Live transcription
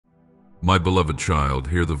My beloved child,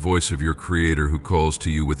 hear the voice of your Creator who calls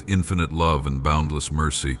to you with infinite love and boundless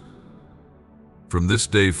mercy. From this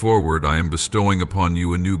day forward, I am bestowing upon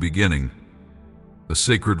you a new beginning, a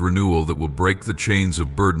sacred renewal that will break the chains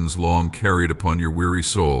of burdens long carried upon your weary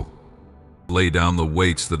soul. Lay down the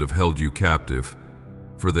weights that have held you captive,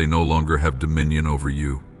 for they no longer have dominion over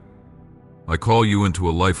you. I call you into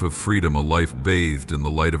a life of freedom, a life bathed in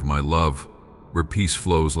the light of my love, where peace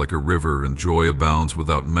flows like a river and joy abounds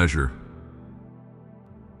without measure.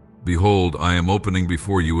 Behold, I am opening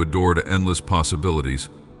before you a door to endless possibilities,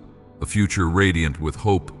 a future radiant with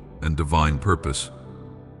hope and divine purpose.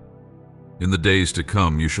 In the days to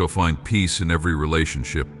come, you shall find peace in every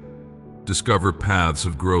relationship, discover paths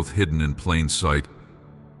of growth hidden in plain sight,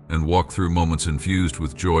 and walk through moments infused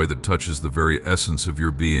with joy that touches the very essence of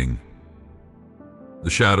your being.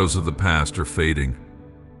 The shadows of the past are fading,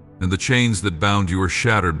 and the chains that bound you are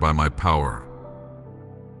shattered by my power.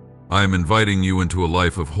 I am inviting you into a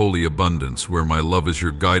life of holy abundance, where my love is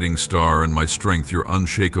your guiding star and my strength your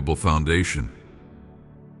unshakable foundation.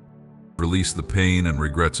 Release the pain and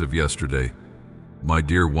regrets of yesterday, my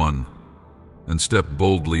dear one, and step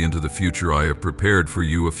boldly into the future I have prepared for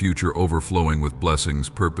you, a future overflowing with blessings,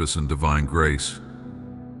 purpose, and divine grace.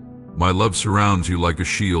 My love surrounds you like a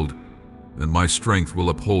shield, and my strength will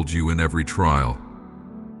uphold you in every trial.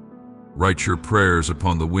 Write your prayers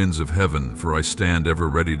upon the winds of heaven, for I stand ever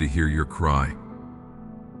ready to hear your cry.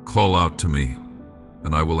 Call out to me,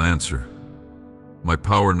 and I will answer. My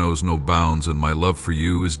power knows no bounds, and my love for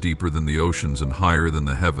you is deeper than the oceans and higher than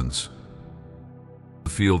the heavens.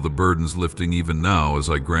 Feel the burdens lifting even now as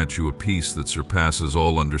I grant you a peace that surpasses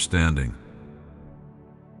all understanding.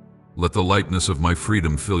 Let the lightness of my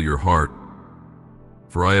freedom fill your heart,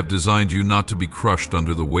 for I have designed you not to be crushed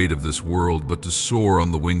under the weight of this world, but to soar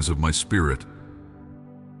on the wings of my spirit.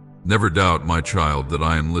 Never doubt, my child, that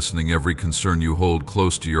I am listening. Every concern you hold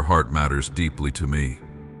close to your heart matters deeply to me.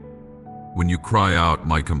 When you cry out,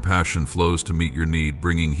 my compassion flows to meet your need,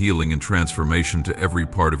 bringing healing and transformation to every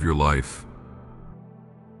part of your life.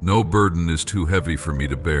 No burden is too heavy for me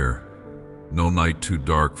to bear, no night too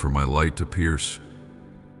dark for my light to pierce.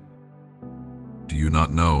 Do you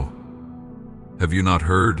not know? Have you not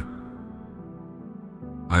heard?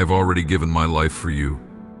 I have already given my life for you.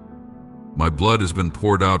 My blood has been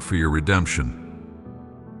poured out for your redemption,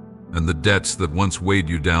 and the debts that once weighed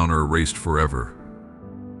you down are erased forever.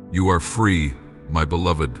 You are free, my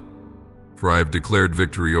beloved, for I have declared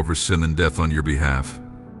victory over sin and death on your behalf.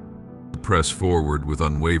 Press forward with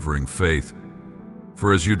unwavering faith,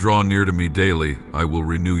 for as you draw near to me daily, I will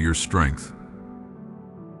renew your strength.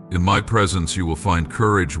 In my presence you will find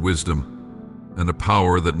courage, wisdom, and a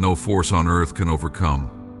power that no force on earth can overcome.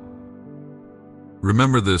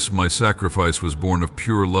 Remember this, my sacrifice was born of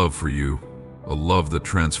pure love for you, a love that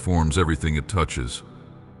transforms everything it touches.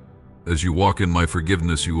 As you walk in my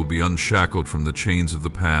forgiveness, you will be unshackled from the chains of the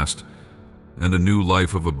past, and a new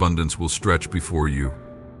life of abundance will stretch before you.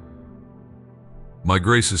 My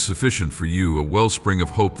grace is sufficient for you, a wellspring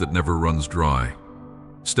of hope that never runs dry.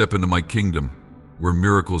 Step into my kingdom, where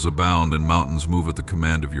miracles abound and mountains move at the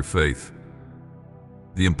command of your faith.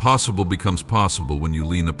 The impossible becomes possible when you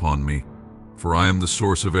lean upon me, for I am the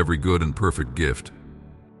source of every good and perfect gift.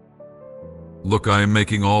 Look, I am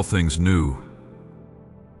making all things new.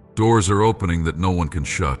 Doors are opening that no one can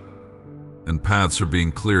shut, and paths are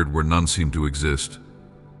being cleared where none seem to exist.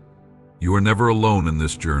 You are never alone in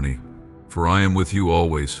this journey, for I am with you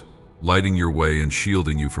always, lighting your way and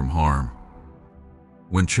shielding you from harm.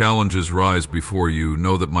 When challenges rise before you,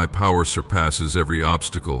 know that my power surpasses every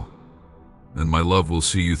obstacle, and my love will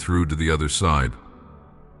see you through to the other side.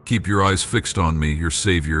 Keep your eyes fixed on me, your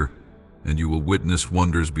Savior, and you will witness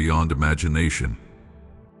wonders beyond imagination.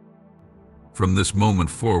 From this moment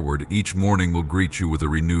forward, each morning will greet you with a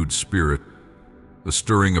renewed spirit, a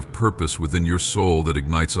stirring of purpose within your soul that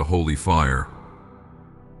ignites a holy fire.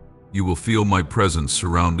 You will feel my presence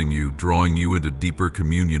surrounding you, drawing you into deeper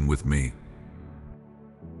communion with me.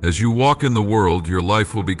 As you walk in the world, your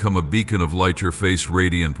life will become a beacon of light, your face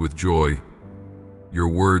radiant with joy, your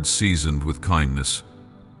words seasoned with kindness,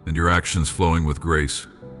 and your actions flowing with grace.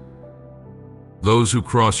 Those who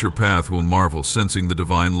cross your path will marvel, sensing the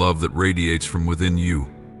divine love that radiates from within you.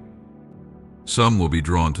 Some will be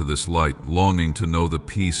drawn to this light, longing to know the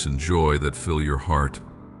peace and joy that fill your heart.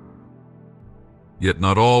 Yet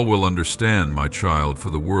not all will understand, my child, for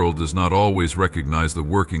the world does not always recognize the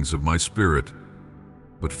workings of my spirit.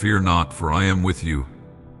 But fear not, for I am with you,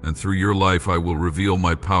 and through your life I will reveal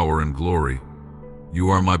my power and glory. You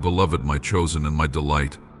are my beloved, my chosen, and my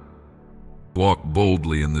delight. Walk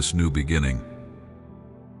boldly in this new beginning.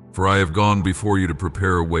 For I have gone before you to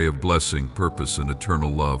prepare a way of blessing, purpose, and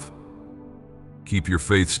eternal love. Keep your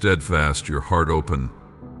faith steadfast, your heart open,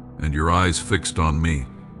 and your eyes fixed on me,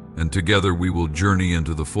 and together we will journey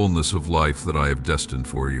into the fullness of life that I have destined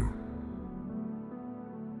for you.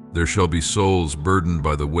 There shall be souls burdened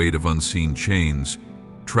by the weight of unseen chains,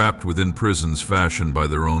 trapped within prisons fashioned by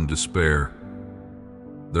their own despair.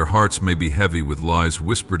 Their hearts may be heavy with lies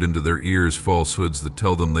whispered into their ears, falsehoods that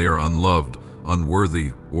tell them they are unloved,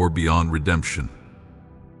 unworthy, or beyond redemption.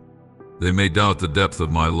 They may doubt the depth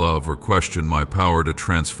of my love or question my power to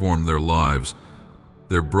transform their lives,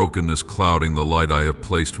 their brokenness clouding the light I have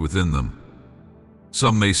placed within them.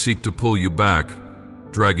 Some may seek to pull you back,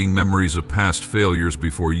 dragging memories of past failures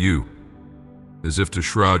before you, as if to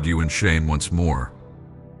shroud you in shame once more.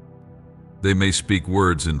 They may speak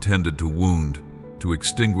words intended to wound, to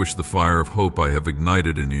extinguish the fire of hope I have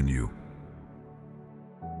ignited in you.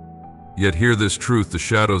 Yet hear this truth: the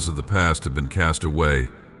shadows of the past have been cast away,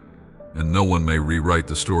 and no one may rewrite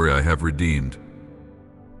the story I have redeemed.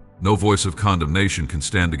 No voice of condemnation can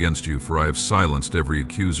stand against you, for I have silenced every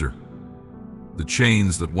accuser. The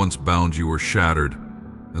chains that once bound you are shattered,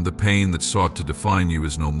 and the pain that sought to define you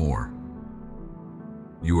is no more.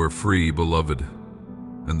 You are free, beloved,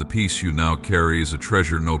 and the peace you now carry is a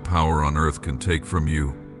treasure no power on earth can take from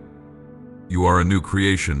you. You are a new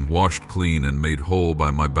creation, washed clean and made whole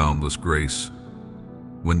by my boundless grace.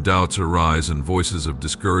 When doubts arise and voices of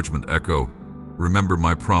discouragement echo, remember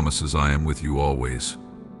my promises: I am with you always.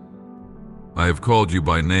 I have called you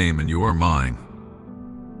by name and you are mine.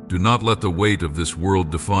 Do not let the weight of this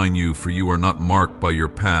world define you, for you are not marked by your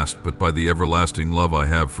past, but by the everlasting love I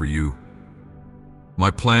have for you.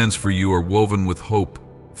 My plans for you are woven with hope,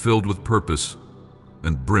 filled with purpose,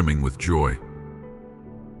 and brimming with joy.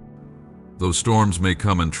 Though storms may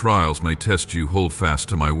come and trials may test you, hold fast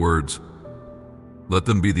to my words. Let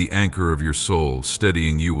them be the anchor of your soul,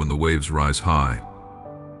 steadying you when the waves rise high.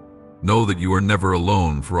 Know that you are never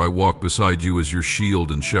alone, for I walk beside you as your shield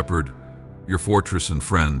and shepherd, your fortress and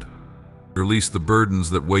friend. Release the burdens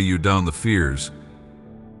that weigh you down, the fears,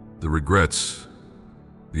 the regrets,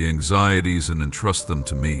 the anxieties, and entrust them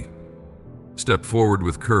to me. Step forward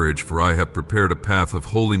with courage, for I have prepared a path of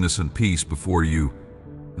holiness and peace before you,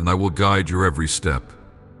 and I will guide your every step.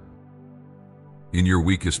 In your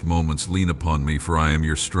weakest moments, lean upon me, for I am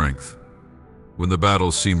your strength. When the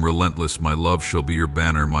battles seem relentless, my love shall be your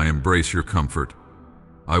banner, my embrace your comfort.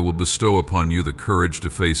 I will bestow upon you the courage to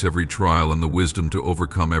face every trial and the wisdom to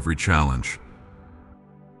overcome every challenge.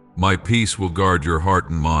 My peace will guard your heart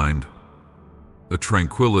and mind, a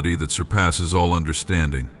tranquility that surpasses all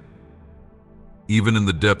understanding. Even in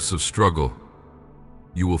the depths of struggle,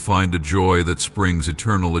 you will find a joy that springs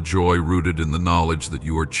eternal, a joy rooted in the knowledge that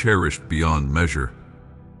you are cherished beyond measure.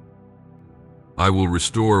 I will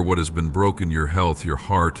restore what has been broken: your health, your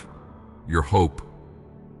heart, your hope.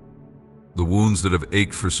 The wounds that have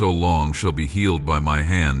ached for so long shall be healed by my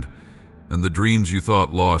hand, and the dreams you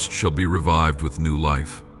thought lost shall be revived with new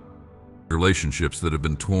life. Relationships that have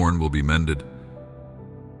been torn will be mended,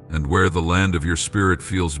 and where the land of your spirit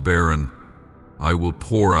feels barren, I will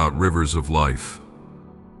pour out rivers of life.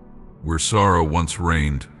 Where sorrow once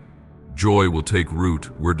reigned, joy will take root.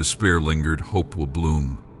 Where despair lingered, hope will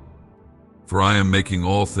bloom. For I am making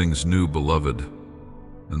all things new, beloved,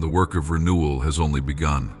 and the work of renewal has only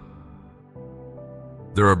begun.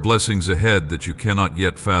 There are blessings ahead that you cannot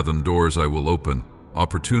yet fathom, doors I will open,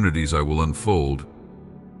 opportunities I will unfold,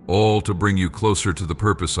 all to bring you closer to the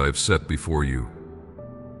purpose I have set before you.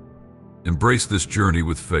 Embrace this journey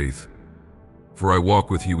with faith, for I walk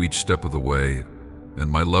with you each step of the way, and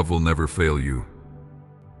my love will never fail you.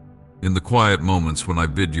 In the quiet moments when I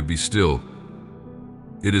bid you be still,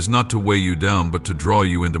 it is not to weigh you down, but to draw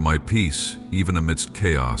you into my peace, even amidst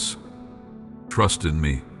chaos. Trust in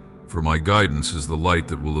me, for my guidance is the light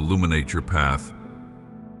that will illuminate your path,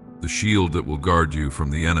 the shield that will guard you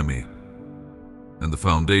from the enemy, and the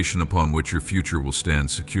foundation upon which your future will stand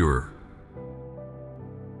secure.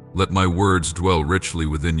 Let my words dwell richly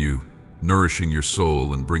within you, nourishing your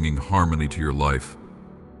soul and bringing harmony to your life.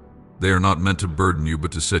 They are not meant to burden you,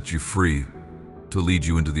 but to set you free, to lead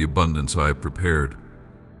you into the abundance I have prepared.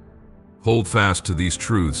 Hold fast to these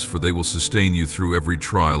truths, for they will sustain you through every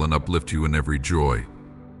trial and uplift you in every joy.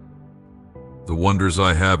 The wonders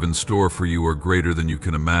I have in store for you are greater than you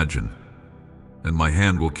can imagine, and my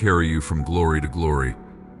hand will carry you from glory to glory,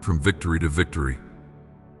 from victory to victory.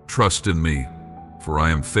 Trust in me, for I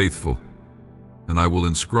am faithful, and I will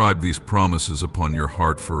inscribe these promises upon your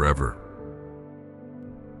heart forever.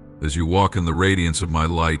 As you walk in the radiance of my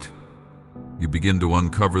light, you begin to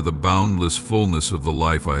uncover the boundless fullness of the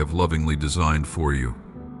life I have lovingly designed for you.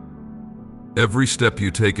 Every step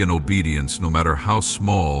you take in obedience, no matter how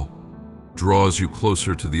small, draws you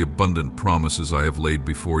closer to the abundant promises I have laid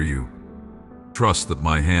before you. Trust that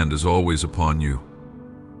my hand is always upon you,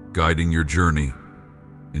 guiding your journey,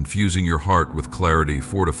 infusing your heart with clarity,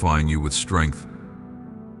 fortifying you with strength,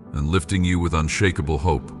 and lifting you with unshakable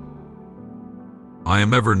hope. I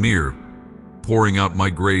am ever near, pouring out my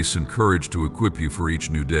grace and courage to equip you for each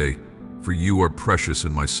new day, for you are precious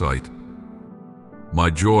in my sight. My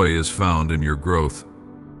joy is found in your growth,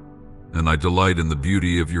 and I delight in the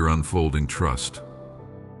beauty of your unfolding trust.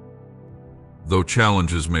 Though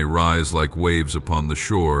challenges may rise like waves upon the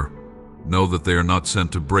shore, know that they are not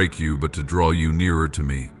sent to break you, but to draw you nearer to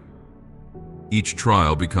me. Each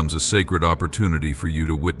trial becomes a sacred opportunity for you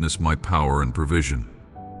to witness my power and provision.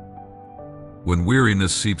 When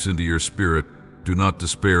weariness seeps into your spirit, do not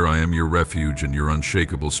despair. I am your refuge and your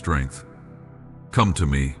unshakable strength. Come to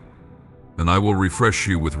me, and I will refresh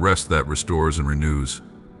you with rest that restores and renews.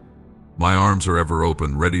 My arms are ever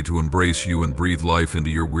open, ready to embrace you and breathe life into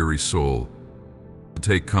your weary soul.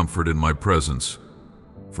 Take comfort in my presence,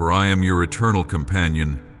 for I am your eternal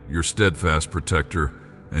companion, your steadfast protector,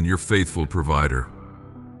 and your faithful provider.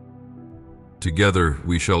 Together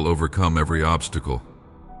we shall overcome every obstacle,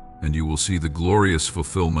 and you will see the glorious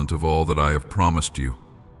fulfillment of all that I have promised you.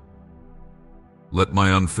 Let my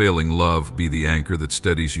unfailing love be the anchor that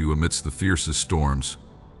steadies you amidst the fiercest storms.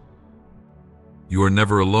 You are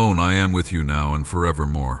never alone. I am with you now and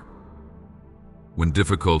forevermore. When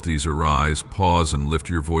difficulties arise, pause and lift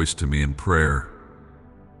your voice to me in prayer.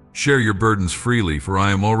 Share your burdens freely, for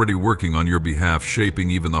I am already working on your behalf,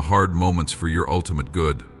 shaping even the hard moments for your ultimate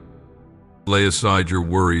good. Lay aside your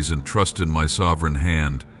worries and trust in my sovereign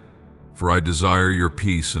hand, for I desire your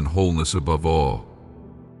peace and wholeness above all.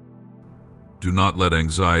 Do not let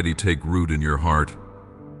anxiety take root in your heart.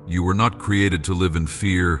 You were not created to live in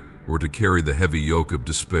fear or to carry the heavy yoke of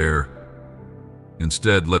despair.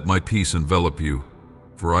 Instead, let my peace envelop you,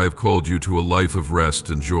 for I have called you to a life of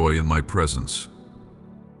rest and joy in my presence.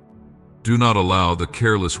 Do not allow the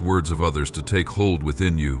careless words of others to take hold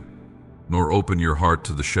within you, nor open your heart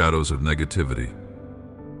to the shadows of negativity.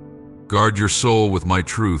 Guard your soul with my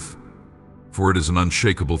truth, for it is an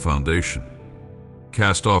unshakable foundation.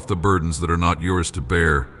 Cast off the burdens that are not yours to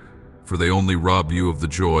bear, for they only rob you of the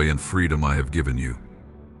joy and freedom I have given you.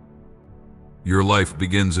 Your life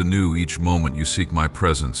begins anew each moment you seek my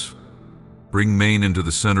presence. Bring Maine into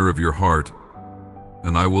the center of your heart,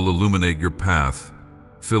 and I will illuminate your path,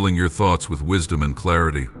 filling your thoughts with wisdom and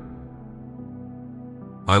clarity.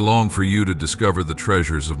 I long for you to discover the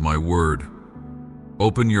treasures of my word.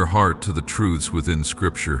 Open your heart to the truths within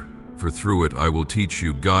Scripture, for through it I will teach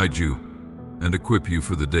you, guide you, and equip you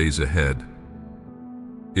for the days ahead.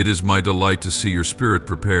 It is my delight to see your spirit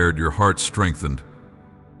prepared, your heart strengthened,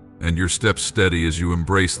 and your steps steady as you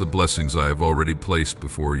embrace the blessings I have already placed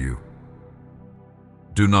before you.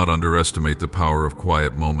 Do not underestimate the power of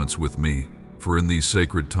quiet moments with me, for in these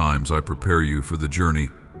sacred times I prepare you for the journey,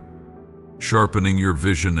 sharpening your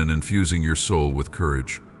vision and infusing your soul with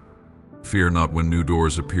courage. Fear not when new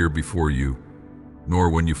doors appear before you,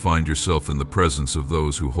 nor when you find yourself in the presence of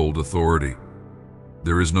those who hold authority.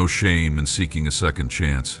 There is no shame in seeking a second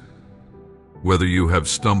chance. Whether you have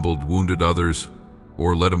stumbled, wounded others,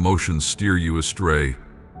 or let emotions steer you astray,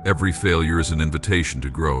 every failure is an invitation to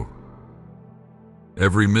grow.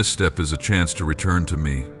 Every misstep is a chance to return to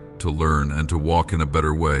me, to learn, and to walk in a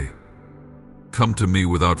better way. Come to me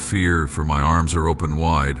without fear, for my arms are open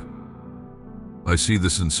wide. I see the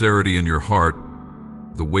sincerity in your heart,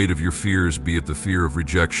 the weight of your fears, be it the fear of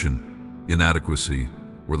rejection, inadequacy,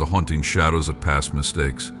 or the haunting shadows of past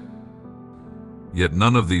mistakes. Yet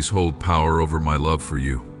none of these hold power over my love for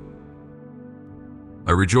you.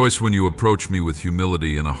 I rejoice when you approach me with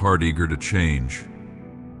humility and a heart eager to change.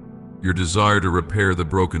 Your desire to repair the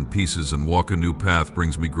broken pieces and walk a new path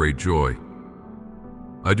brings me great joy.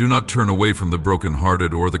 I do not turn away from the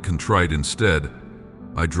brokenhearted or the contrite. Instead,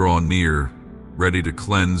 I draw near, ready to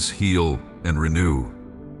cleanse, heal, and renew.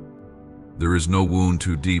 There is no wound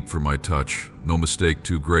too deep for my touch, no mistake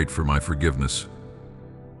too great for my forgiveness.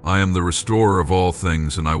 I am the restorer of all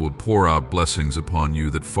things, and I will pour out blessings upon you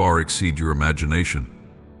that far exceed your imagination.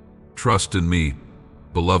 Trust in me,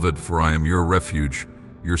 beloved, for I am your refuge,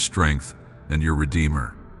 your strength, and your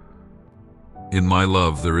Redeemer. In my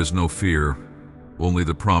love there is no fear, only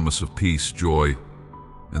the promise of peace, joy,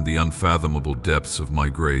 and the unfathomable depths of my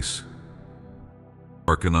grace.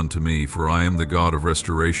 Hearken unto me, for I am the God of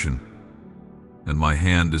restoration, and my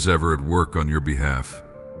hand is ever at work on your behalf.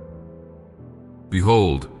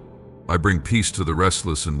 Behold, I bring peace to the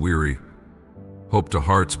restless and weary, hope to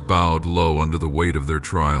hearts bowed low under the weight of their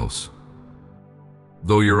trials.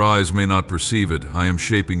 Though your eyes may not perceive it, I am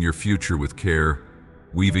shaping your future with care,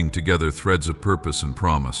 weaving together threads of purpose and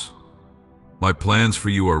promise. My plans for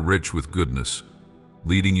you are rich with goodness,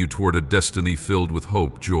 leading you toward a destiny filled with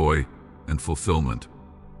hope, joy, and fulfillment.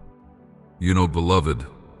 You know, beloved,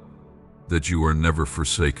 that you are never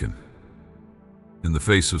forsaken. In the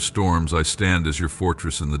face of storms, I stand as your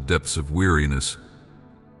fortress. In the depths of weariness,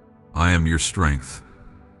 I am your strength.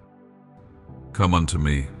 Come unto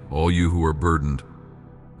me, all you who are burdened,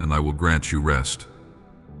 and I will grant you rest.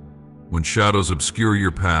 When shadows obscure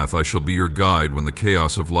your path, I shall be your guide. When the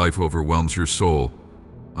chaos of life overwhelms your soul,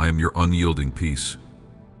 I am your unyielding peace.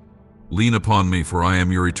 Lean upon me, for I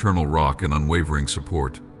am your eternal rock and unwavering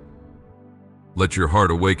support. Let your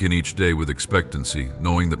heart awaken each day with expectancy,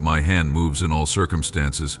 knowing that my hand moves in all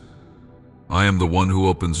circumstances. I am the one who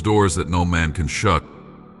opens doors that no man can shut,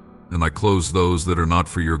 and I close those that are not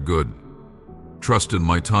for your good. Trust in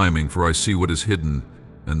my timing, for I see what is hidden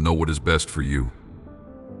and know what is best for you.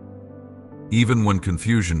 Even when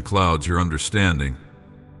confusion clouds your understanding,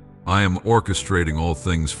 I am orchestrating all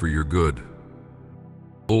things for your good.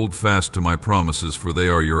 Hold fast to my promises, for they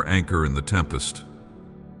are your anchor in the tempest.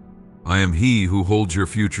 I am he who holds your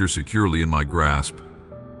future securely in my grasp,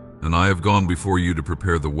 and I have gone before you to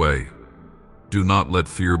prepare the way. Do not let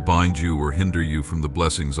fear bind you or hinder you from the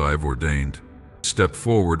blessings I have ordained. Step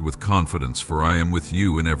forward with confidence, for I am with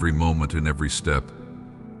you in every moment, in every step.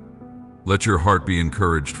 Let your heart be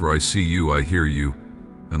encouraged, for I see you, I hear you,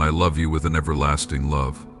 and I love you with an everlasting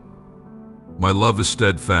love. My love is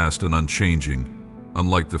steadfast and unchanging,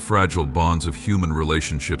 unlike the fragile bonds of human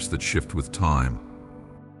relationships that shift with time.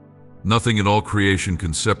 Nothing in all creation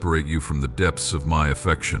can separate you from the depths of my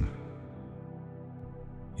affection.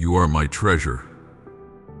 You are my treasure,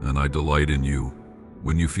 and I delight in you.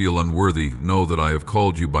 When you feel unworthy, know that I have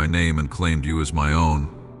called you by name and claimed you as my own.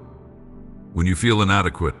 When you feel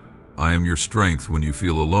inadequate, I am your strength. When you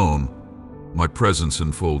feel alone, my presence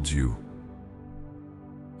enfolds you.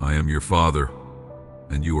 I am your Father,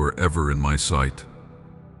 and you are ever in my sight.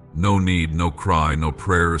 No need, no cry, no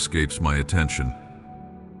prayer escapes my attention.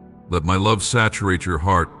 Let my love saturate your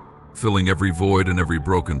heart, filling every void and every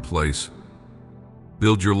broken place.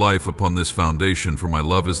 Build your life upon this foundation, for my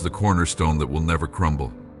love is the cornerstone that will never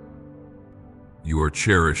crumble. You are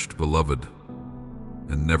cherished, beloved,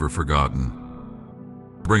 and never forgotten.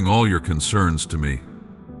 Bring all your concerns to me,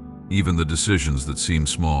 even the decisions that seem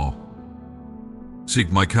small.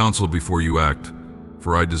 Seek my counsel before you act,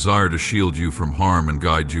 for I desire to shield you from harm and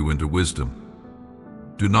guide you into wisdom.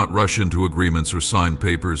 Do not rush into agreements or sign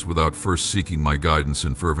papers without first seeking my guidance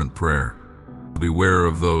in fervent prayer. Beware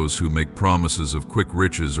of those who make promises of quick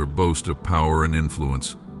riches or boast of power and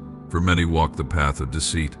influence, for many walk the path of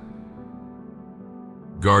deceit.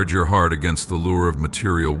 Guard your heart against the lure of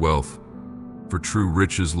material wealth, for true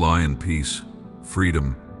riches lie in peace,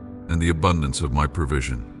 freedom, and the abundance of my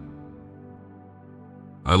provision.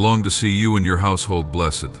 I long to see you and your household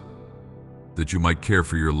blessed, that you might care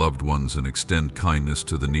for your loved ones and extend kindness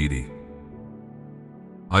to the needy.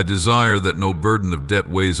 I desire that no burden of debt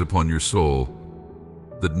weighs upon your soul,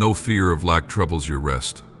 that no fear of lack troubles your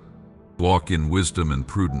rest. Walk in wisdom and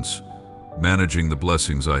prudence, managing the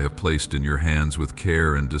blessings I have placed in your hands with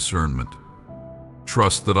care and discernment.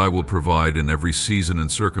 Trust that I will provide in every season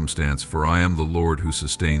and circumstance, for I am the Lord who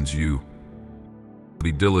sustains you.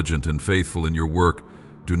 Be diligent and faithful in your work.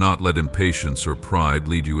 Do not let impatience or pride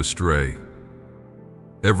lead you astray.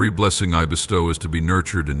 Every blessing I bestow is to be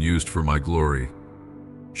nurtured and used for my glory.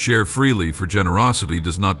 Share freely, for generosity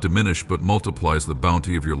does not diminish but multiplies the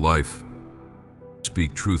bounty of your life.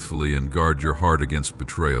 Speak truthfully and guard your heart against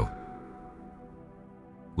betrayal.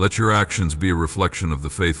 Let your actions be a reflection of the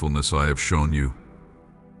faithfulness I have shown you.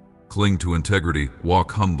 Cling to integrity,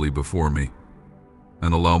 walk humbly before me,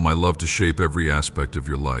 and allow my love to shape every aspect of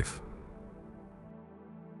your life.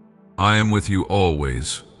 I am with you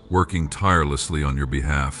always, working tirelessly on your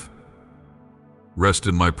behalf. Rest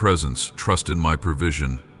in my presence, trust in my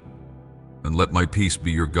provision, and let my peace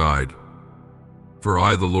be your guide. For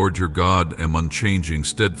I, the Lord your God, am unchanging,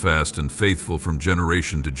 steadfast, and faithful from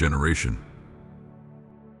generation to generation.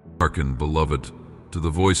 Hearken, beloved, to the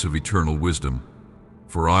voice of eternal wisdom,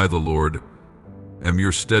 for I, the Lord, am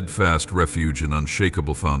your steadfast refuge and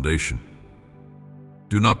unshakable foundation.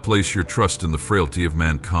 Do not place your trust in the frailty of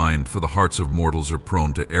mankind, for the hearts of mortals are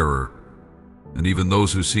prone to error, and even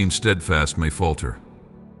those who seem steadfast may falter.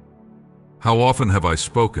 How often have I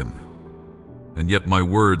spoken, and yet my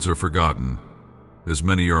words are forgotten, as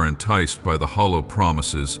many are enticed by the hollow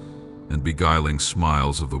promises and beguiling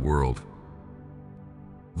smiles of the world.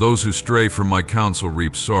 Those who stray from my counsel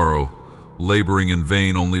reap sorrow, laboring in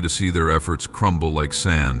vain only to see their efforts crumble like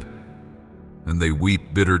sand, and they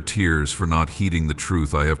weep bitter tears for not heeding the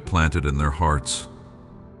truth I have planted in their hearts.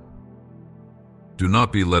 Do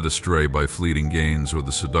not be led astray by fleeting gains or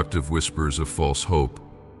the seductive whispers of false hope.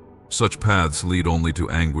 Such paths lead only to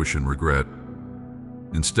anguish and regret.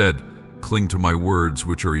 Instead, cling to my words,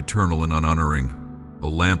 which are eternal and unhonoring, a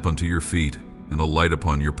lamp unto your feet and a light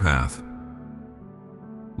upon your path.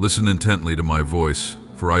 Listen intently to my voice,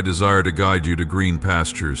 for I desire to guide you to green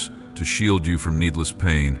pastures, to shield you from needless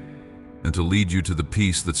pain, and to lead you to the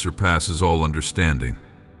peace that surpasses all understanding.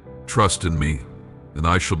 Trust in me, and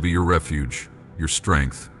I shall be your refuge, your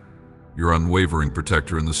strength, your unwavering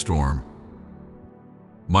protector in the storm.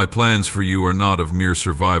 My plans for you are not of mere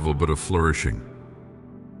survival, but of flourishing.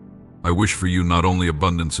 I wish for you not only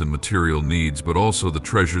abundance in material needs, but also the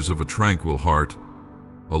treasures of a tranquil heart,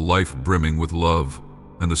 a life brimming with love,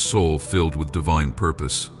 and a soul filled with divine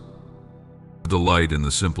purpose. Delight in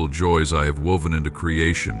the simple joys I have woven into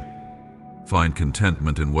creation. Find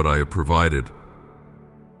contentment in what I have provided,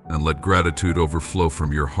 and let gratitude overflow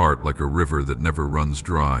from your heart like a river that never runs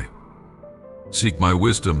dry. Seek my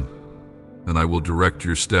wisdom, and I will direct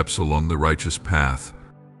your steps along the righteous path.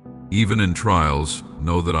 Even in trials,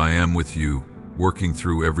 know that I am with you, working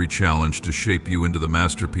through every challenge to shape you into the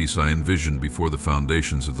masterpiece I envisioned before the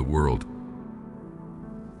foundations of the world.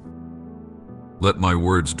 Let my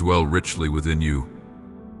words dwell richly within you.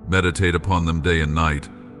 Meditate upon them day and night,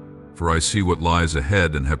 for I see what lies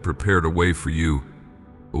ahead and have prepared a way for you,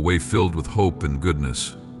 a way filled with hope and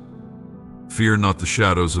goodness. Fear not the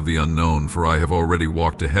shadows of the unknown, for I have already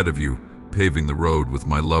walked ahead of you, paving the road with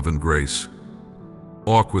my love and grace.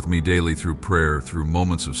 Walk with me daily through prayer, through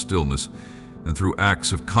moments of stillness, and through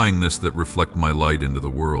acts of kindness that reflect my light into the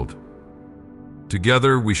world.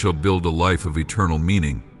 Together we shall build a life of eternal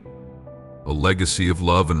meaning, a legacy of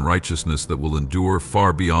love and righteousness that will endure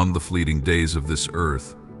far beyond the fleeting days of this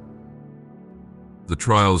earth. The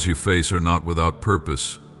trials you face are not without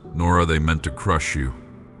purpose, nor are they meant to crush you.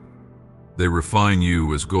 They refine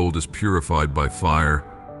you as gold is purified by fire,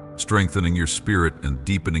 strengthening your spirit and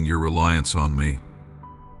deepening your reliance on me.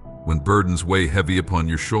 When burdens weigh heavy upon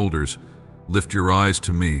your shoulders, lift your eyes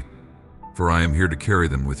to me, for I am here to carry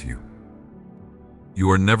them with you.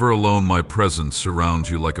 You are never alone. My presence surrounds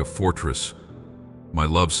you like a fortress. My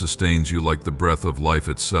love sustains you like the breath of life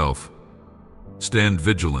itself. Stand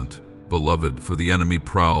vigilant, beloved, for the enemy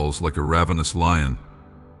prowls like a ravenous lion,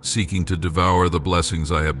 seeking to devour the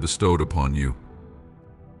blessings I have bestowed upon you.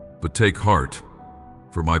 But take heart,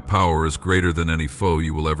 for my power is greater than any foe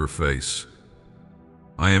you will ever face.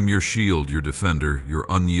 I am your shield, your defender, your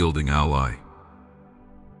unyielding ally.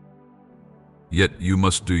 Yet you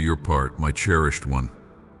must do your part, my cherished one.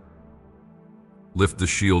 Lift the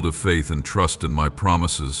shield of faith and trust in my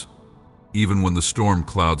promises, even when the storm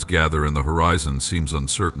clouds gather and the horizon seems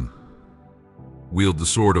uncertain. Wield the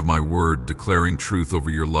sword of my word, declaring truth over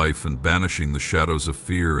your life and banishing the shadows of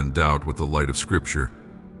fear and doubt with the light of Scripture.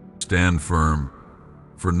 Stand firm,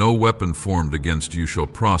 for no weapon formed against you shall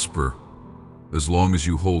prosper, as long as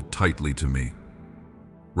you hold tightly to me.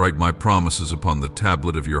 Write my promises upon the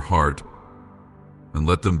tablet of your heart, and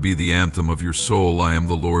let them be the anthem of your soul. I am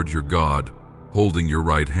the Lord your God, holding your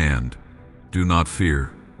right hand. Do not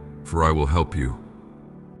fear, for I will help you.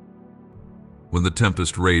 When the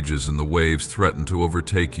tempest rages and the waves threaten to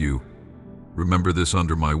overtake you, remember this: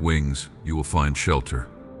 under my wings you will find shelter.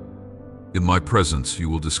 In my presence you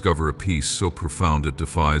will discover a peace so profound it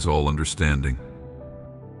defies all understanding.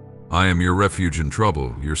 I am your refuge in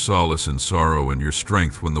trouble, your solace in sorrow, and your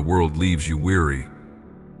strength when the world leaves you weary.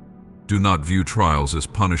 Do not view trials as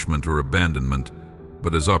punishment or abandonment,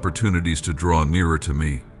 but as opportunities to draw nearer to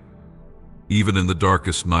me. Even in the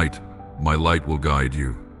darkest night, my light will guide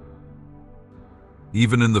you.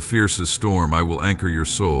 Even in the fiercest storm, I will anchor your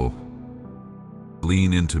soul.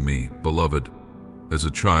 Lean into me, beloved, as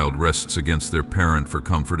a child rests against their parent for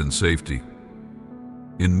comfort and safety.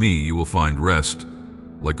 In me you will find rest,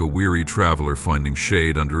 like a weary traveler finding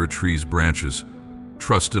shade under a tree's branches.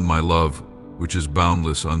 Trust in my love, which is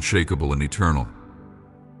boundless, unshakable, and eternal.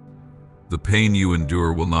 The pain you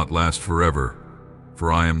endure will not last forever,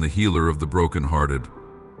 for I am the healer of the brokenhearted,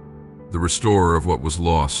 the restorer of what was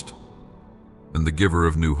lost, and the giver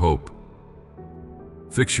of new hope.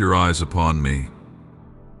 Fix your eyes upon me,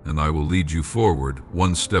 and I will lead you forward,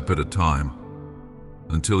 one step at a time,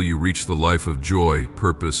 until you reach the life of joy,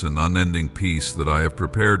 purpose, and unending peace that I have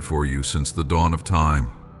prepared for you since the dawn of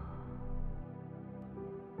time.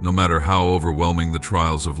 No matter how overwhelming the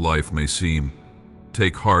trials of life may seem,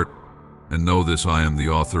 take heart and know this: I am the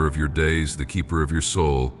author of your days, the keeper of your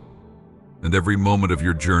soul. and every moment of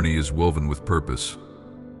your journey is woven with purpose.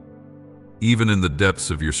 Even in the depths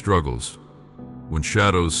of your struggles, when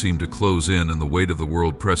shadows seem to close in and the weight of the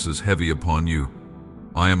world presses heavy upon you,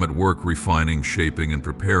 I am at work refining, shaping, and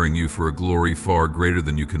preparing you for a glory far greater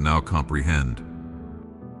than you can now comprehend.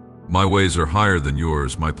 My ways are higher than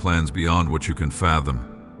yours, my plans beyond what you can fathom.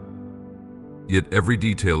 Yet every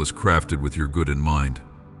detail is crafted with your good in mind.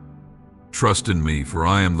 Trust in me, for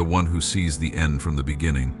I am the one who sees the end from the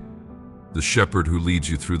beginning, the shepherd who leads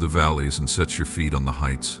you through the valleys and sets your feet on the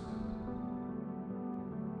heights.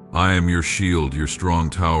 I am your shield, your strong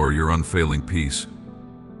tower, your unfailing peace.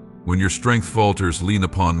 When your strength falters, lean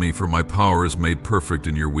upon me, for my power is made perfect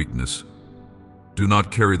in your weakness. Do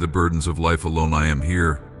not carry the burdens of life alone. I am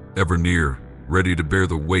here, ever near, ready to bear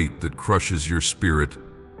the weight that crushes your spirit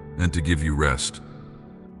and to give you rest.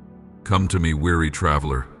 Come to me, weary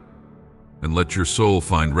traveler, and let your soul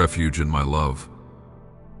find refuge in my love.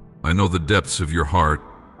 I know the depths of your heart,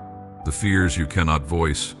 the fears you cannot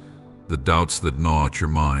voice, the doubts that gnaw at your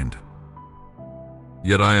mind.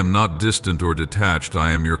 Yet I am not distant or detached.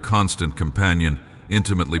 I am your constant companion,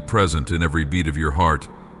 intimately present in every beat of your heart,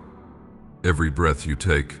 every breath you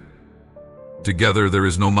take. Together there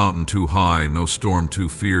is no mountain too high, no storm too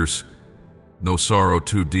fierce, no sorrow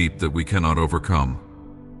too deep that we cannot overcome.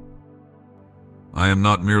 I am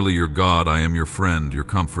not merely your God, I am your friend, your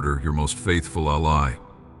comforter, your most faithful ally.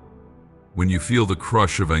 When you feel the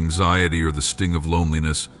crush of anxiety or the sting of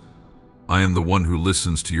loneliness, I am the one who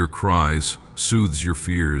listens to your cries, soothes your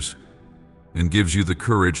fears, and gives you the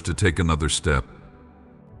courage to take another step.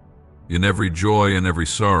 In every joy and every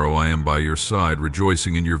sorrow, I am by your side,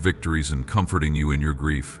 rejoicing in your victories and comforting you in your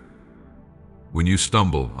grief. When you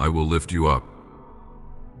stumble, I will lift you up.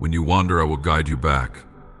 When you wander, I will guide you back.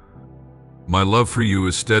 My love for you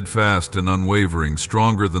is steadfast and unwavering,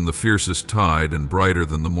 stronger than the fiercest tide and brighter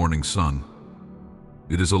than the morning sun.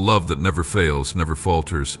 It is a love that never fails, never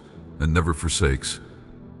falters, and never forsakes.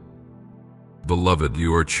 Beloved,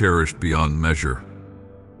 you are cherished beyond measure.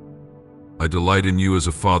 I delight in you as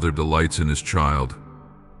a father delights in his child,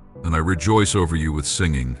 and I rejoice over you with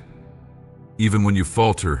singing. Even when you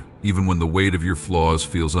falter, even when the weight of your flaws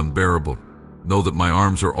feels unbearable, know that my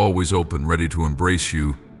arms are always open, ready to embrace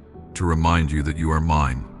you, to remind you that you are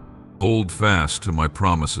mine. Hold fast to my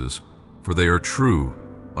promises, for they are true,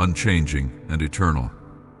 unchanging, and eternal.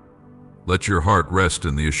 Let your heart rest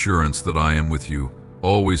in the assurance that I am with you,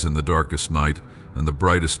 always in the darkest night and the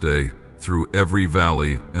brightest day, through every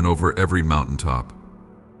valley and over every mountaintop.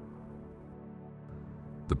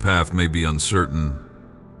 The path may be uncertain,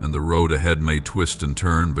 and the road ahead may twist and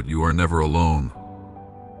turn, but you are never alone.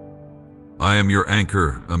 I am your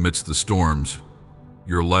anchor amidst the storms,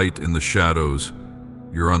 your light in the shadows,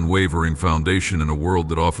 your unwavering foundation in a world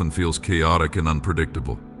that often feels chaotic and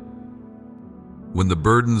unpredictable. When the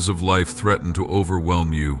burdens of life threaten to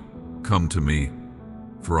overwhelm you, come to me,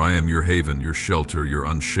 for I am your haven, your shelter, your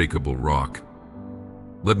unshakable rock.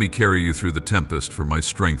 Let me carry you through the tempest, for my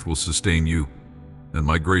strength will sustain you, and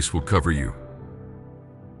my grace will cover you.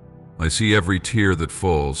 I see every tear that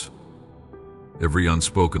falls, every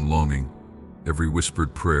unspoken longing, every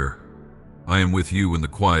whispered prayer. I am with you in the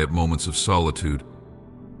quiet moments of solitude,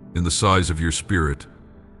 in the sighs of your spirit,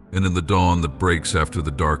 and in the dawn that breaks after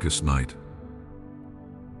the darkest night.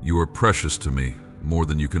 You are precious to me, more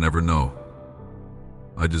than you can ever know.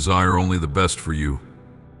 I desire only the best for you,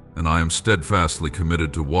 and I am steadfastly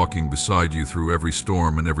committed to walking beside you through every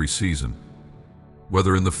storm and every season.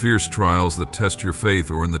 Whether in the fierce trials that test your faith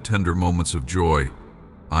or in the tender moments of joy,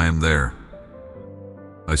 I am there.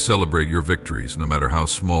 I celebrate your victories, no matter how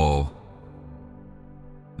small,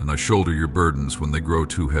 and I shoulder your burdens when they grow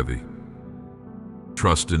too heavy.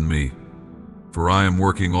 Trust in me, for I am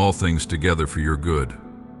working all things together for your good.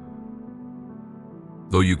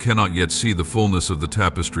 Though you cannot yet see the fullness of the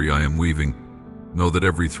tapestry I am weaving, know that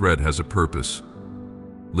every thread has a purpose.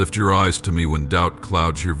 Lift your eyes to me when doubt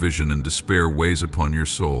clouds your vision and despair weighs upon your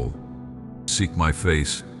soul. Seek my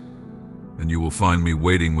face, and you will find me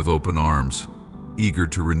waiting with open arms, eager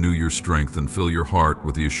to renew your strength and fill your heart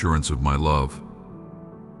with the assurance of my love.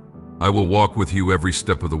 I will walk with you every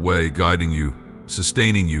step of the way, guiding you,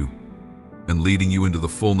 sustaining you, and leading you into the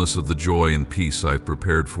fullness of the joy and peace I have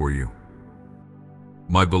prepared for you.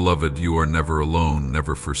 My beloved, you are never alone,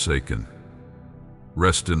 never forsaken.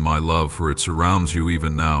 Rest in my love, for it surrounds you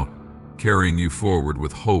even now, carrying you forward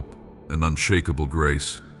with hope and unshakable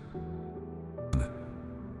grace.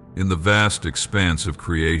 In the vast expanse of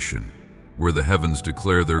creation, where the heavens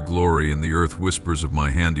declare their glory and the earth whispers of my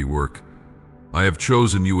handiwork, I have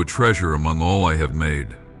chosen you a treasure among all I have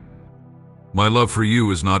made. My love for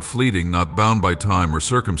you is not fleeting, not bound by time or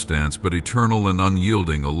circumstance, but eternal and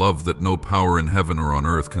unyielding, a love that no power in heaven or on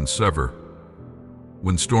earth can sever.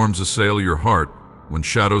 When storms assail your heart, when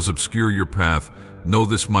shadows obscure your path, know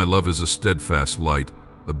this: my love is a steadfast light,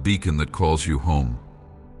 a beacon that calls you home.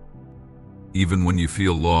 Even when you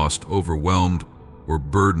feel lost, overwhelmed, or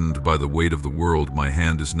burdened by the weight of the world, my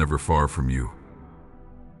hand is never far from you.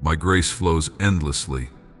 My grace flows endlessly,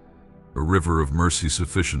 a river of mercy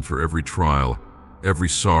sufficient for every trial, every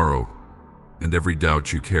sorrow, and every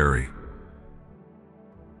doubt you carry.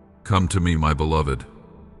 Come to me, my beloved.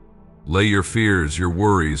 Lay your fears, your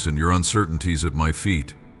worries, and your uncertainties at my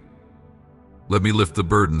feet. Let me lift the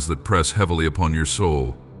burdens that press heavily upon your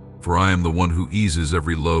soul, for I am the one who eases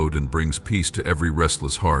every load and brings peace to every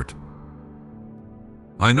restless heart.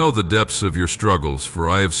 I know the depths of your struggles, for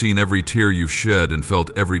I have seen every tear you've shed and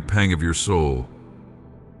felt every pang of your soul.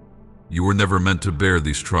 You were never meant to bear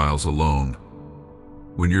these trials alone.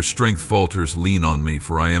 When your strength falters, lean on me,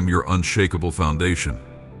 for I am your unshakable foundation.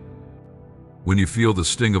 When you feel the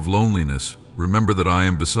sting of loneliness, remember that I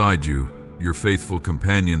am beside you, your faithful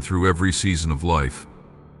companion through every season of life.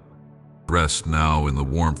 Rest now in the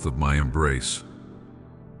warmth of my embrace.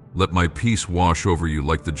 Let my peace wash over you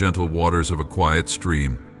like the gentle waters of a quiet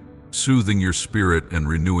stream, soothing your spirit and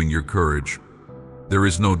renewing your courage. There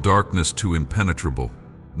is no darkness too impenetrable,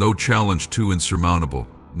 no challenge too insurmountable,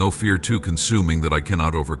 no fear too consuming that I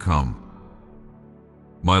cannot overcome.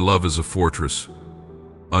 My love is a fortress,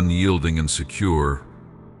 unyielding and secure,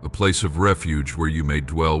 a place of refuge where you may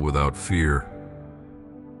dwell without fear.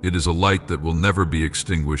 It is a light that will never be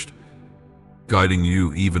extinguished, guiding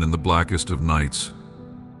you even in the blackest of nights.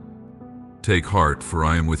 Take heart, for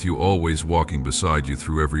I am with you always, walking beside you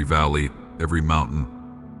through every valley, every mountain,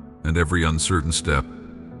 and every uncertain step.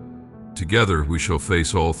 Together we shall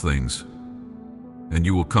face all things, and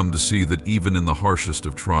you will come to see that even in the harshest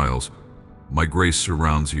of trials, my grace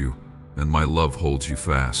surrounds you, and my love holds you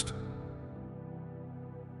fast.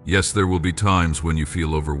 Yes, there will be times when you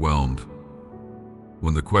feel overwhelmed,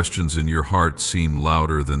 when the questions in your heart seem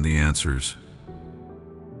louder than the answers.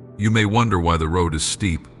 You may wonder why the road is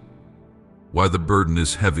steep, why the burden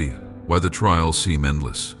is heavy, why the trials seem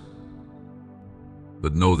endless.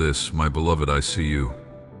 But know this, my beloved, I see you.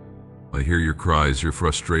 I hear your cries, your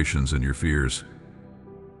frustrations, and your fears.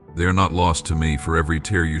 They are not lost to me, for every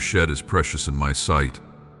tear you shed is precious in my sight.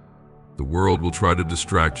 The world will try to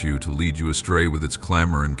distract you, to lead you astray with its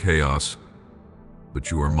clamor and chaos,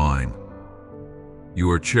 but you are mine.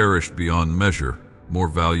 You are cherished beyond measure, more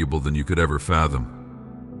valuable than you could ever fathom.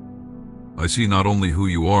 I see not only who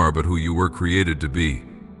you are, but who you were created to be,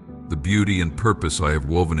 the beauty and purpose I have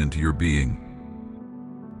woven into your being.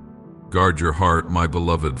 Guard your heart, my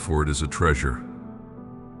beloved, for it is a treasure.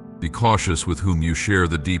 Be cautious with whom you share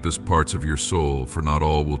the deepest parts of your soul, for not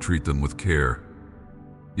all will treat them with care.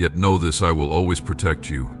 Yet know this, I will always protect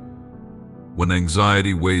you. When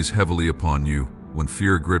anxiety weighs heavily upon you, when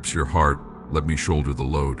fear grips your heart, let me shoulder the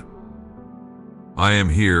load. I am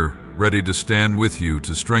here, ready to stand with you,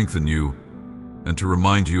 to strengthen you, and to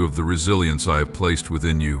remind you of the resilience I have placed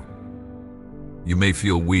within you. You may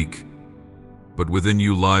feel weak, but within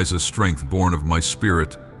you lies a strength born of my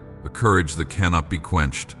spirit, a courage that cannot be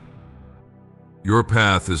quenched. Your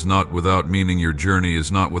path is not without meaning, your journey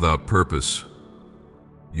is not without purpose.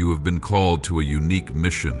 You have been called to a unique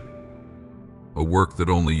mission, a work that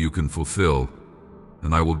only you can fulfill,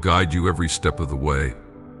 and I will guide you every step of the way.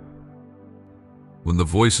 When the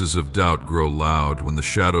voices of doubt grow loud, when the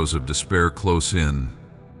shadows of despair close in,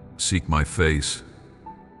 seek my face.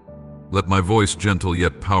 Let my voice, gentle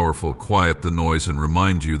yet powerful, quiet the noise and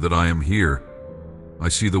remind you that I am here. I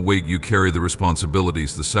see the weight you carry, the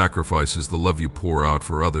responsibilities, the sacrifices, the love you pour out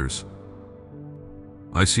for others.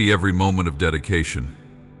 I see every moment of dedication,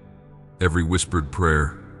 every whispered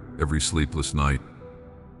prayer, every sleepless night.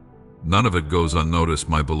 None of it goes unnoticed,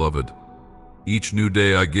 my beloved. Each new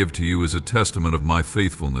day I give to you is a testament of my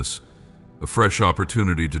faithfulness, a fresh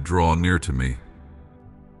opportunity to draw near to me.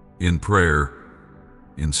 In prayer,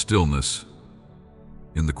 in stillness,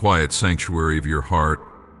 in the quiet sanctuary of your heart,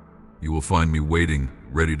 you will find me waiting,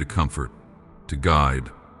 ready to comfort, to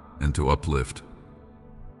guide, and to uplift.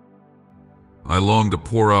 I long to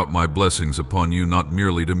pour out my blessings upon you, not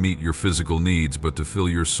merely to meet your physical needs, but to fill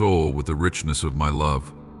your soul with the richness of my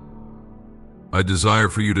love. I desire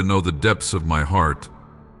for you to know the depths of my heart,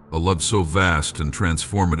 a love so vast and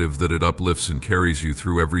transformative that it uplifts and carries you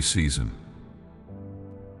through every season.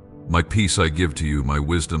 My peace I give to you, my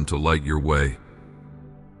wisdom to light your way,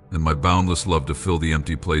 and my boundless love to fill the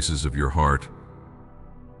empty places of your heart.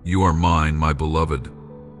 You are mine, my beloved,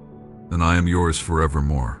 and I am yours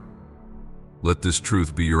forevermore. Let this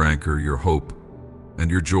truth be your anchor, your hope,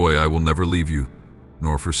 and your joy. I will never leave you,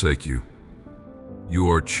 nor forsake you. You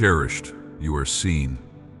are cherished, you are seen,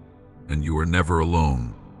 and you are never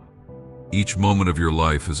alone. Each moment of your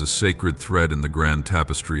life is a sacred thread in the grand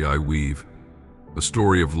tapestry I weave, a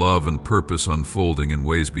story of love and purpose unfolding in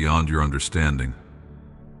ways beyond your understanding.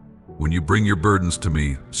 When you bring your burdens to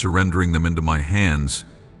me, surrendering them into my hands,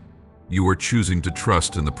 you are choosing to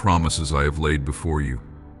trust in the promises I have laid before you.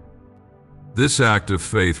 This act of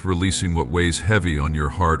faith, releasing what weighs heavy on your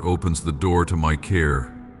heart, opens the door to my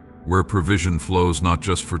care, where provision flows not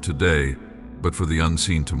just for today, but for the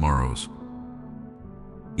unseen tomorrows.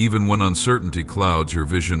 Even when uncertainty clouds your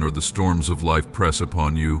vision or the storms of life press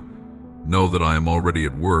upon you, know that I am already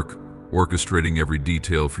at work, orchestrating every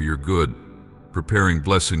detail for your good, preparing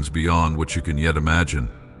blessings beyond what you can yet imagine.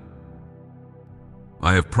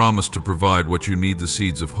 I have promised to provide what you need: the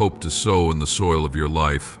seeds of hope to sow in the soil of your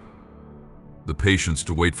life, the patience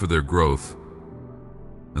to wait for their growth,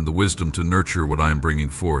 and the wisdom to nurture what I am bringing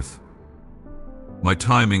forth. My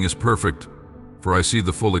timing is perfect, for I see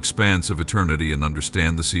the full expanse of eternity and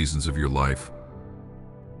understand the seasons of your life.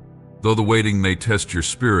 Though the waiting may test your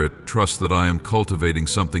spirit, trust that I am cultivating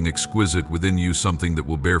something exquisite within you, something that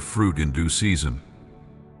will bear fruit in due season,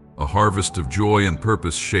 a harvest of joy and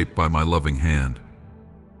purpose shaped by my loving hand.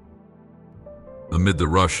 Amid the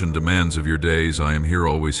rush and demands of your days, I am here,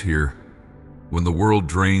 always here. When the world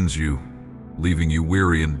drains you, leaving you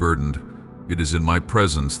weary and burdened, it is in my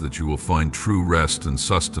presence that you will find true rest and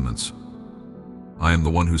sustenance. I am the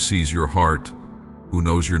one who sees your heart, who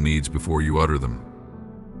knows your needs before you utter them.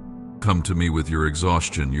 Come to me with your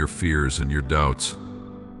exhaustion, your fears, and your doubts.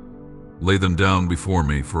 Lay them down before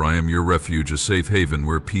me, for I am your refuge, a safe haven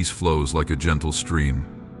where peace flows like a gentle stream,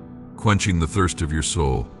 quenching the thirst of your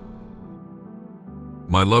soul.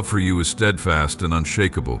 My love for you is steadfast and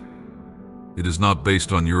unshakable. It is not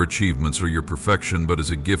based on your achievements or your perfection, but is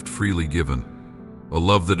a gift freely given, a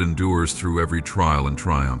love that endures through every trial and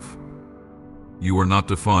triumph. You are not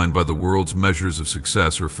defined by the world's measures of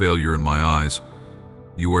success or failure in my eyes.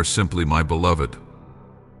 You are simply my beloved.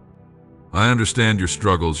 I understand your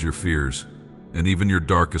struggles, your fears, and even your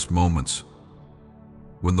darkest moments.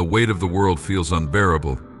 When the weight of the world feels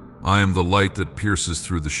unbearable, I am the light that pierces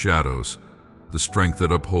through the shadows, the strength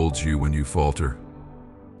that upholds you when you falter.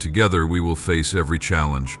 Together we will face every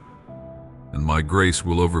challenge, and my grace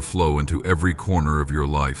will overflow into every corner of your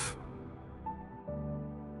life.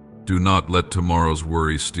 Do not let tomorrow's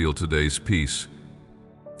worries steal today's peace,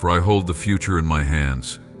 for I hold the future in my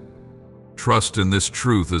hands. Trust in this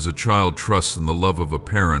truth as a child trusts in the love of a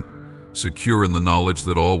parent, secure in the knowledge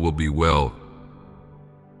that all will be well.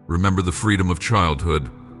 Remember the freedom of childhood,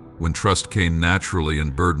 when trust came naturally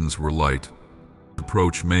and burdens were light.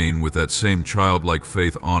 Approach Maine with that same childlike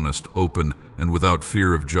faith, honest, open, and without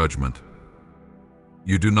fear of judgment.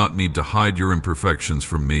 You do not need to hide your imperfections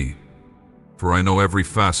from me, for I know every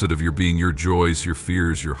facet of your being, your joys, your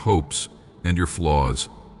fears, your hopes, and your flaws.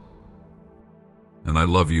 And I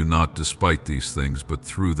love you not despite these things, but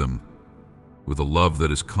through them, with a love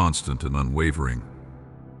that is constant and unwavering.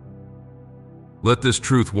 Let this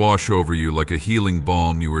truth wash over you like a healing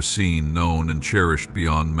balm. You are seen, known, and cherished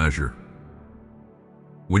beyond measure.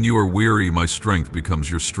 When you are weary, my strength becomes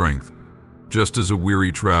your strength, just as a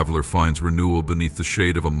weary traveler finds renewal beneath the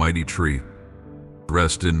shade of a mighty tree.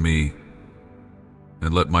 Rest in me,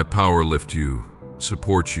 and let my power lift you,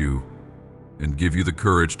 support you, and give you the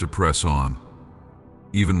courage to press on,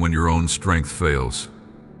 even when your own strength fails.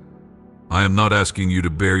 I am not asking you to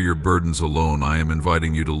bear your burdens alone. I am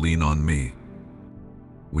inviting you to lean on me.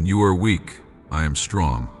 When you are weak, I am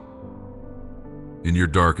strong. In your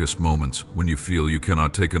darkest moments, when you feel you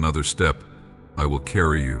cannot take another step, I will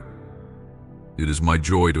carry you. It is my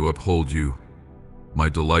joy to uphold you, my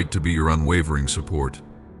delight to be your unwavering support.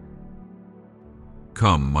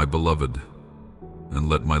 Come, my beloved, and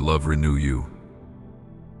let my love renew you.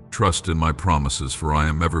 Trust in my promises, for I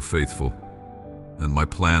am ever faithful, and my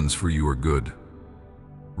plans for you are good.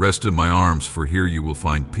 Rest in my arms, for here you will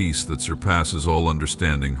find peace that surpasses all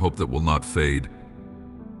understanding, hope that will not fade,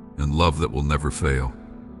 and love that will never fail.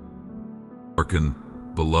 Hearken,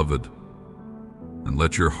 beloved, and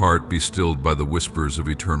let your heart be stilled by the whispers of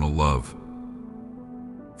eternal love.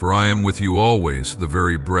 For I am with you always, the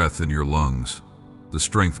very breath in your lungs, the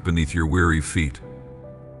strength beneath your weary feet.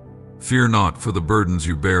 Fear not, for the burdens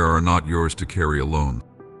you bear are not yours to carry alone.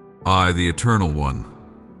 I, the Eternal One,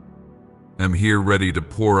 am here ready to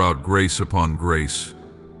pour out grace upon grace,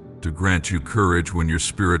 to grant you courage when your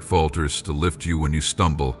spirit falters, to lift you when you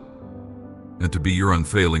stumble, and to be your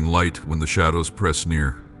unfailing light when the shadows press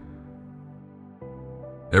near.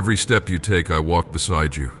 Every step you take, I walk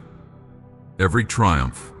beside you. Every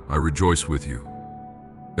triumph, I rejoice with you.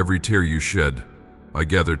 Every tear you shed, I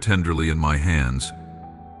gather tenderly in my hands,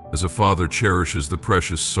 as a father cherishes the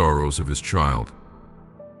precious sorrows of his child.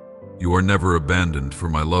 You are never abandoned, for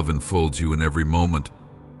my love enfolds you in every moment,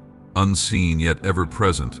 unseen yet ever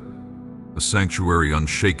present, a sanctuary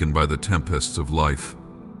unshaken by the tempests of life.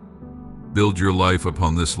 Build your life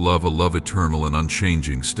upon this love, a love eternal and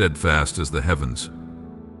unchanging, steadfast as the heavens.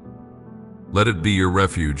 Let it be your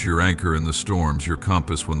refuge, your anchor in the storms, your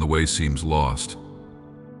compass when the way seems lost.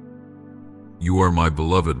 You are my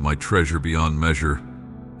beloved, my treasure beyond measure,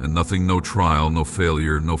 and nothing, no trial, no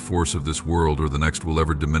failure, no force of this world or the next will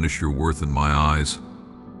ever diminish your worth in my eyes.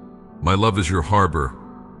 My love is your harbor,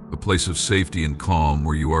 a place of safety and calm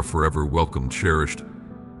where you are forever welcomed, cherished,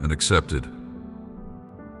 and accepted.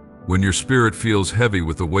 When your spirit feels heavy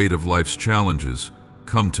with the weight of life's challenges,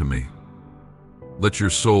 come to me. Let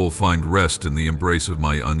your soul find rest in the embrace of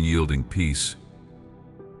my unyielding peace.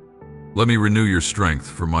 Let me renew your strength,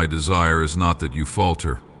 for my desire is not that you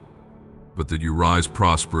falter, but that you rise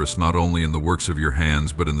prosperous not only in the works of your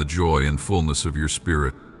hands, but in the joy and fullness of your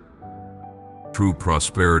spirit. True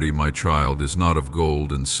prosperity, my child, is not of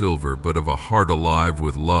gold and silver, but of a heart alive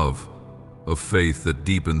with love, of faith that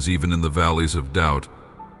deepens even in the valleys of doubt,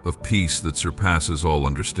 of peace that surpasses all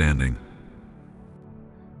understanding.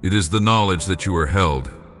 It is the knowledge that you are held,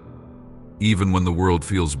 even when the world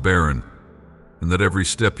feels barren, and that every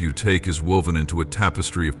step you take is woven into a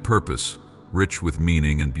tapestry of purpose, rich with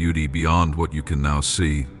meaning and beauty beyond what you can now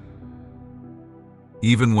see.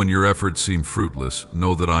 Even when your efforts seem fruitless,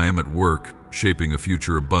 know that I am at work, shaping a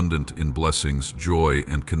future abundant in blessings, joy,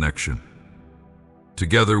 and connection.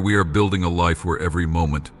 Together we are building a life where every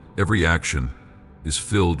moment, every action, is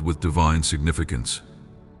filled with divine significance.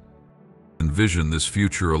 Envision this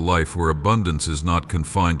future, a life where abundance is not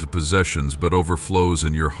confined to possessions but overflows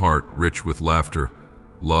in your heart, rich with laughter,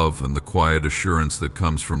 love, and the quiet assurance that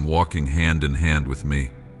comes from walking hand in hand with me.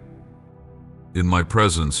 In my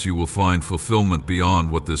presence you will find fulfillment beyond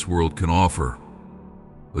what this world can offer,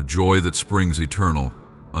 a joy that springs eternal,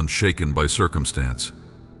 unshaken by circumstance.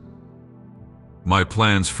 My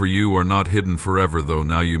plans for you are not hidden forever, though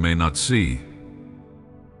now you may not see.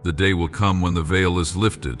 The day will come when the veil is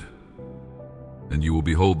lifted, and you will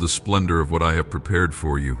behold the splendor of what I have prepared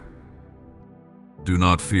for you. Do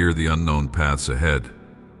not fear the unknown paths ahead.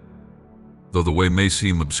 Though the way may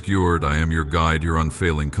seem obscured, I am your guide, your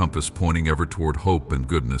unfailing compass pointing ever toward hope and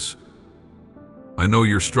goodness. I know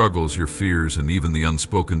your struggles, your fears, and even the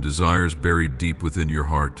unspoken desires buried deep within your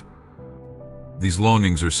heart. These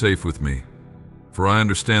longings are safe with me, for I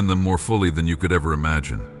understand them more fully than you could ever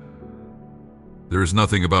imagine. There is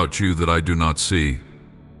nothing about you that I do not see,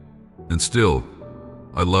 and still,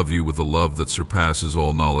 I love you with a love that surpasses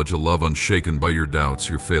all knowledge, a love unshaken by your doubts,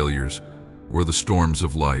 your failures, or the storms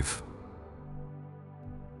of life.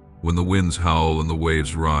 When the winds howl and the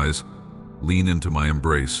waves rise, lean into my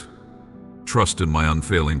embrace. Trust in my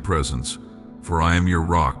unfailing presence, for I am your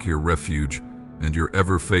rock, your refuge, and your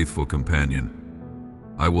ever-faithful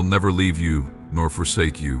companion. I will never leave you nor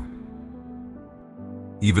forsake you.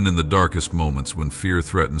 Even in the darkest moments when fear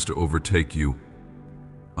threatens to overtake you,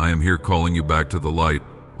 I am here calling you back to the light,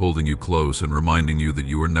 holding you close and reminding you that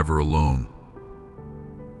you are never alone.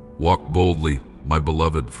 Walk boldly, my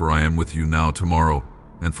beloved, for I am with you now, tomorrow,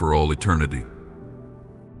 and for all eternity.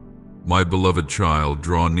 My beloved child,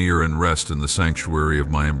 draw near and rest in the sanctuary of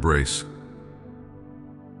my embrace.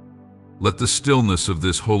 Let the stillness of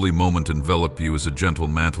this holy moment envelop you as a gentle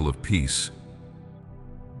mantle of peace.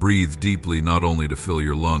 Breathe deeply, not only to fill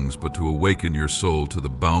your lungs, but to awaken your soul to the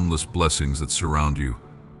boundless blessings that surround you,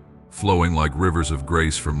 flowing like rivers of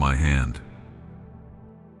grace from my hand.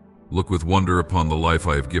 Look with wonder upon the life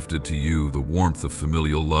I have gifted to you, the warmth of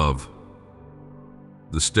familial love,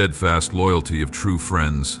 the steadfast loyalty of true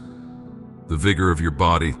friends, the vigor of your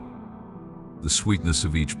body, the sweetness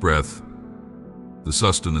of each breath, the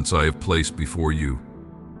sustenance I have placed before you,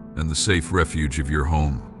 and the safe refuge of your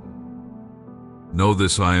home. Know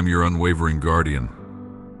this: I am your unwavering guardian,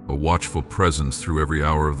 a watchful presence through every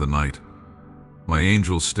hour of the night. My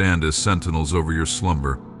angels stand as sentinels over your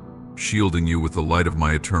slumber, shielding you with the light of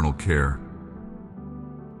my eternal care.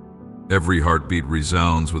 Every heartbeat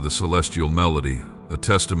resounds with a celestial melody, a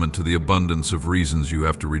testament to the abundance of reasons you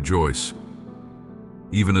have to rejoice.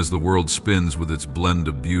 Even as the world spins with its blend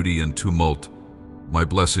of beauty and tumult, my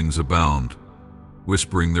blessings abound,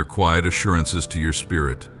 whispering their quiet assurances to your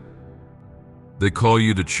spirit. They call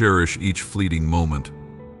you to cherish each fleeting moment,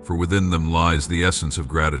 for within them lies the essence of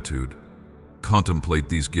gratitude. Contemplate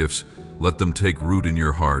these gifts, let them take root in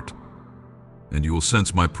your heart, and you will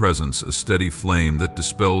sense my presence, a steady flame that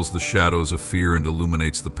dispels the shadows of fear and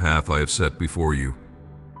illuminates the path I have set before you.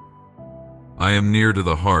 I am near to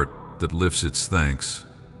the heart that lifts its thanks,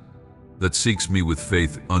 that seeks me with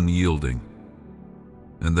faith unyielding,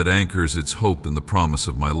 and that anchors its hope in the promise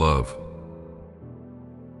of my love.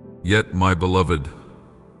 Yet, my beloved,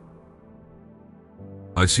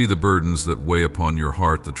 I see the burdens that weigh upon your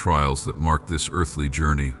heart, the trials that mark this earthly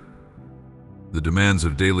journey, the demands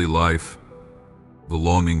of daily life, the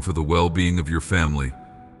longing for the well-being of your family,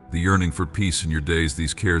 the yearning for peace in your days.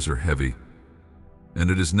 These cares are heavy,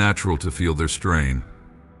 and it is natural to feel their strain.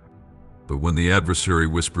 But when the adversary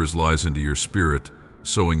whispers lies into your spirit,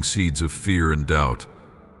 sowing seeds of fear and doubt,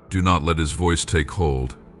 do not let his voice take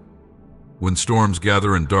hold. When storms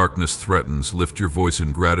gather and darkness threatens, lift your voice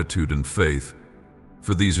in gratitude and faith,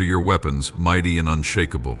 for these are your weapons, mighty and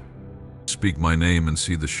unshakable. Speak my name and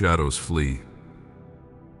see the shadows flee.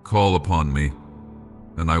 Call upon me,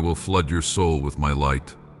 and I will flood your soul with my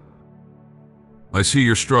light. I see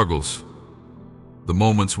your struggles, the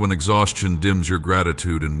moments when exhaustion dims your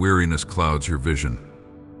gratitude and weariness clouds your vision.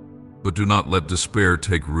 But do not let despair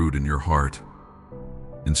take root in your heart.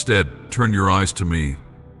 Instead, turn your eyes to me,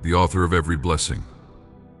 the author of every blessing.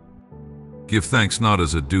 Give thanks not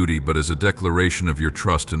as a duty, but as a declaration of your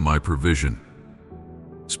trust in my provision.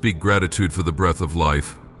 Speak gratitude for the breath of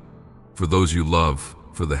life, for those you love,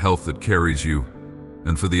 for the health that carries you,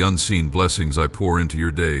 and for the unseen blessings I pour into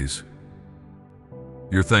your days.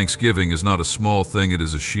 Your thanksgiving is not a small thing, it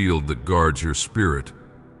is a shield that guards your spirit,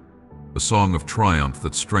 a song of triumph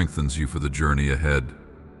that strengthens you for the journey ahead.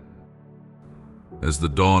 As the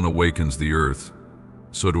dawn awakens the earth,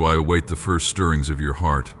 so do I await the first stirrings of your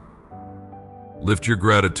heart. Lift your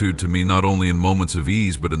gratitude to me not only in moments of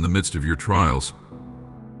ease, but in the midst of your trials.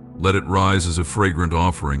 Let it rise as a fragrant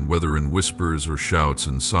offering, whether in whispers or shouts,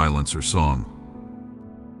 in silence or song.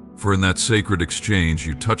 For in that sacred exchange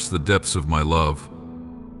you touch the depths of my love,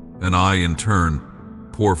 and I, in turn,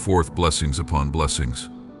 pour forth blessings upon blessings.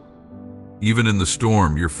 Even in the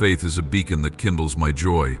storm, your faith is a beacon that kindles my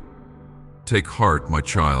joy. Take heart, my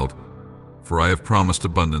child, for I have promised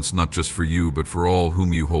abundance not just for you, but for all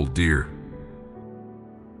whom you hold dear.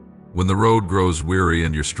 When the road grows weary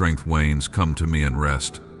and your strength wanes, come to me and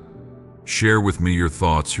rest. Share with me your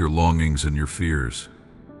thoughts, your longings, and your fears.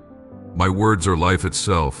 My words are life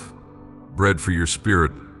itself, bread for your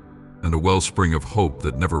spirit, and a wellspring of hope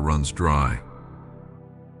that never runs dry.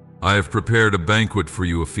 I have prepared a banquet for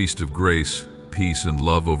you, a feast of grace, peace, and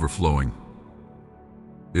love overflowing.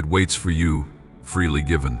 It waits for you, freely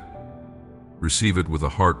given. Receive it with a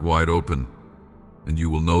heart wide open, and you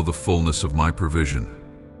will know the fullness of my provision.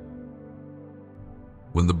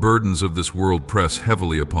 When the burdens of this world press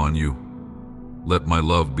heavily upon you, let my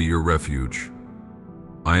love be your refuge.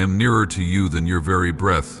 I am nearer to you than your very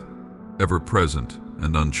breath, ever present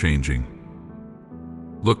and unchanging.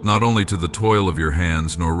 Look not only to the toil of your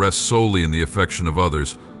hands, nor rest solely in the affection of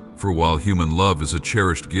others, for while human love is a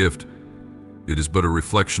cherished gift, it is but a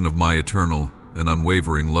reflection of my eternal and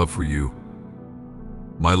unwavering love for you.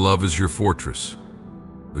 My love is your fortress,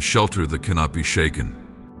 a shelter that cannot be shaken.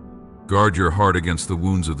 Guard your heart against the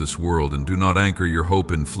wounds of this world, and do not anchor your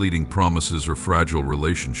hope in fleeting promises or fragile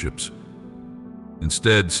relationships.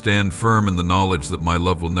 Instead, stand firm in the knowledge that my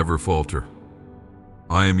love will never falter.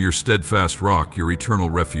 I am your steadfast rock, your eternal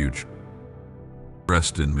refuge.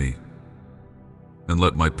 Rest in me, and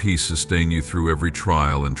let my peace sustain you through every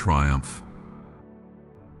trial and triumph.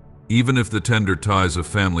 Even if the tender ties of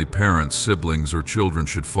family, parents, siblings, or children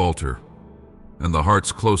should falter, and the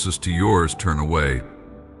hearts closest to yours turn away,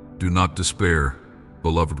 do not despair,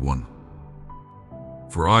 beloved one.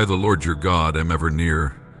 For I, the Lord your God, am ever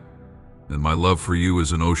near, and my love for you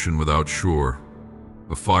is an ocean without shore,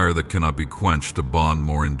 a fire that cannot be quenched, a bond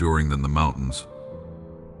more enduring than the mountains.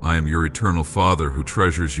 I am your eternal Father who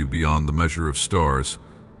treasures you beyond the measure of stars,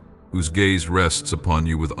 whose gaze rests upon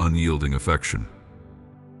you with unyielding affection.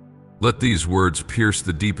 Let these words pierce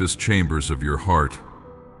the deepest chambers of your heart,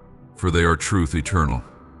 for they are truth eternal.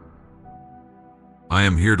 I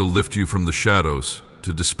am here to lift you from the shadows,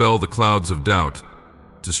 to dispel the clouds of doubt,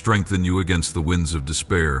 to strengthen you against the winds of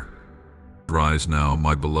despair. Rise now,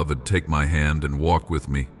 my beloved, take my hand and walk with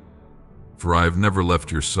me, for I have never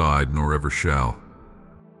left your side, nor ever shall.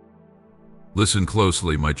 Listen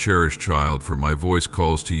closely, my cherished child, for my voice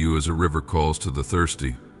calls to you as a river calls to the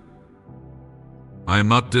thirsty. I am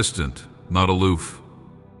not distant, not aloof,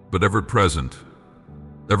 but ever present,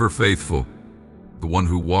 ever faithful, the one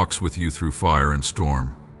who walks with you through fire and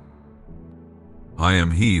storm. I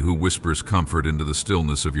am he who whispers comfort into the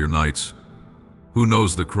stillness of your nights, Who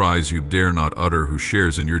knows the cries you dare not utter, who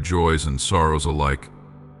shares in your joys and sorrows alike?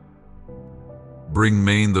 Bring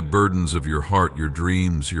main the burdens of your heart, your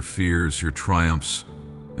dreams, your fears, your triumphs,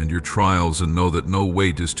 and your trials, and know that no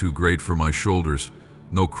weight is too great for my shoulders,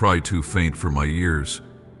 no cry too faint for my ears.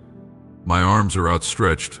 My arms are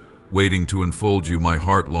outstretched, waiting to enfold you. My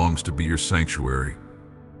heart longs to be your sanctuary.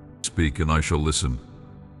 Speak, and I shall listen.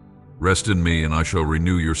 Rest in me, and I shall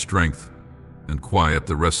renew your strength and quiet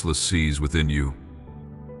the restless seas within you.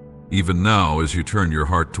 Even now, as you turn your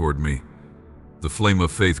heart toward me, the flame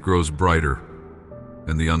of faith grows brighter,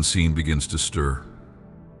 and the unseen begins to stir.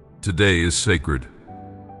 Today is sacred,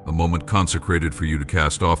 a moment consecrated for you to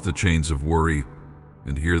cast off the chains of worry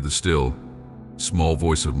and hear the still, small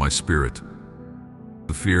voice of my spirit.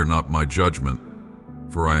 Fear not my judgment,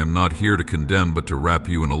 for I am not here to condemn, but to wrap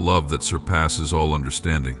you in a love that surpasses all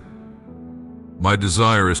understanding. My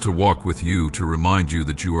desire is to walk with you, to remind you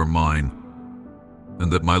that you are mine,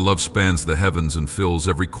 and that my love spans the heavens and fills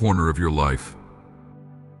every corner of your life.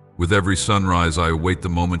 With every sunrise, I await the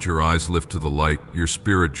moment your eyes lift to the light, your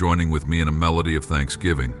spirit joining with me in a melody of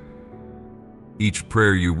thanksgiving. Each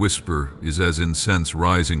prayer you whisper is as incense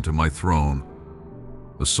rising to my throne,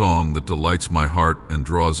 a song that delights my heart and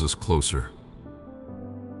draws us closer.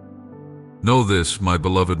 Know this, my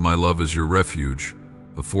beloved, my love is your refuge,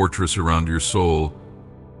 a fortress around your soul,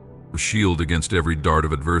 a shield against every dart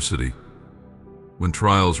of adversity. When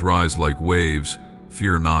trials rise like waves,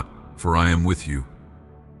 fear not, for I am with you.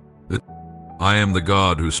 I am the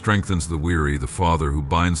God who strengthens the weary, the Father who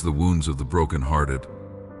binds the wounds of the brokenhearted,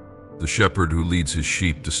 the shepherd who leads his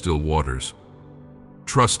sheep to still waters.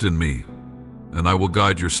 Trust in me, and I will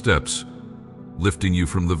guide your steps, lifting you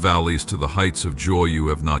from the valleys to the heights of joy you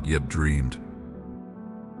have not yet dreamed.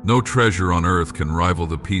 No treasure on earth can rival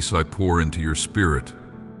the peace I pour into your spirit,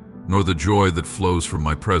 nor the joy that flows from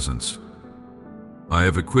my presence. I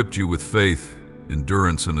have equipped you with faith,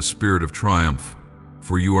 endurance, and a spirit of triumph,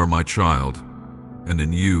 for you are my child, and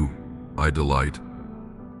in you I delight.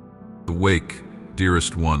 Awake,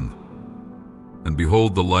 dearest one, and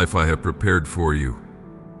behold the life I have prepared for you.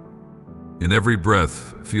 In every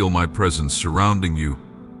breath, feel my presence surrounding you,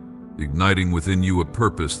 igniting within you a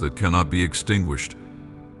purpose that cannot be extinguished.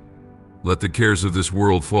 Let the cares of this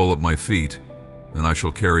world fall at my feet, and I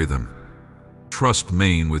shall carry them. Trust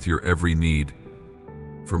me with your every need,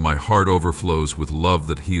 for my heart overflows with love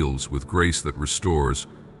that heals, with grace that restores,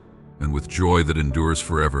 and with joy that endures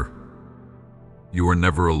forever. You are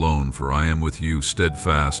never alone, for I am with you,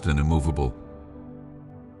 steadfast and immovable.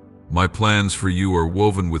 My plans for you are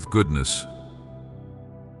woven with goodness,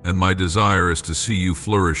 and my desire is to see you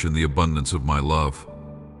flourish in the abundance of my love.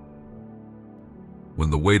 When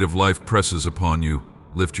the weight of life presses upon you,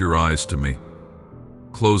 lift your eyes to me.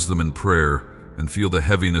 Close them in prayer, and feel the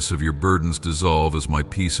heaviness of your burdens dissolve as my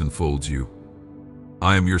peace enfolds you.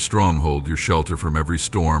 I am your stronghold, your shelter from every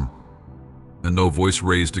storm, and no voice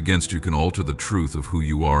raised against you can alter the truth of who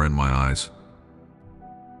you are in my eyes.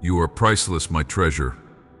 You are priceless, my treasure,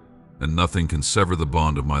 and nothing can sever the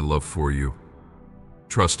bond of my love for you.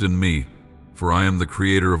 Trust in me, for I am the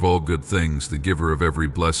creator of all good things, the giver of every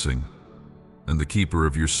blessing, and the keeper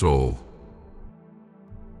of your soul.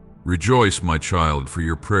 Rejoice, my child, for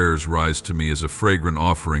your prayers rise to me as a fragrant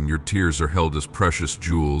offering, your tears are held as precious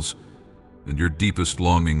jewels, and your deepest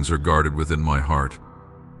longings are guarded within my heart.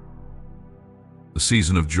 The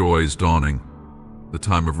season of joy is dawning, the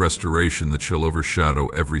time of restoration that shall overshadow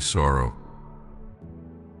every sorrow.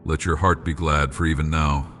 Let your heart be glad, for even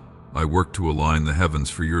now I work to align the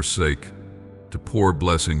heavens for your sake, to pour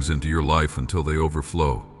blessings into your life until they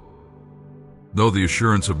overflow. Know the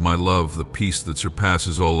assurance of my love, the peace that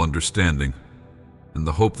surpasses all understanding, and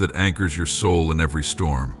the hope that anchors your soul in every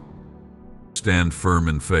storm. Stand firm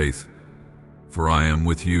in faith, for I am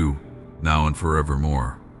with you, now and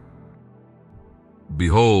forevermore.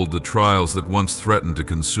 Behold, the trials that once threatened to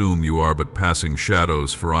consume you are but passing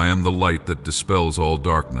shadows, for I am the light that dispels all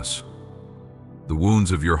darkness. The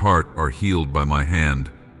wounds of your heart are healed by my hand,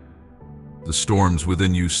 the storms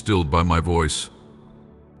within you stilled by my voice.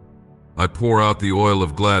 I pour out the oil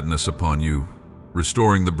of gladness upon you,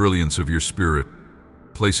 restoring the brilliance of your spirit,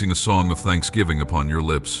 placing a song of thanksgiving upon your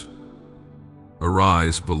lips.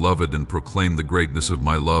 Arise, beloved, and proclaim the greatness of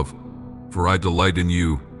my love, for I delight in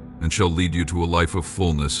you and shall lead you to a life of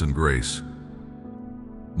fullness and grace.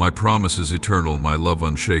 My promise is eternal, my love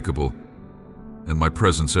unshakable, and my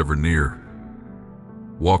presence ever near.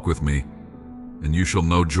 Walk with me, and you shall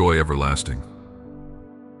know joy everlasting.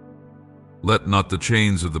 Let not the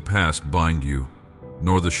chains of the past bind you,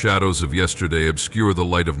 nor the shadows of yesterday obscure the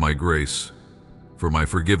light of my grace, for my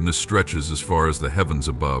forgiveness stretches as far as the heavens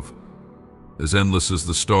above, as endless as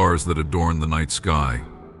the stars that adorn the night sky.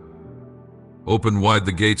 Open wide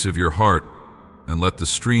the gates of your heart, and let the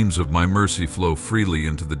streams of my mercy flow freely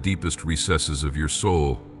into the deepest recesses of your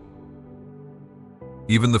soul.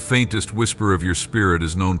 Even the faintest whisper of your spirit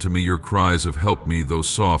is known to me. Your cries of "help me," though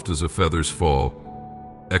soft as a feather's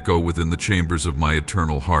fall, echo within the chambers of my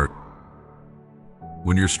eternal heart.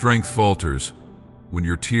 When your strength falters, when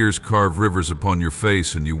your tears carve rivers upon your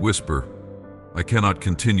face and you whisper, "I cannot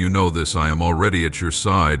continue," know this: I am already at your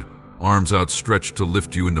side, arms outstretched to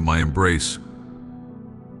lift you into my embrace.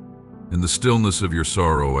 In the stillness of your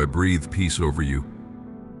sorrow, I breathe peace over you,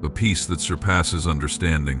 a peace that surpasses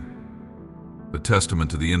understanding, a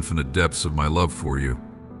testament to the infinite depths of my love for you.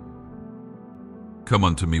 Come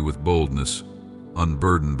unto me with boldness,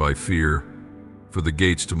 unburdened by fear, for the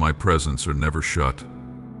gates to my presence are never shut.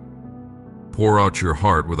 Pour out your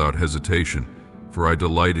heart without hesitation, for I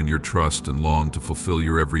delight in your trust and long to fulfill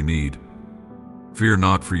your every need. Fear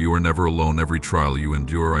not, for you are never alone. Every trial you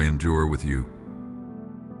endure, I endure with you.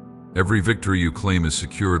 Every victory you claim is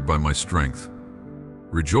secured by my strength.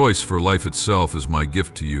 Rejoice, for life itself is my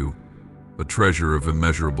gift to you, a treasure of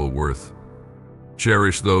immeasurable worth.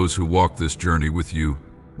 Cherish those who walk this journey with you,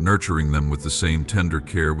 nurturing them with the same tender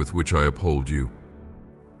care with which I uphold you.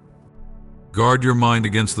 Guard your mind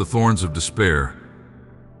against the thorns of despair,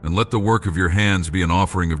 and let the work of your hands be an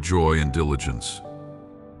offering of joy and diligence.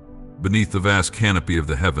 Beneath the vast canopy of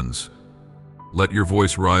the heavens, let your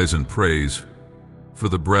voice rise in praise, for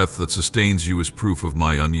the breath that sustains you is proof of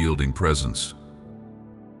my unyielding presence.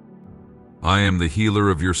 I am the healer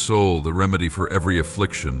of your soul, the remedy for every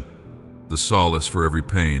affliction, the solace for every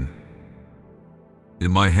pain.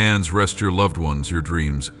 In my hands rest your loved ones, your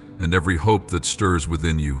dreams, and every hope that stirs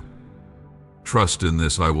within you. Trust in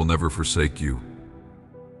this: I will never forsake you.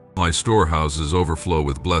 My storehouses overflow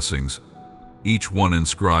with blessings, each one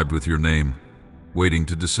inscribed with your name, waiting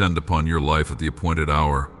to descend upon your life at the appointed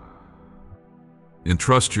hour.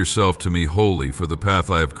 Entrust yourself to me wholly, for the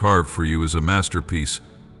path I have carved for you is a masterpiece,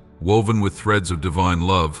 woven with threads of divine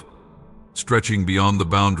love, stretching beyond the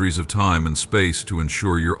boundaries of time and space to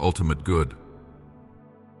ensure your ultimate good.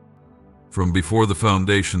 From before the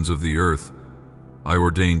foundations of the earth, I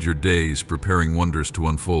ordained your days, preparing wonders to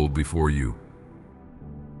unfold before you.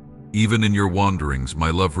 Even in your wanderings,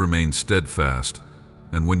 my love remained steadfast,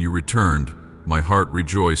 and when you returned, my heart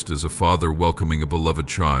rejoiced as a father welcoming a beloved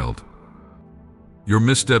child. Your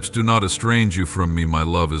missteps do not estrange you from me. My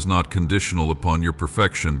love is not conditional upon your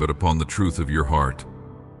perfection, but upon the truth of your heart.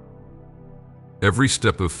 Every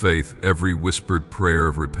step of faith, every whispered prayer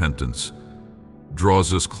of repentance,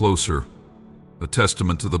 draws us closer, a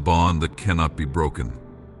testament to the bond that cannot be broken.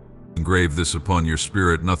 Engrave this upon your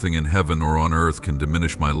spirit: nothing in heaven or on earth can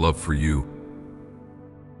diminish my love for you.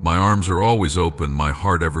 My arms are always open, my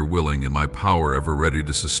heart ever willing, and my power ever ready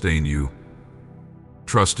to sustain you.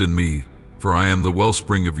 Trust in me, for I am the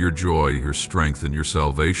wellspring of your joy, your strength, and your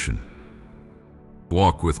salvation.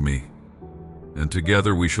 Walk with me, and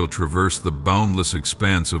together we shall traverse the boundless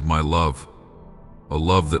expanse of my love, a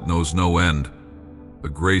love that knows no end, a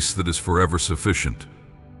grace that is forever sufficient.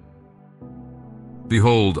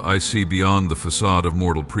 Behold, I see beyond the facade of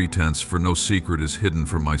mortal pretense, for no secret is hidden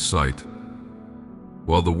from my sight.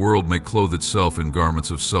 While the world may clothe itself in garments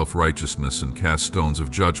of self-righteousness and cast stones of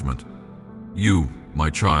judgment, you, my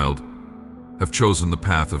child, have chosen the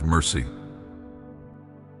path of mercy.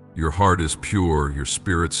 Your heart is pure, your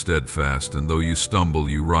spirit steadfast, and though you stumble,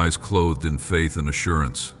 you rise clothed in faith and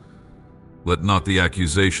assurance. Let not the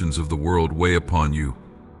accusations of the world weigh upon you,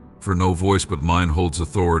 for no voice but mine holds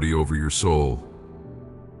authority over your soul.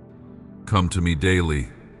 Come to me daily,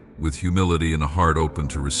 with humility and a heart open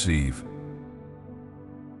to receive.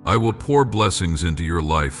 I will pour blessings into your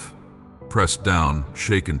life, pressed down,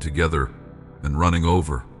 shaken together, and running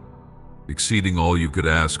over, exceeding all you could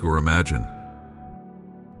ask or imagine.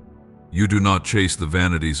 You do not chase the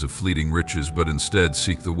vanities of fleeting riches, but instead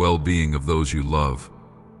seek the well-being of those you love.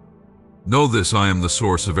 Know this: I am the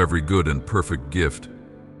source of every good and perfect gift.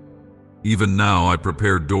 Even now I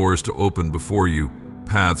prepare doors to open before you,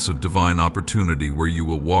 paths of divine opportunity where you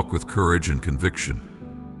will walk with courage and conviction.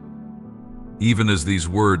 Even as these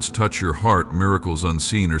words touch your heart, miracles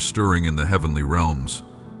unseen are stirring in the heavenly realms.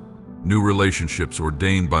 New relationships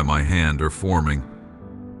ordained by my hand are forming,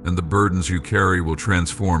 and the burdens you carry will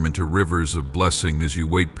transform into rivers of blessing as you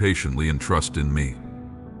wait patiently and trust in me.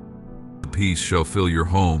 Peace shall fill your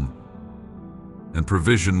home, and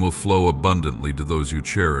provision will flow abundantly to those you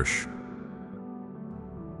cherish.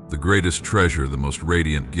 The greatest treasure, the most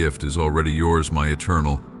radiant gift, is already yours, my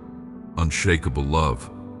eternal, unshakable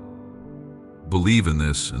love. Believe in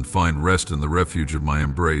this and find rest in the refuge of my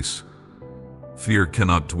embrace. Fear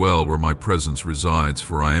cannot dwell where my presence resides,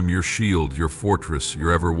 for I am your shield, your fortress,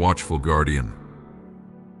 your ever-watchful guardian.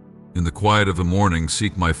 In the quiet of the morning,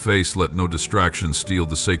 seek my face, let no distraction steal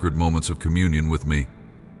the sacred moments of communion with me.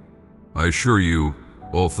 I assure you,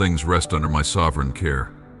 all things rest under my sovereign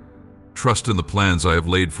care. Trust in the plans I have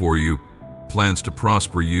laid for you, plans to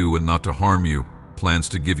prosper you and not to harm you, plans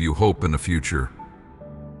to give you hope and a future.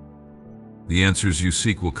 The answers you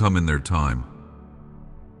seek will come in their time,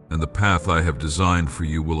 and the path I have designed for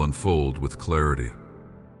you will unfold with clarity.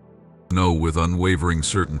 Know with unwavering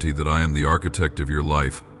certainty that I am the architect of your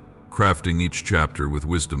life, crafting each chapter with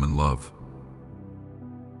wisdom and love.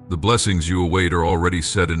 The blessings you await are already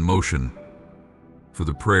set in motion, for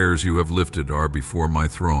the prayers you have lifted are before my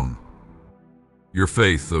throne. Your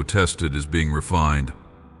faith, though tested, is being refined,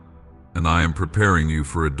 and I am preparing you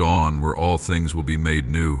for a dawn where all things will be made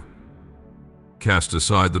new. Cast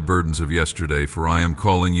aside the burdens of yesterday, for I am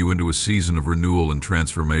calling you into a season of renewal and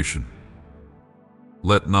transformation.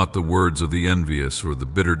 Let not the words of the envious or the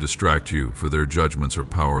bitter distract you, for their judgments are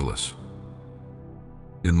powerless.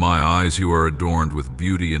 In my eyes you are adorned with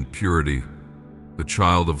beauty and purity, a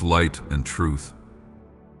child of light and truth.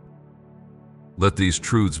 Let these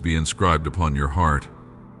truths be inscribed upon your heart.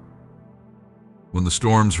 When the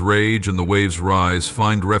storms rage and the waves rise,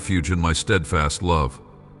 find refuge in my steadfast love.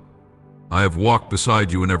 I have walked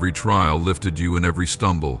beside you in every trial, lifted you in every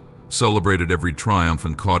stumble, celebrated every triumph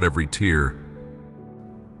and caught every tear.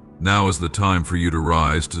 Now is the time for you to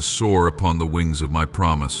rise, to soar upon the wings of my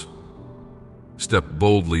promise. Step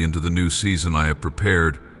boldly into the new season I have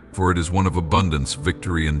prepared, for it is one of abundance,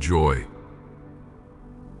 victory, and joy.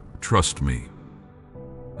 Trust me,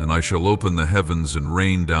 and I shall open the heavens and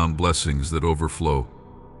rain down blessings that overflow,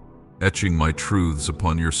 etching my truths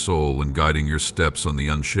upon your soul and guiding your steps on the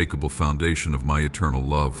unshakable foundation of my eternal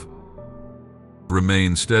love.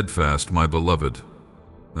 Remain steadfast, my beloved,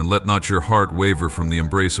 and let not your heart waver from the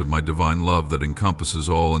embrace of my divine love that encompasses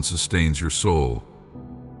all and sustains your soul.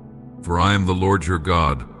 For I am the Lord your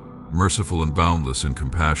God, merciful and boundless in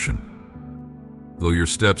compassion. Though your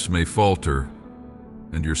steps may falter,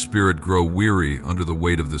 and your spirit grow weary under the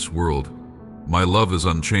weight of this world, my love is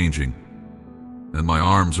unchanging, and my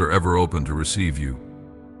arms are ever open to receive you.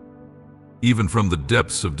 Even from the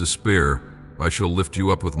depths of despair, I shall lift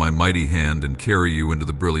you up with my mighty hand and carry you into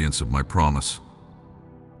the brilliance of my promise.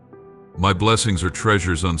 My blessings are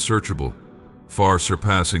treasures unsearchable, far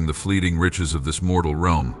surpassing the fleeting riches of this mortal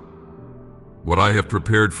realm. What I have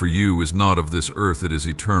prepared for you is not of this earth, it is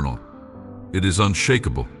eternal. It is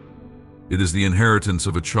unshakable. It is the inheritance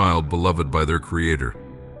of a child beloved by their Creator.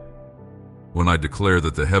 When I declare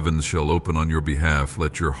that the heavens shall open on your behalf,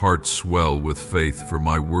 let your heart swell with faith, for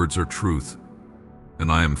my words are truth,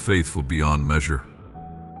 and I am faithful beyond measure.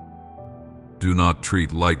 Do not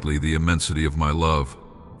treat lightly the immensity of my love,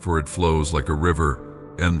 for it flows like a river,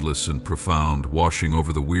 endless and profound, washing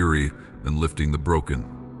over the weary and lifting the broken.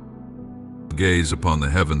 Gaze upon the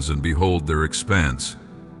heavens and behold their expanse.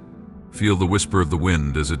 Feel the whisper of the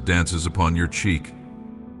wind as it dances upon your cheek,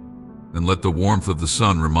 and let the warmth of the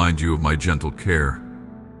sun remind you of my gentle care.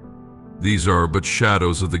 These are but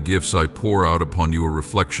shadows of the gifts I pour out upon you, a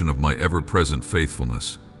reflection of my ever-present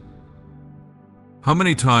faithfulness. How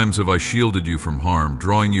many times have I shielded you from harm,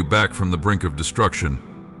 drawing you back from the brink of destruction,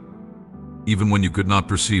 even when you could not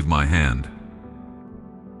perceive my hand?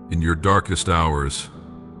 In your darkest hours,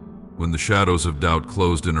 when the shadows of doubt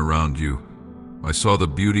closed in around you, I saw the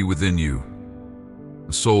beauty within you,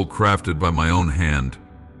 a soul crafted by my own hand,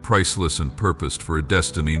 priceless and purposed for a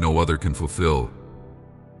destiny no other can fulfill.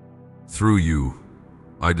 Through you,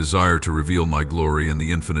 I desire to reveal my glory in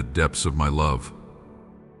the infinite depths of my love.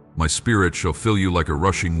 My spirit shall fill you like a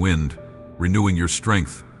rushing wind, renewing your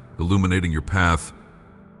strength, illuminating your path,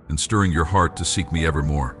 and stirring your heart to seek me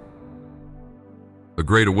evermore. A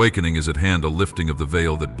great awakening is at hand, a lifting of the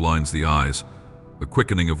veil that blinds the eyes, a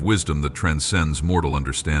quickening of wisdom that transcends mortal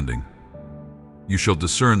understanding. You shall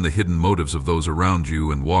discern the hidden motives of those around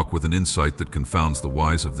you and walk with an insight that confounds the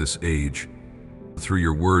wise of this age. Through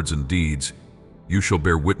your words and deeds, you shall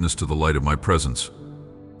bear witness to the light of my presence,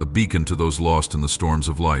 a beacon to those lost in the storms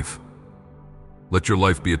of life. Let your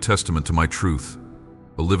life be a testament to my truth,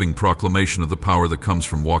 a living proclamation of the power that comes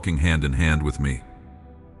from walking hand in hand with me.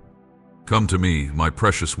 Come to me, my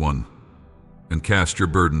precious one, and cast your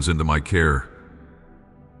burdens into my care.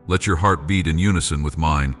 Let your heart beat in unison with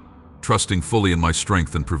mine, trusting fully in my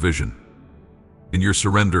strength and provision. In your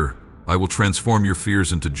surrender, I will transform your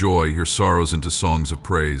fears into joy, your sorrows into songs of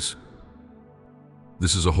praise.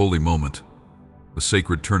 This is a holy moment, a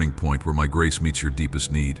sacred turning point where my grace meets your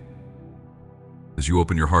deepest need. As you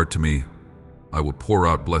open your heart to me, I will pour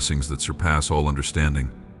out blessings that surpass all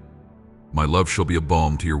understanding. My love shall be a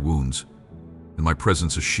balm to your wounds, and my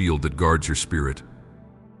presence a shield that guards your spirit.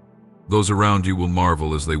 Those around you will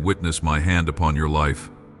marvel as they witness my hand upon your life,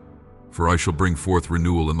 for I shall bring forth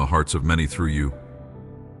renewal in the hearts of many through you.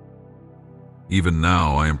 Even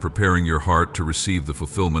now I am preparing your heart to receive the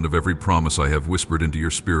fulfillment of every promise I have whispered into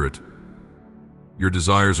your spirit. Your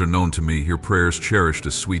desires are known to me, your prayers cherished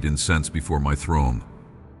as sweet incense before my throne.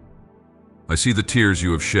 I see the tears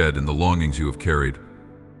you have shed and the longings you have carried.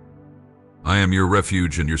 I am your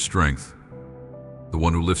refuge and your strength, the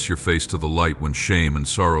one who lifts your face to the light when shame and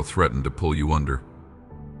sorrow threaten to pull you under.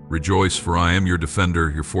 Rejoice, for I am your defender,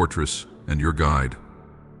 your fortress, and your guide.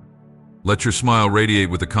 Let your smile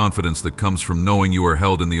radiate with the confidence that comes from knowing you are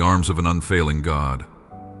held in the arms of an unfailing God.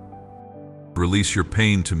 Release your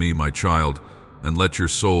pain to me, my child, and let your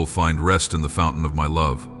soul find rest in the fountain of my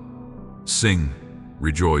love. Sing,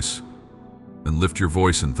 rejoice, and lift your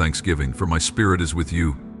voice in thanksgiving, for my spirit is with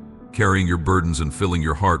you, carrying your burdens and filling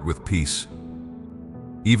your heart with peace.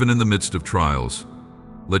 Even in the midst of trials,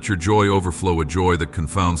 let your joy overflow, a joy that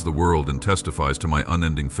confounds the world and testifies to my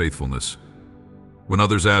unending faithfulness. When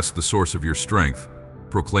others ask the source of your strength,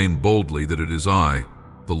 proclaim boldly that it is I,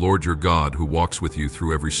 the Lord your God, who walks with you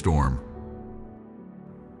through every storm.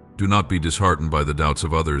 Do not be disheartened by the doubts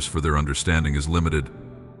of others, for their understanding is limited,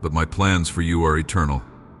 but my plans for you are eternal.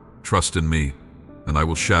 Trust in me, and I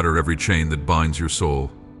will shatter every chain that binds your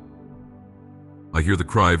soul. I hear the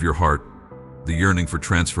cry of your heart, the yearning for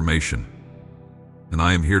transformation, and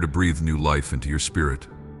I am here to breathe new life into your spirit.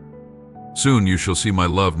 Soon you shall see my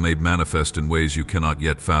love made manifest in ways you cannot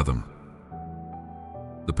yet fathom.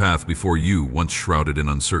 The path before you, once shrouded in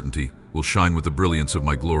uncertainty, will shine with the brilliance of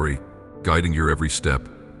my glory, guiding your every step.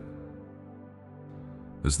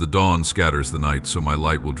 As the dawn scatters the night, so my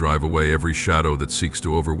light will drive away every shadow that seeks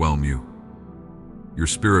to overwhelm you. Your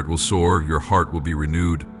spirit will soar, your heart will be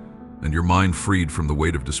renewed, and your mind freed from the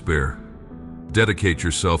weight of despair. Dedicate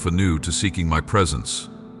yourself anew to seeking my presence,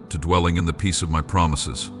 to dwelling in the peace of my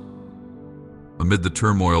promises. Amid the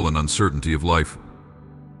turmoil and uncertainty of life,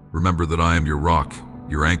 remember that I am your rock,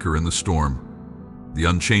 your anchor in the storm, the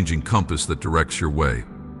unchanging compass that directs your way.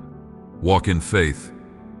 Walk in faith,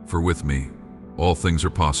 for with me, all things are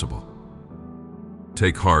possible.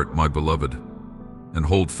 Take heart, my beloved, and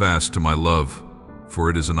hold fast to my love, for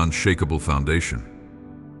it is an unshakable foundation.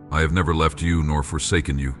 I have never left you nor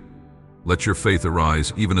forsaken you. Let your faith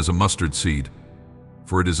arise even as a mustard seed,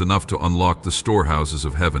 for it is enough to unlock the storehouses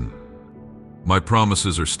of heaven. My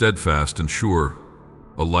promises are steadfast and sure,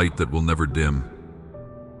 a light that will never dim.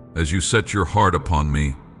 As you set your heart upon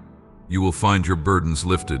me, you will find your burdens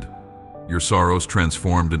lifted, your sorrows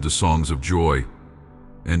transformed into songs of joy,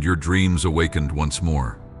 and your dreams awakened once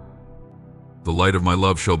more. The light of my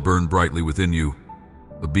love shall burn brightly within you,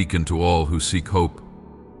 a beacon to all who seek hope,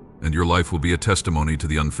 and your life will be a testimony to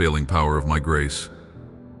the unfailing power of my grace.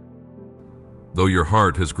 Though your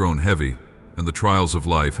heart has grown heavy, and the trials of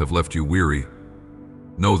life have left you weary,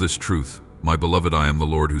 know this truth, my beloved, I am the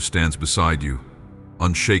Lord who stands beside you,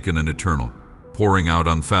 unshaken and eternal, pouring out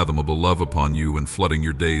unfathomable love upon you and flooding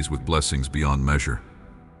your days with blessings beyond measure.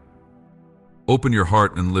 Open your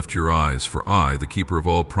heart and lift your eyes, for I, the keeper of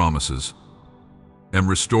all promises, am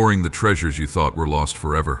restoring the treasures you thought were lost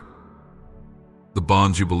forever. The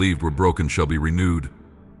bonds you believed were broken shall be renewed,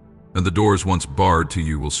 and the doors once barred to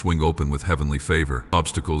you will swing open with heavenly favor.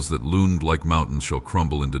 Obstacles that loomed like mountains shall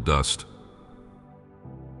crumble into dust,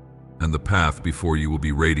 and the path before you will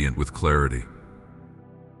be radiant with clarity.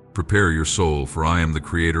 Prepare your soul, for I am the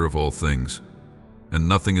creator of all things, and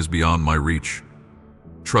nothing is beyond my reach.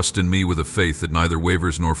 Trust in me with a faith that neither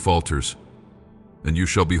wavers nor falters, and you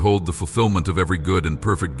shall behold the fulfillment of every good and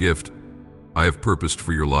perfect gift I have purposed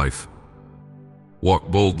for your life. Walk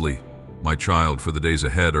boldly, my child, for the days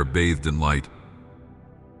ahead are bathed in light,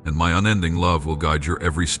 and my unending love will guide your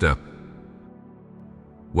every step.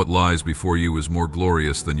 What lies before you is more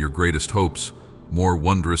glorious than your greatest hopes, more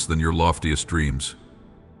wondrous than your loftiest dreams.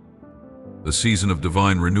 A season of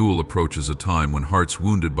divine renewal approaches, a time when hearts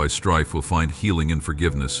wounded by strife will find healing in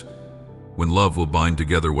forgiveness, when love will bind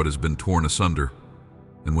together what has been torn asunder,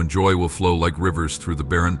 and when joy will flow like rivers through the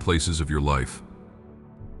barren places of your life.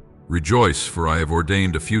 Rejoice, for I have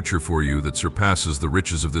ordained a future for you that surpasses the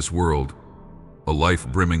riches of this world, a life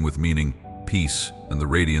brimming with meaning, peace, and the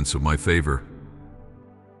radiance of my favor.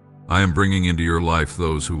 I am bringing into your life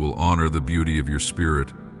those who will honor the beauty of your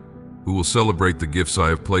spirit, who will celebrate the gifts I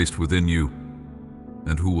have placed within you,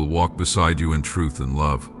 and who will walk beside you in truth and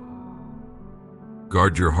love.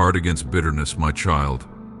 Guard your heart against bitterness, my child,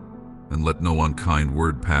 and let no unkind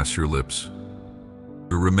word pass your lips.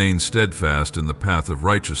 Remain steadfast in the path of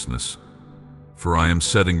righteousness, for I am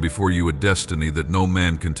setting before you a destiny that no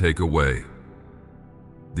man can take away.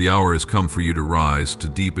 The hour has come for you to rise, to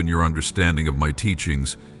deepen your understanding of my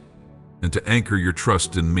teachings, and to anchor your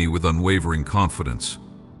trust in me with unwavering confidence.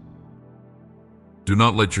 Do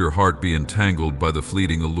not let your heart be entangled by the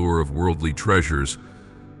fleeting allure of worldly treasures,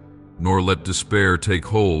 nor let despair take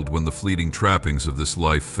hold when the fleeting trappings of this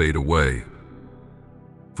life fade away.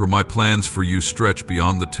 For my plans for you stretch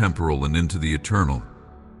beyond the temporal and into the eternal.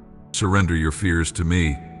 Surrender your fears to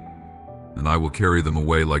me, and I will carry them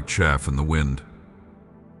away like chaff in the wind.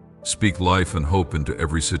 Speak life and hope into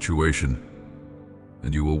every situation,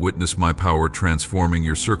 and you will witness my power transforming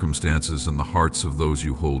your circumstances and the hearts of those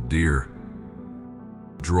you hold dear.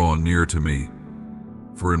 Draw near to me,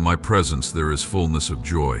 for in my presence there is fullness of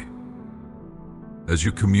joy. As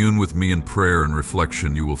you commune with me in prayer and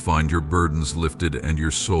reflection, you will find your burdens lifted and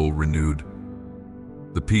your soul renewed.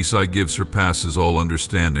 The peace I give surpasses all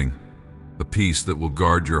understanding, a peace that will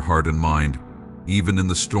guard your heart and mind, even in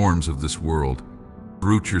the storms of this world.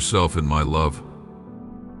 Root yourself in my love,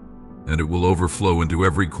 and it will overflow into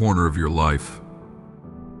every corner of your life,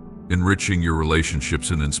 enriching your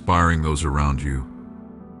relationships and inspiring those around you.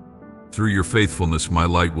 Through your faithfulness, my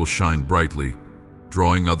light will shine brightly,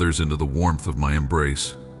 drawing others into the warmth of my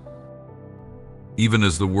embrace. Even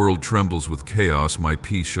as the world trembles with chaos, my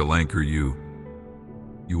peace shall anchor you.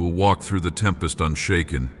 You will walk through the tempest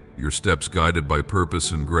unshaken, your steps guided by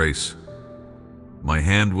purpose and grace. My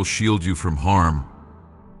hand will shield you from harm,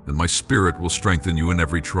 and my spirit will strengthen you in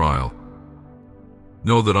every trial.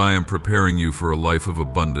 Know that I am preparing you for a life of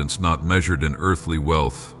abundance, not measured in earthly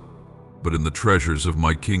wealth, but in the treasures of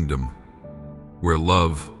my kingdom, where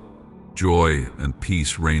love, joy, and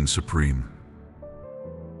peace reign supreme.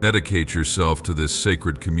 Dedicate yourself to this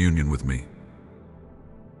sacred communion with me.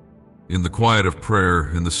 In the quiet of prayer,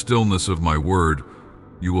 in the stillness of my word,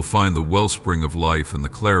 you will find the wellspring of life and the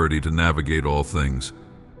clarity to navigate all things.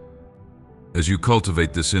 As you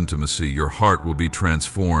cultivate this intimacy, your heart will be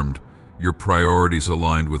transformed, your priorities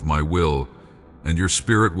aligned with my will, and your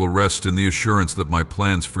spirit will rest in the assurance that my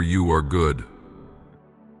plans for you are good.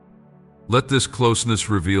 Let this closeness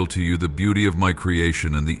reveal to you the beauty of my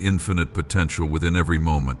creation and the infinite potential within every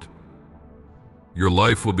moment. Your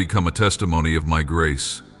life will become a testimony of my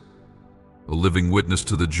grace, a living witness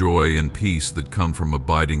to the joy and peace that come from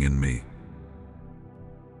abiding in me.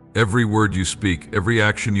 Every word you speak, every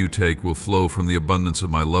action you take will flow from the abundance of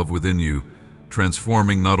my love within you,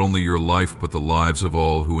 transforming not only your life but the lives of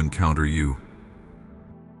all who encounter you.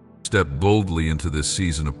 Step boldly into this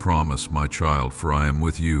season of promise, my child, for I am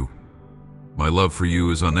with you. My love for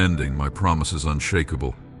you is unending, my promise is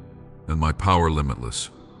unshakable, and my power limitless.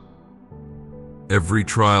 Every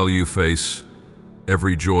trial you face,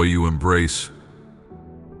 every joy you embrace,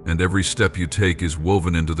 and every step you take is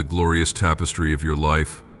woven into the glorious tapestry of your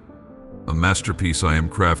life, a masterpiece I am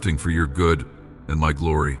crafting for your good and my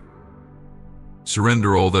glory.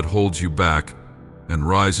 Surrender all that holds you back and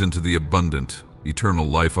rise into the abundant, eternal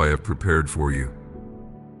life I have prepared for you.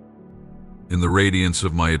 In the radiance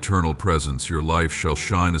of my eternal presence, your life shall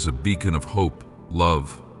shine as a beacon of hope,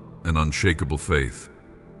 love, and unshakable faith.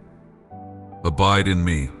 Abide in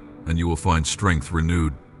me, and you will find strength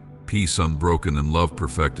renewed, peace unbroken, and love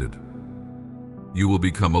perfected. You will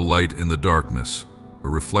become a light in the darkness, a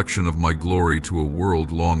reflection of my glory to a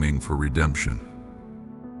world longing for redemption.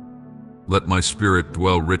 Let my spirit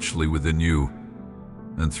dwell richly within you,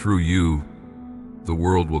 and through you, the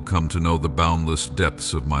world will come to know the boundless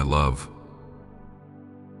depths of my love.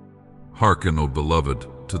 Hearken, O beloved,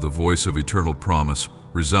 to the voice of eternal promise,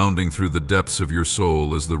 resounding through the depths of your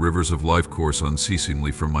soul as the rivers of life course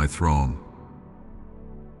unceasingly from my throne.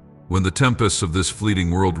 When the tempests of this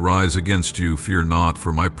fleeting world rise against you, fear not,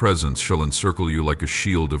 for my presence shall encircle you like a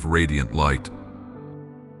shield of radiant light.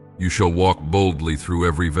 You shall walk boldly through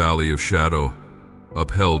every valley of shadow,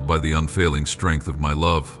 upheld by the unfailing strength of my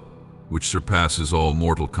love, which surpasses all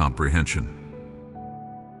mortal comprehension.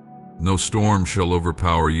 No storm shall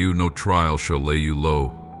overpower you, no trial shall lay you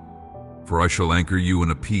low. For I shall anchor you in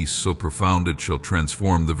a peace so profound it shall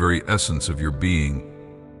transform the very essence of your being,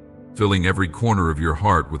 filling every corner of your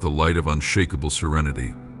heart with a light of unshakable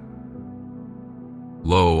serenity.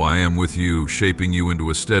 Lo, I am with you, shaping you into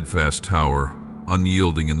a steadfast tower,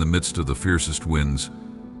 unyielding in the midst of the fiercest winds.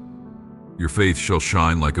 Your faith shall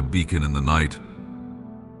shine like a beacon in the night,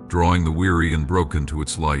 drawing the weary and broken to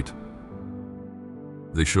its light.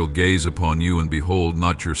 They shall gaze upon you and behold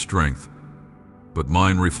not your strength, but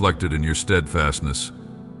mine reflected in your steadfastness,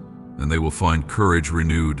 and they will find courage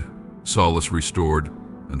renewed, solace restored,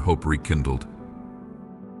 and hope rekindled.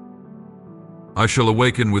 I shall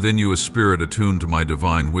awaken within you a spirit attuned to my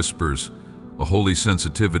divine whispers, a holy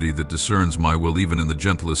sensitivity that discerns my will even in the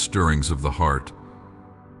gentlest stirrings of the heart.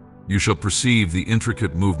 You shall perceive the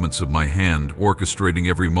intricate movements of my hand, orchestrating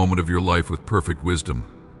every moment of your life with perfect wisdom.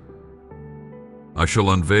 I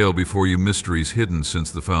shall unveil before you mysteries hidden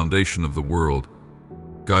since the foundation of the world,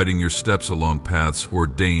 guiding your steps along paths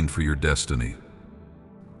ordained for your destiny.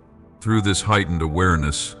 Through this heightened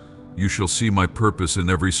awareness, you shall see my purpose in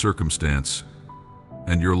every circumstance,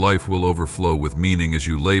 and your life will overflow with meaning as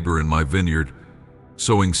you labor in my vineyard,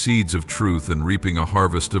 sowing seeds of truth and reaping a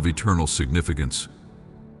harvest of eternal significance.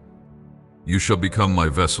 You shall become my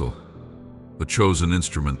vessel, a chosen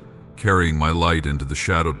instrument, carrying my light into the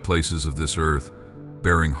shadowed places of this earth,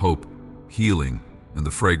 bearing hope, healing, and the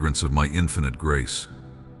fragrance of my infinite grace.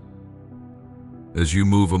 As you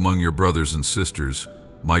move among your brothers and sisters,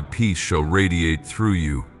 my peace shall radiate through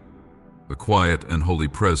you, a quiet and holy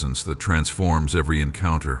presence that transforms every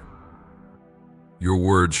encounter. Your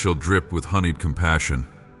words shall drip with honeyed compassion,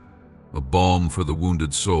 a balm for the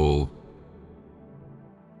wounded soul,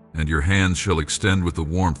 and your hands shall extend with the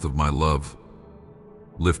warmth of my love,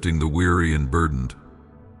 lifting the weary and burdened.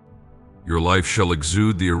 Your life shall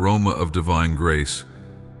exude the aroma of divine grace,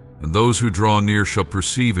 and those who draw near shall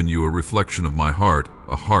perceive in you a reflection of my heart,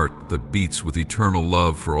 a heart that beats with eternal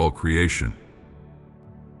love for all creation.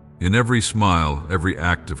 In every smile, every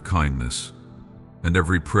act of kindness, and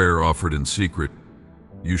every prayer offered in secret,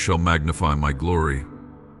 you shall magnify my glory,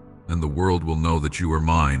 and the world will know that you are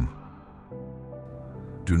mine.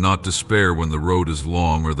 Do not despair when the road is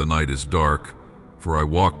long or the night is dark, for I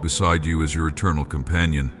walk beside you as your eternal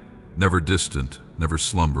companion, never distant, never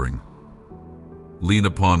slumbering. Lean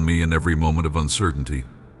upon me in every moment of uncertainty,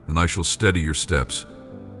 and I shall steady your steps.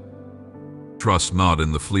 Trust not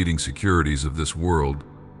in the fleeting securities of this world,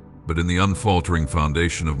 but in the unfaltering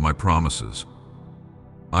foundation of my promises.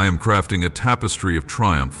 I am crafting a tapestry of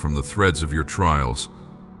triumph from the threads of your trials,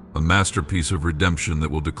 a masterpiece of redemption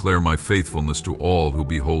that will declare my faithfulness to all who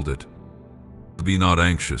behold it. Be not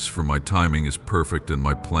anxious, for my timing is perfect and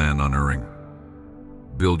my plan unerring.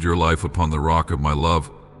 Build your life upon the rock of my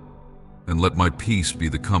love, and let my peace be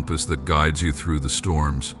the compass that guides you through the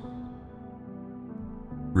storms.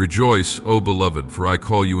 Rejoice, O beloved, for I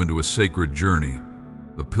call you into a sacred journey,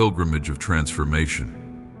 a pilgrimage of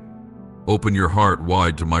transformation. Open your heart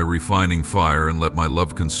wide to my refining fire and let my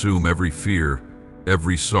love consume every fear,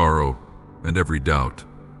 every sorrow, and every doubt.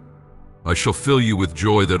 I shall fill you with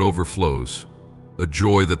joy that overflows, a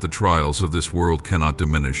joy that the trials of this world cannot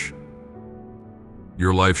diminish.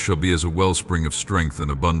 Your life shall be as a wellspring of strength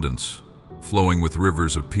and abundance, flowing with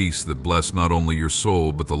rivers of peace that bless not only your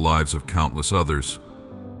soul but the lives of countless others.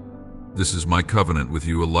 This is my covenant with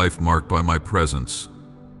you, a life marked by my presence,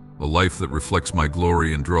 a life that reflects my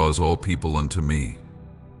glory and draws all people unto me.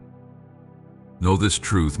 Know this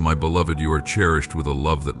truth, my beloved, you are cherished with a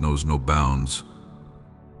love that knows no bounds,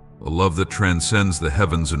 a love that transcends the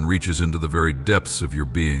heavens and reaches into the very depths of your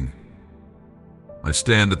being. I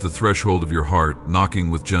stand at the threshold of your heart,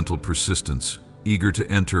 knocking with gentle persistence, eager to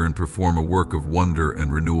enter and perform a work of wonder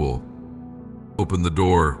and renewal. Open the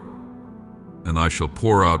door, and I shall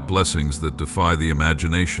pour out blessings that defy the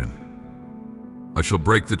imagination. I shall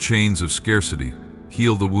break the chains of scarcity,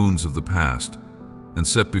 heal the wounds of the past, and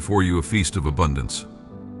set before you a feast of abundance.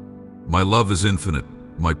 My love is infinite,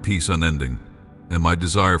 my peace unending, and my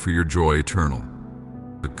desire for your joy eternal.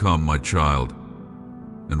 But come, my child,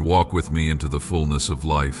 and walk with me into the fullness of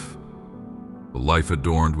life, a life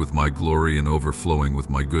adorned with my glory and overflowing with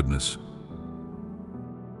my goodness.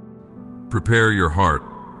 Prepare your heart,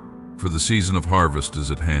 for the season of harvest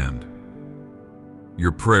is at hand.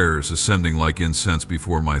 Your prayers, ascending like incense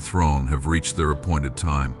before my throne, have reached their appointed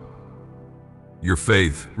time. Your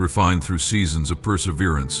faith, refined through seasons of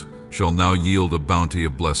perseverance, shall now yield a bounty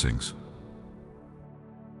of blessings.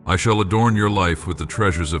 I shall adorn your life with the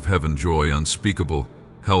treasures of heaven, joy unspeakable,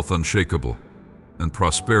 health unshakable, and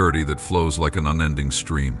prosperity that flows like an unending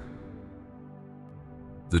stream.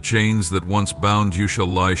 The chains that once bound you shall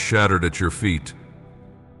lie shattered at your feet,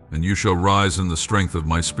 and you shall rise in the strength of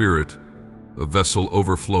my spirit, a vessel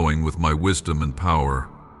overflowing with my wisdom and power.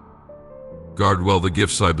 Guard well the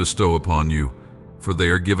gifts I bestow upon you, for they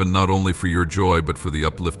are given not only for your joy but for the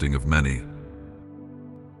uplifting of many.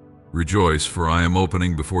 Rejoice, for I am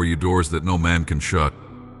opening before you doors that no man can shut.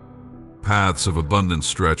 Paths of abundance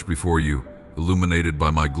stretch before you, illuminated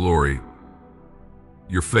by my glory.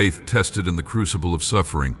 Your faith, tested in the crucible of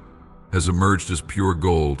suffering, has emerged as pure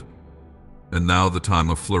gold, and now the time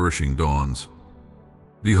of flourishing dawns.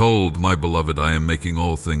 Behold, my beloved, I am making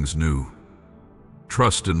all things new.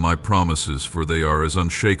 Trust in my promises, for they are as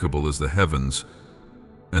unshakable as the heavens,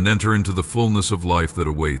 and enter into the fullness of life that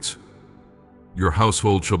awaits. Your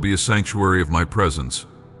household shall be a sanctuary of my presence,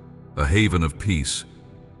 a haven of peace,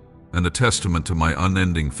 and a testament to my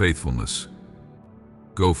unending faithfulness.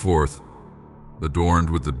 Go forth, adorned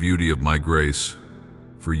with the beauty of my grace,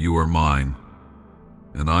 for you are mine,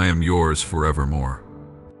 and I am yours forevermore.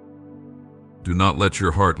 Do not let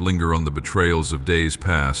your heart linger on the betrayals of days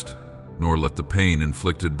past, nor let the pain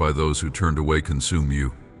inflicted by those who turned away consume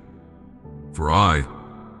you. For I,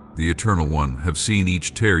 the Eternal One, have seen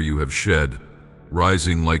each tear you have shed,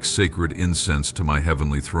 rising like sacred incense to my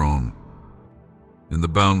heavenly throne. In the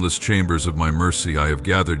boundless chambers of my mercy I have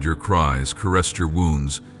gathered your cries, caressed your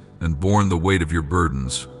wounds, and borne the weight of your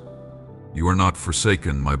burdens. You are not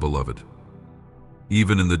forsaken, my beloved.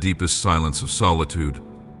 Even in the deepest silence of solitude,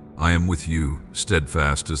 I am with you,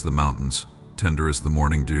 steadfast as the mountains, tender as the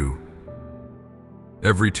morning dew.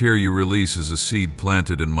 Every tear you release is a seed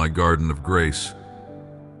planted in my garden of grace,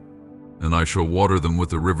 and I shall water them with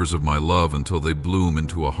the rivers of my love until they bloom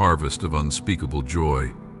into a harvest of unspeakable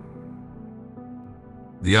joy.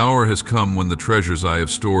 The hour has come when the treasures I have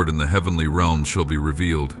stored in the heavenly realms shall be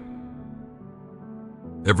revealed.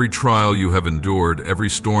 Every trial you have endured, every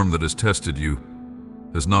storm that has tested you,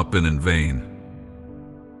 has not been in vain.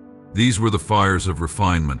 These were the fires of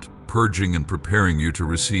refinement, purging and preparing you to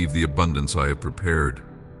receive the abundance I have prepared.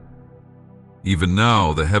 Even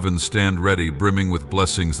now the heavens stand ready, brimming with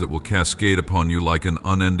blessings that will cascade upon you like an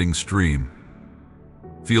unending stream.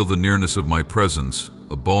 Feel the nearness of my presence,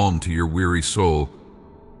 a balm to your weary soul,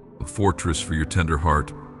 a fortress for your tender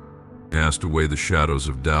heart. Cast away the shadows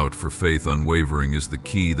of doubt, for faith unwavering is the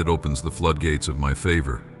key that opens the floodgates of my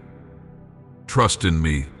favor. Trust in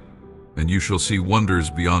me, and you shall see wonders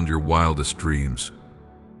beyond your wildest dreams.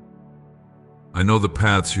 I know the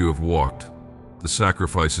paths you have walked, the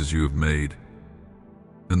sacrifices you have made,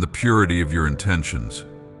 and the purity of your intentions.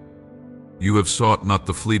 You have sought not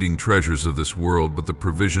the fleeting treasures of this world, but the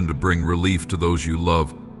provision to bring relief to those you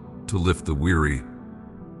love, to lift the weary,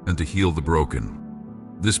 and to heal the broken.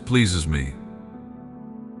 This pleases me,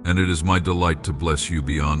 and it is my delight to bless you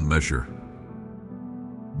beyond measure.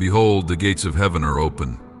 Behold, the gates of heaven are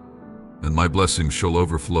open, and my blessings shall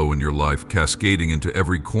overflow in your life, cascading into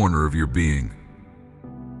every corner of your being.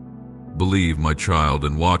 Believe, my child,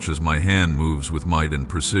 and watch as my hand moves with might and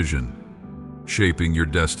precision, shaping your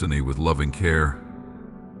destiny with loving care.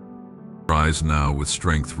 Rise now with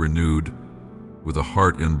strength renewed, with a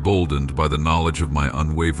heart emboldened by the knowledge of my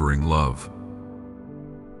unwavering love.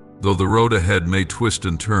 Though the road ahead may twist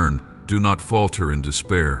and turn, do not falter in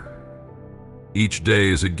despair. Each day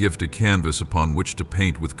is a gift, a canvas upon which to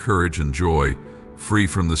paint with courage and joy, free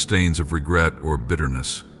from the stains of regret or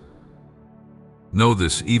bitterness. Know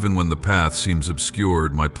this: even when the path seems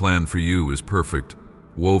obscured, my plan for you is perfect,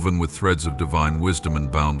 woven with threads of divine wisdom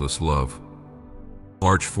and boundless love.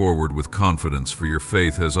 March forward with confidence, for your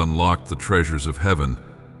faith has unlocked the treasures of heaven,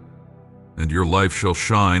 and your life shall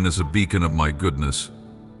shine as a beacon of my goodness,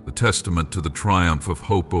 a testament to the triumph of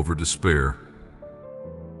hope over despair.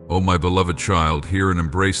 O my beloved child, hear and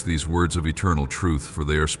embrace these words of eternal truth, for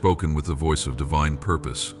they are spoken with the voice of divine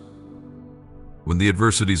purpose. When the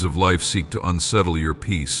adversities of life seek to unsettle your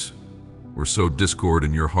peace, or sow discord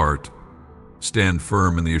in your heart, stand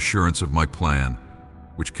firm in the assurance of my plan,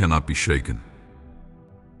 which cannot be shaken.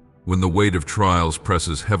 When the weight of trials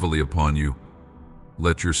presses heavily upon you,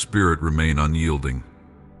 let your spirit remain unyielding.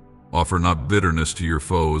 Offer not bitterness to your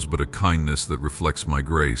foes, but a kindness that reflects my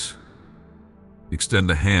grace. Extend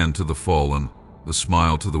a hand to the fallen, a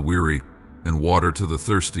smile to the weary, and water to the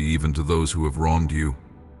thirsty, even to those who have wronged you.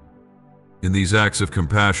 In these acts of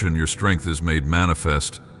compassion, your strength is made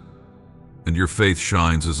manifest, and your faith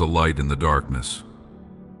shines as a light in the darkness.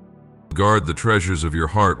 Guard the treasures of your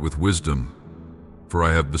heart with wisdom, for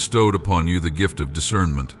I have bestowed upon you the gift of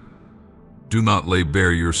discernment. Do not lay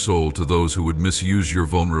bare your soul to those who would misuse your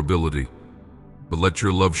vulnerability, but let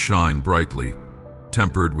your love shine brightly,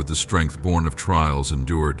 tempered with the strength born of trials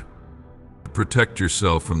endured. Protect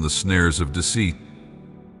yourself from the snares of deceit,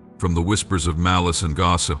 from the whispers of malice and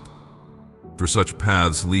gossip, for such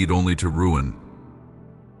paths lead only to ruin.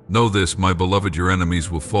 Know this, my beloved: your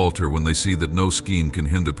enemies will falter when they see that no scheme can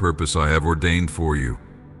hinder the purpose I have ordained for you.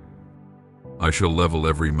 I shall level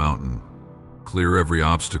every mountain, clear every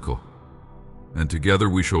obstacle, and together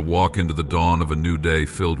we shall walk into the dawn of a new day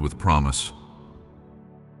filled with promise.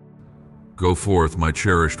 Go forth, my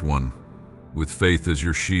cherished one, with faith as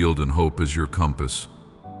your shield and hope as your compass.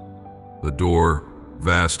 The door,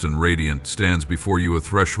 vast and radiant, stands before you, a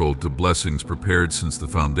threshold to blessings prepared since the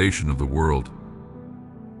foundation of the world.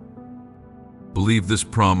 Believe this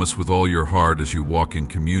promise with all your heart as you walk in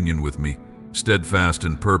communion with me, steadfast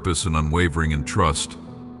in purpose and unwavering in trust.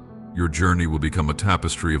 Your journey will become a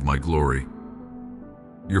tapestry of my glory.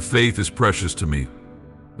 Your faith is precious to me,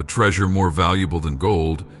 a treasure more valuable than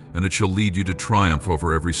gold, and it shall lead you to triumph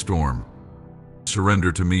over every storm.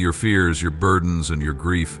 Surrender to me your fears, your burdens, and your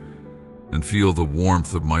grief, and feel the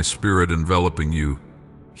warmth of my spirit enveloping you,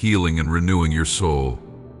 healing and renewing your soul.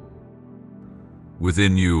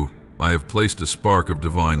 Within you, I have placed a spark of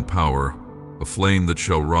divine power, a flame that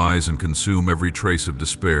shall rise and consume every trace of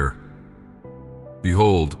despair.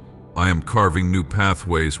 Behold, I am carving new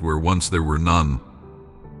pathways where once there were none,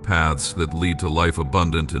 paths that lead to life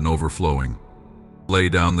abundant and overflowing. Lay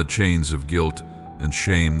down the chains of guilt and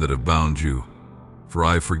shame that have bound you, for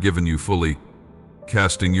I have forgiven you fully,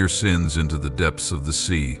 casting your sins into the depths of the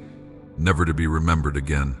sea, never to be remembered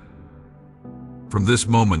again. From this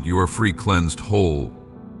moment you are free, cleansed, whole,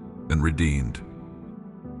 and redeemed.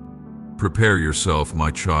 Prepare yourself, my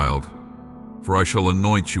child, for I shall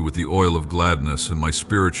anoint you with the oil of gladness, and my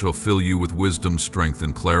spirit shall fill you with wisdom, strength,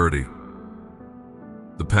 and clarity.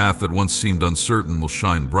 The path that once seemed uncertain will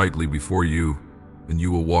shine brightly before you, and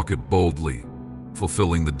you will walk it boldly,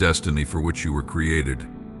 fulfilling the destiny for which you were created.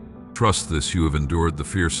 Trust this: you have endured the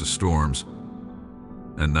fiercest storms,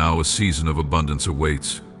 and now a season of abundance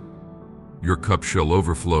awaits. Your cup shall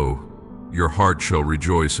overflow, your heart shall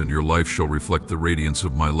rejoice, and your life shall reflect the radiance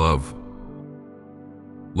of my love.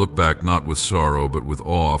 Look back not with sorrow, but with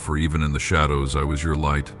awe, for even in the shadows I was your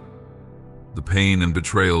light. The pain and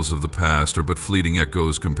betrayals of the past are but fleeting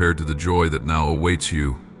echoes compared to the joy that now awaits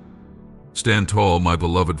you. Stand tall, my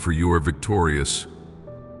beloved, for you are victorious,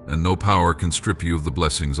 and no power can strip you of the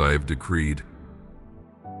blessings I have decreed.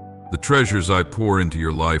 The treasures I pour into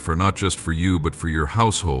your life are not just for you, but for your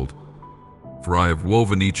household, for I have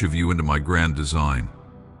woven each of you into my grand design.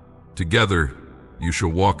 Together, you shall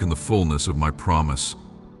walk in the fullness of my promise,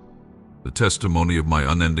 the testimony of my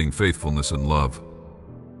unending faithfulness and love.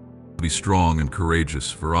 Be strong and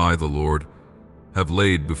courageous, for I, the Lord, have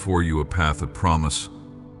laid before you a path of promise,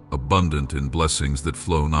 abundant in blessings that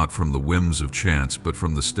flow not from the whims of chance, but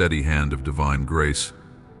from the steady hand of divine grace.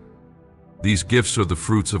 These gifts are the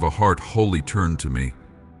fruits of a heart wholly turned to me,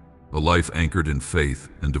 a life anchored in faith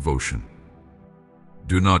and devotion.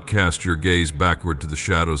 Do not cast your gaze backward to the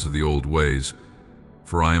shadows of the old ways,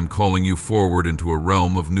 for I am calling you forward into a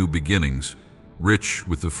realm of new beginnings, rich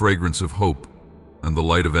with the fragrance of hope and the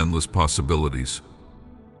light of endless possibilities.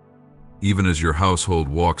 Even as your household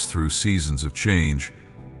walks through seasons of change,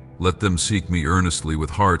 let them seek me earnestly with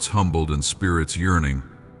hearts humbled and spirits yearning,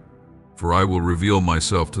 for I will reveal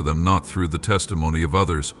myself to them not through the testimony of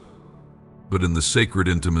others, but in the sacred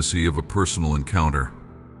intimacy of a personal encounter.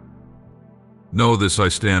 Know this: I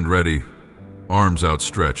stand ready, arms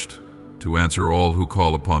outstretched, to answer all who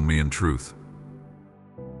call upon me in truth.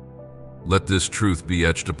 Let this truth be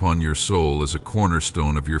etched upon your soul as a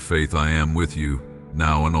cornerstone of your faith. I am with you,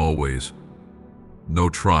 now and always. No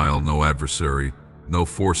trial, no adversary, no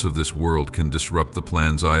force of this world can disrupt the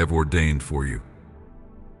plans I have ordained for you.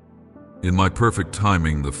 In my perfect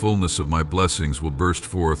timing, the fullness of my blessings will burst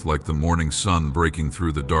forth like the morning sun breaking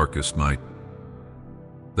through the darkest night.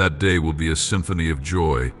 That day will be a symphony of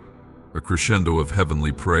joy, a crescendo of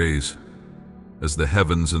heavenly praise, as the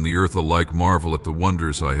heavens and the earth alike marvel at the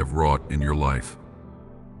wonders I have wrought in your life.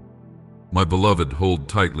 My beloved, hold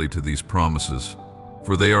tightly to these promises,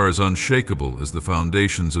 for they are as unshakable as the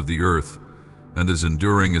foundations of the earth and as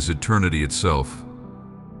enduring as eternity itself.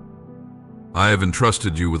 I have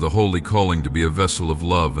entrusted you with a holy calling to be a vessel of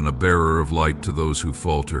love and a bearer of light to those who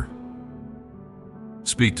falter.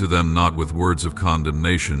 Speak to them not with words of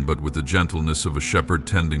condemnation, but with the gentleness of a shepherd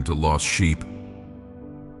tending to lost sheep.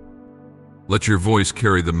 Let your voice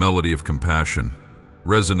carry the melody of compassion,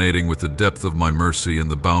 resonating with the depth of my mercy and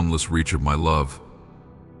the boundless reach of my love.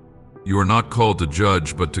 You are not called to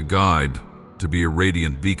judge, but to guide, to be a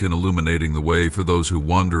radiant beacon illuminating the way for those who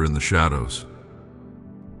wander in the shadows.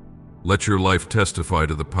 Let your life testify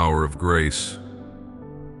to the power of grace,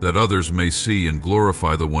 that others may see and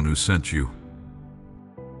glorify the one who sent you.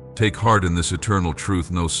 Take heart in this eternal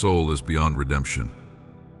truth: no soul is beyond redemption.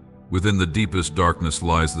 Within the deepest darkness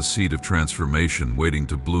lies the seed of transformation, waiting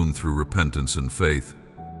to bloom through repentance and faith.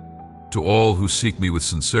 To all who seek me with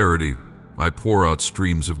sincerity, I pour out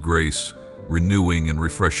streams of grace, renewing and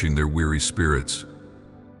refreshing their weary spirits.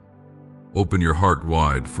 Open your heart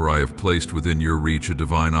wide, for I have placed within your reach a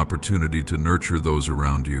divine opportunity to nurture those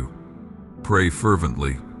around you. Pray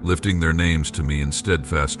fervently, lifting their names to me in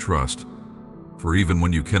steadfast trust, for even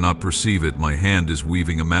when you cannot perceive it, my hand is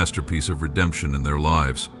weaving a masterpiece of redemption in their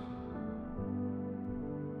lives.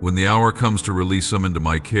 When the hour comes to release them into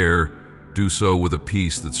my care, do so with a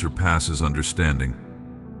peace that surpasses understanding.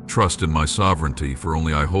 Trust in my sovereignty, for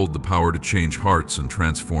only I hold the power to change hearts and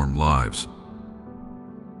transform lives.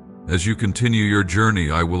 As you continue your journey,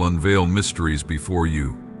 I will unveil mysteries before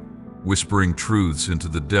you, whispering truths into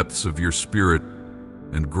the depths of your spirit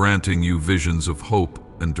and granting you visions of hope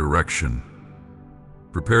and direction.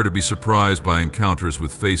 Prepare to be surprised by encounters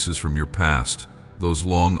with faces from your past, those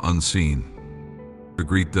long unseen. To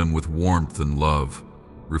greet them with warmth and love,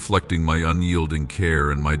 reflecting my unyielding care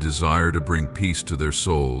and my desire to bring peace to their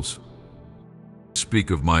souls. Speak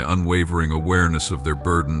of my unwavering awareness of their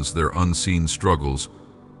burdens, their unseen struggles,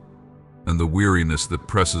 and the weariness that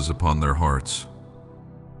presses upon their hearts.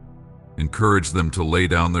 Encourage them to lay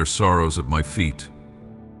down their sorrows at my feet,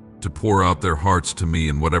 to pour out their hearts to me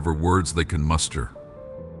in whatever words they can muster.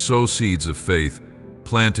 Sow seeds of faith,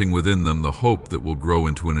 planting within them the hope that will grow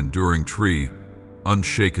into an enduring tree,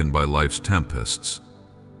 unshaken by life's tempests.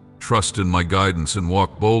 Trust in my guidance and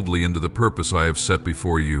walk boldly into the purpose I have set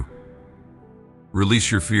before you.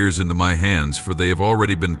 Release your fears into my hands, for they have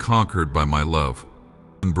already been conquered by my love.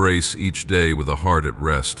 Embrace each day with a heart at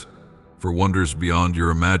rest, for wonders beyond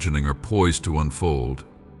your imagining are poised to unfold.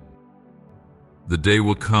 The day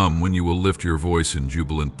will come when you will lift your voice in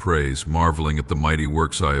jubilant praise, marveling at the mighty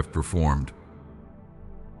works I have performed.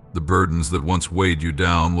 The burdens that once weighed you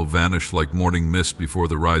down will vanish like morning mist before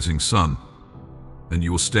the rising sun, and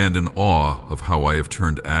you will stand in awe of how I have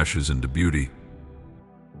turned ashes into beauty.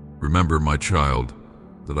 Remember, my child,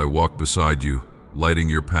 that I walk beside you, lighting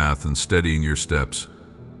your path and steadying your steps.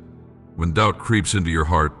 When doubt creeps into your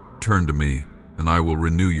heart, turn to me, and I will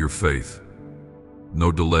renew your faith.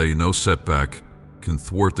 No delay, no setback can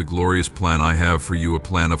thwart the glorious plan I have for you, a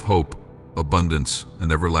plan of hope, abundance,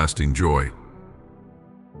 and everlasting joy.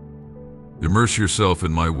 Immerse yourself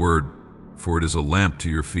in my word, for it is a lamp to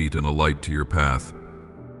your feet and a light to your path.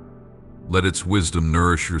 Let its wisdom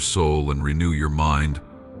nourish your soul and renew your mind,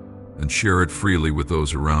 and share it freely with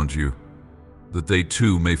those around you, that they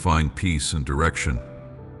too may find peace and direction.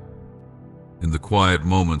 In the quiet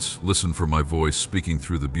moments, listen for my voice speaking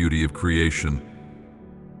through the beauty of creation,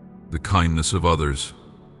 the kindness of others,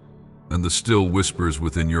 and the still whispers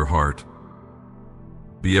within your heart.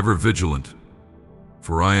 Be ever vigilant,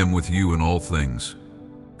 for I am with you in all things,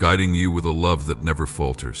 guiding you with a love that never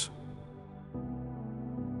falters.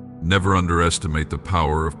 Never underestimate the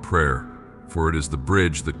power of prayer, for it is the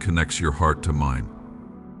bridge that connects your heart to mine.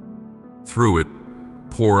 Through it,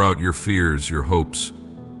 pour out your fears, your hopes,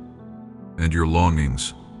 and your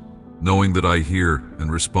longings, knowing that I hear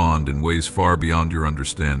and respond in ways far beyond your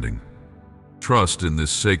understanding. Trust in this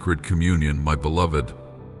sacred communion, my beloved,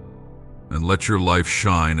 and let your life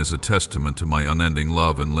shine as a testament to my unending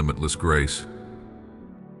love and limitless grace.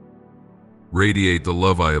 Radiate the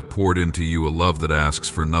love I have poured into you, a love that asks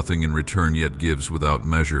for nothing in return yet gives without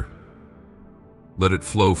measure. Let it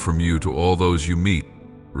flow from you to all those you meet,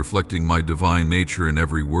 reflecting my divine nature in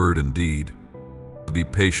every word and deed. Be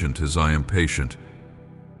patient as I am patient,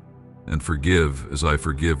 and forgive as I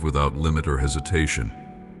forgive without limit or hesitation.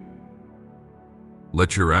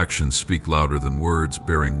 Let your actions speak louder than words,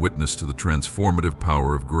 bearing witness to the transformative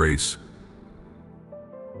power of grace.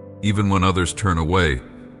 Even when others turn away,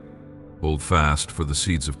 hold fast, for the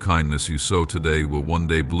seeds of kindness you sow today will one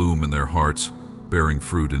day bloom in their hearts, bearing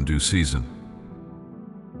fruit in due season.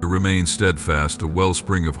 Remain steadfast, a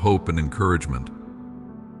wellspring of hope and encouragement.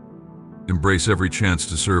 Embrace every chance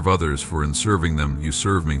to serve others, for in serving them you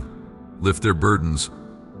serve me. Lift their burdens,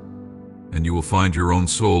 and you will find your own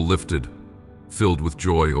soul lifted, filled with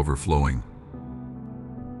joy overflowing.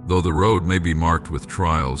 Though the road may be marked with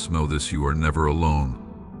trials, know this: you are never alone.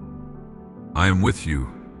 I am with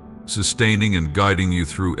you, sustaining and guiding you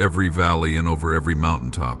through every valley and over every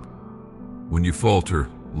mountaintop. When you falter,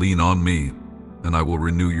 lean on me, and I will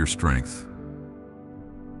renew your strength.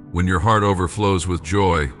 When your heart overflows with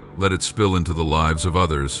joy, let it spill into the lives of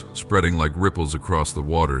others, spreading like ripples across the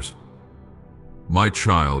waters. My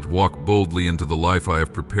child, walk boldly into the life I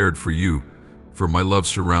have prepared for you, for my love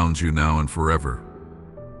surrounds you now and forever.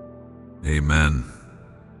 Amen.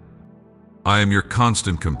 I am your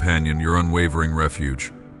constant companion, your unwavering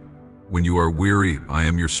refuge. When you are weary, I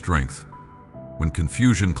am your strength. When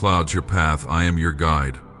confusion clouds your path, I am your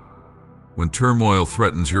guide. When turmoil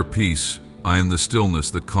threatens your peace, I am the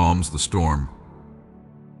stillness that calms the storm.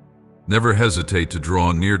 Never hesitate to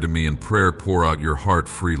draw near to me in prayer. Pour out your heart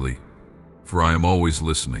freely, for I am always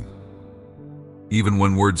listening. Even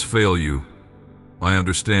when words fail you, I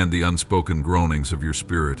understand the unspoken groanings of your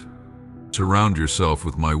spirit. Surround yourself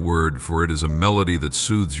with my word, for it is a melody that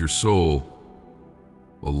soothes your soul,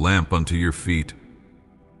 a lamp unto your feet,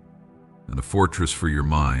 and a fortress for your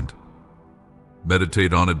mind.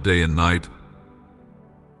 Meditate on it day and night,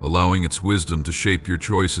 allowing its wisdom to shape your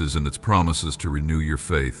choices and its promises to renew your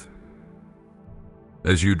faith.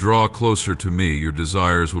 As you draw closer to me, your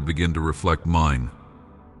desires will begin to reflect mine,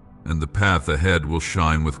 and the path ahead will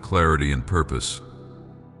shine with clarity and purpose.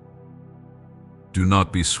 Do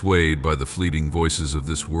not be swayed by the fleeting voices of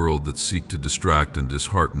this world that seek to distract and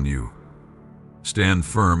dishearten you. Stand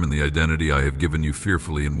firm in the identity I have given you,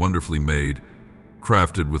 fearfully and wonderfully made,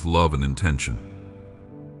 crafted with love and intention.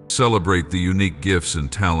 Celebrate the unique gifts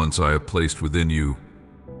and talents I have placed within you,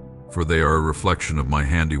 for they are a reflection of my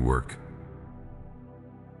handiwork.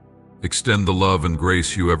 Extend the love and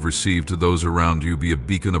grace you have received to those around you. Be a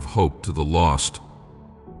beacon of hope to the lost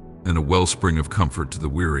and a wellspring of comfort to the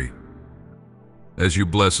weary. As you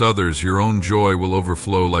bless others, your own joy will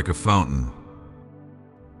overflow like a fountain.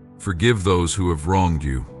 Forgive those who have wronged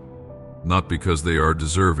you, not because they are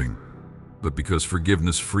deserving, but because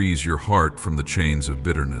forgiveness frees your heart from the chains of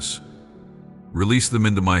bitterness. Release them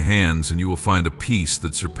into my hands, and you will find a peace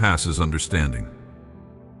that surpasses understanding.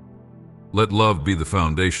 Let love be the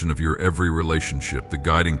foundation of your every relationship, the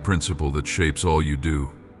guiding principle that shapes all you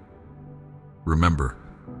do. Remember,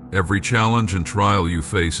 every challenge and trial you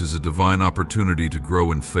face is a divine opportunity to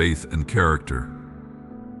grow in faith and character.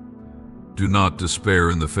 Do not despair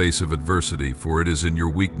in the face of adversity, for it is in your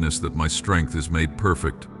weakness that my strength is made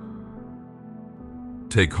perfect.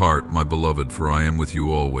 Take heart, my beloved, for I am with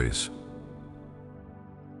you always.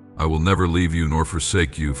 I will never leave you nor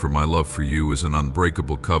forsake you, for my love for you is an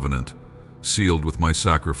unbreakable covenant, sealed with my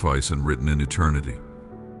sacrifice and written in eternity.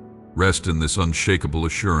 Rest in this unshakable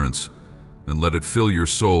assurance, and let it fill your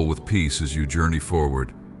soul with peace as you journey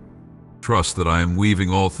forward. Trust that I am weaving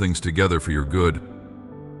all things together for your good,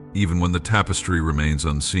 even when the tapestry remains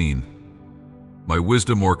unseen. My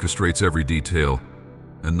wisdom orchestrates every detail,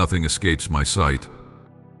 and nothing escapes my sight.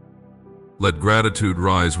 Let gratitude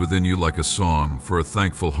rise within you like a song, for a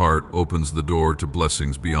thankful heart opens the door to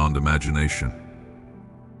blessings beyond imagination.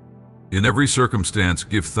 In every circumstance,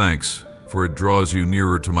 give thanks, for it draws you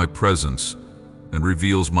nearer to my presence and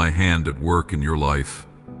reveals my hand at work in your life.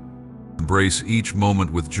 Embrace each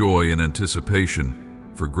moment with joy and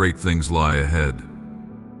anticipation, for great things lie ahead.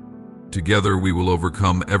 Together we will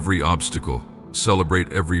overcome every obstacle,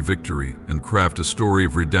 celebrate every victory, and craft a story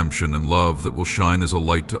of redemption and love that will shine as a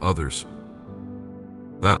light to others.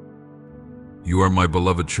 You are my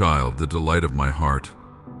beloved child, the delight of my heart.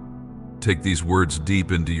 Take these words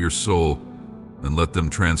deep into your soul and let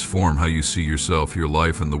them transform how you see yourself, your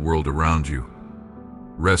life, and the world around you.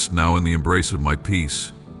 Rest now in the embrace of my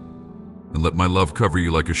peace, and let my love cover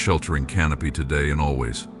you like a sheltering canopy today and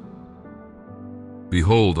always.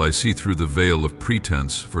 Behold, I see through the veil of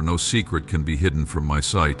pretense, for no secret can be hidden from my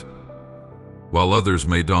sight. While others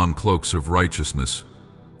may don cloaks of righteousness,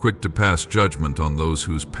 quick to pass judgment on those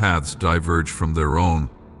whose paths diverge from their own,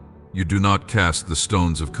 you do not cast the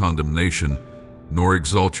stones of condemnation, nor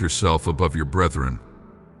exalt yourself above your brethren.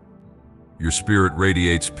 Your spirit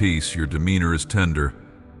radiates peace, your demeanor is tender,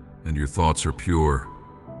 and your thoughts are pure.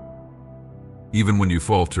 Even when you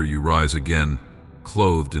falter, you rise again,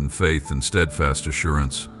 clothed in faith and steadfast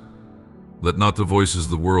assurance. Let not the voices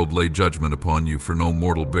of the world lay judgment upon you, for no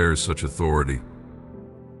mortal bears such authority.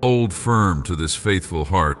 Hold firm to this faithful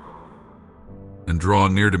heart, and draw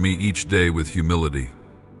near to me each day with humility,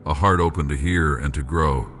 a heart open to hear and to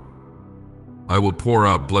grow. I will pour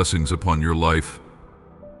out blessings upon your life,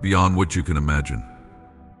 beyond what you can imagine.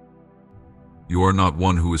 You are not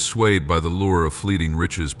one who is swayed by the lure of fleeting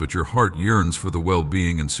riches, but your heart yearns for the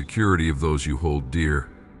well-being and security of those you hold dear.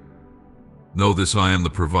 Know this: I am the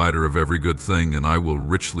provider of every good thing, and I will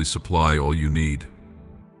richly supply all you need.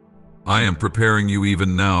 I am preparing you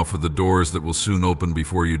even now for the doors that will soon open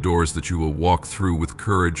before you, doors that you will walk through with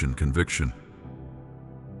courage and conviction.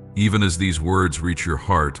 Even as these words reach your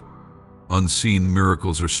heart, unseen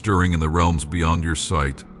miracles are stirring in the realms beyond your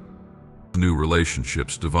sight. New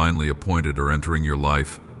relationships divinely appointed are entering your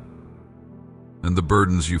life, and the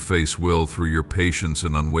burdens you face will, through your patience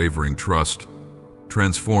and unwavering trust,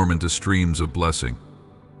 transform into streams of blessing.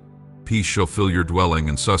 Peace shall fill your dwelling,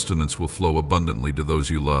 and sustenance will flow abundantly to those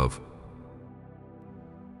you love.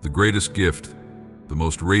 The greatest gift, the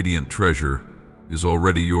most radiant treasure, is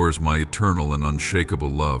already yours, my eternal and unshakable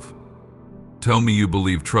love. Tell me you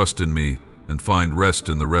believe, trust in me, and find rest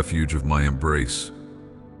in the refuge of my embrace.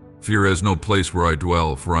 Fear has no place where I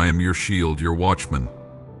dwell, for I am your shield, your watchman,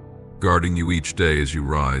 guarding you each day as you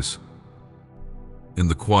rise. In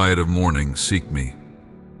the quiet of morning, seek me.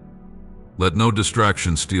 Let no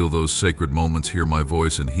distraction steal those sacred moments. Hear my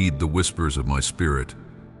voice and heed the whispers of my spirit.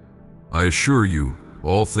 I assure you,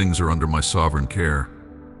 All things are under my sovereign care.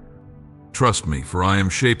 Trust me, for I am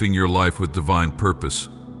shaping your life with divine purpose,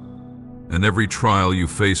 and every trial you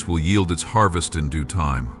face will yield its harvest in due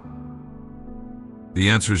time. The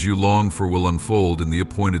answers you long for will unfold in the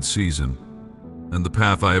appointed season, and the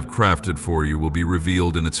path I have crafted for you will be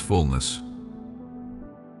revealed in its fullness.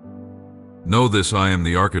 Know this: I am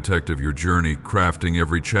the architect of your journey, crafting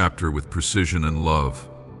every chapter with precision and love.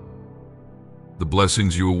 The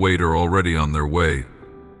blessings you await are already on their way,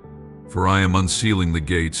 for I am unsealing the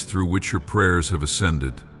gates through which your prayers have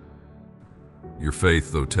ascended. Your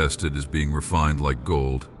faith, though tested, is being refined like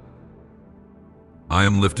gold. I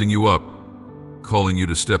am lifting you up, calling you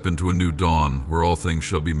to step into a new dawn where all things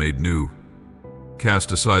shall be made new.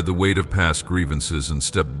 Cast aside the weight of past grievances and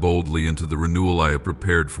step boldly into the renewal I have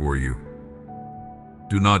prepared for you.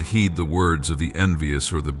 Do not heed the words of the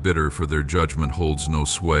envious or the bitter, for their judgment holds no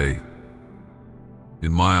sway.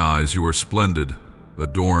 In my eyes you are splendid,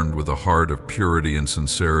 adorned with a heart of purity and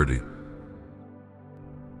sincerity.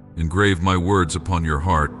 Engrave my words upon your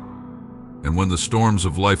heart, and when the storms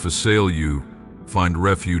of life assail you, find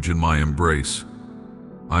refuge in my embrace.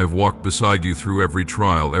 I have walked beside you through every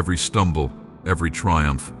trial, every stumble, every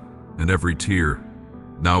triumph, and every tear.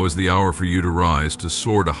 Now is the hour for you to rise, to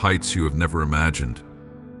soar to heights you have never imagined.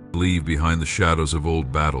 Leave behind the shadows of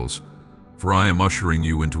old battles, for I am ushering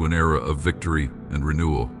you into an era of victory and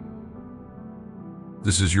renewal.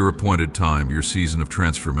 This is your appointed time, your season of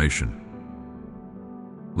transformation.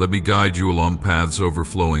 Let me guide you along paths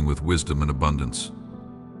overflowing with wisdom and abundance.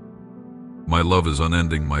 My love is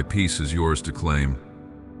unending, my peace is yours to claim,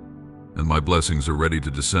 and my blessings are ready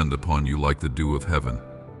to descend upon you like the dew of heaven.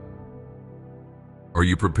 Are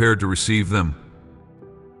you prepared to receive them?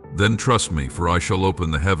 Then trust me, for I shall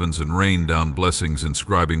open the heavens and rain down blessings,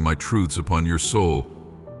 inscribing my truths upon your soul,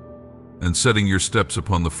 and setting your steps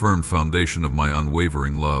upon the firm foundation of my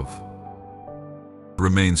unwavering love.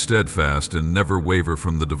 Remain steadfast and never waver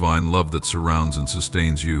from the divine love that surrounds and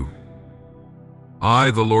sustains you.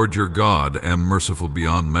 I, the Lord your God, am merciful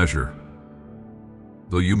beyond measure.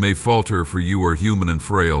 Though you may falter, for you are human and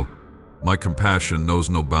frail, my compassion knows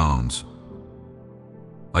no bounds.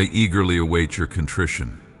 I eagerly await your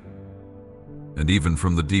contrition, and even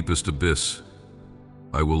from the deepest abyss,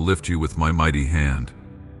 I will lift you with my mighty hand.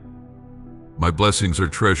 My blessings are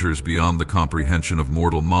treasures beyond the comprehension of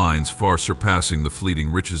mortal minds, far surpassing the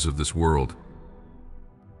fleeting riches of this world.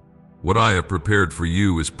 What I have prepared for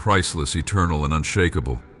you is priceless, eternal, and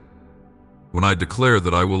unshakable. When I declare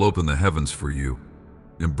that I will open the heavens for you,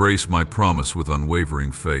 embrace my promise with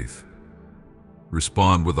unwavering faith.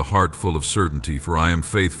 Respond with a heart full of certainty, for I am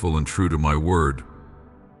faithful and true to my word.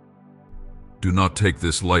 Do not take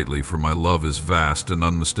this lightly, for my love is vast and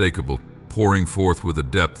unmistakable, pouring forth with a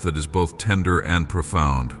depth that is both tender and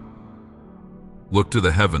profound. Look to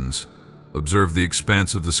the heavens, observe the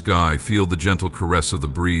expanse of the sky, feel the gentle caress of the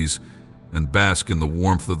breeze, and bask in the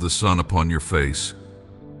warmth of the sun upon your face.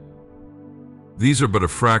 These are but a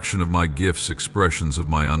fraction of my gifts, expressions of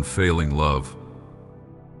my unfailing love,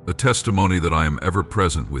 a testimony that I am ever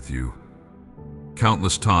present with you.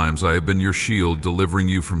 Countless times I have been your shield, delivering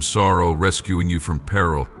you from sorrow, rescuing you from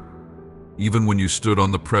peril, even when you stood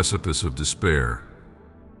on the precipice of despair.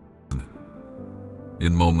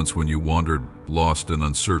 In moments when you wandered, lost and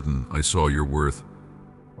uncertain, I saw your worth.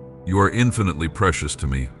 You are infinitely precious to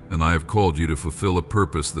me, and I have called you to fulfill a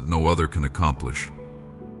purpose that no other can accomplish.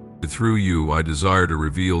 Through you, I desire to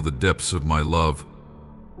reveal the depths of my love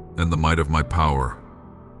and the might of my power.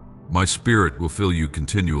 My spirit will fill you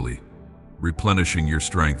continually, replenishing your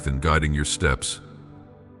strength and guiding your steps.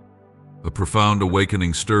 A profound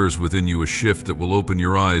awakening stirs within you, a shift that will open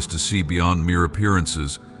your eyes to see beyond mere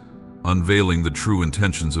appearances, unveiling the true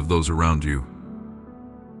intentions of those around you.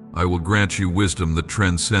 I will grant you wisdom that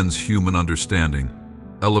transcends human understanding,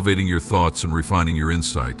 elevating your thoughts and refining your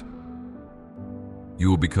insight. You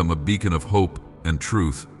will become a beacon of hope and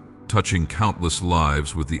truth, touching countless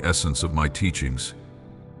lives with the essence of my teachings.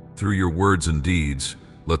 Through your words and deeds,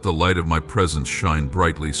 let the light of my presence shine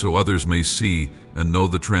brightly so others may see and know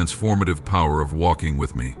the transformative power of walking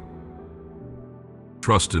with me.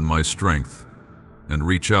 Trust in my strength and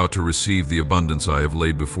reach out to receive the abundance I have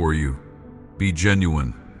laid before you. Be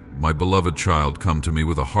genuine, my beloved child. Come to me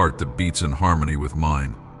with a heart that beats in harmony with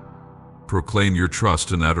mine. Proclaim your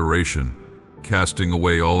trust and adoration, casting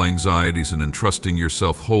away all anxieties and entrusting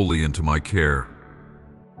yourself wholly into my care.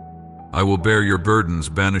 I will bear your burdens,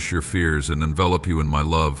 banish your fears, and envelop you in my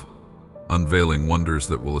love, unveiling wonders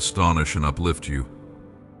that will astonish and uplift you.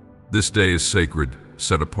 This day is sacred,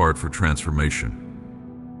 set apart for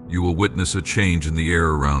transformation. You will witness a change in the air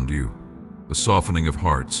around you, a softening of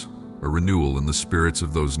hearts, a renewal in the spirits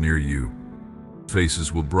of those near you.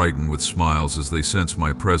 Faces will brighten with smiles as they sense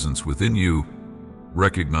my presence within you,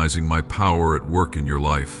 recognizing my power at work in your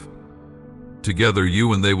life. Together,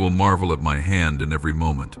 you and they will marvel at my hand in every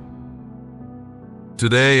moment.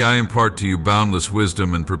 Today, I impart to you boundless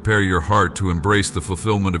wisdom and prepare your heart to embrace the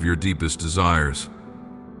fulfillment of your deepest desires.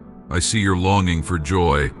 I see your longing for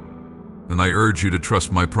joy, and I urge you to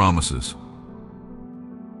trust my promises.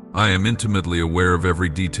 I am intimately aware of every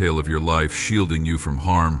detail of your life, shielding you from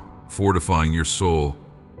harm, fortifying your soul,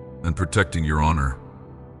 and protecting your honor.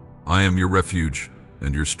 I am your refuge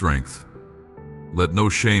and your strength. Let no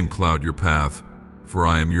shame cloud your path, for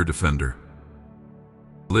I am your defender.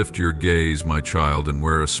 Lift your gaze, my child, and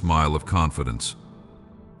wear a smile of confidence.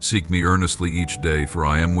 Seek me earnestly each day, for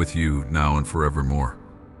I am with you now and forevermore.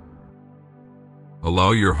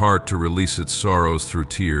 Allow your heart to release its sorrows through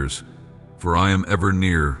tears, for I am ever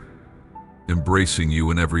near, embracing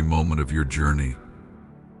you in every moment of your journey.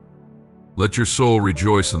 Let your soul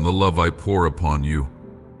rejoice in the love I pour upon you,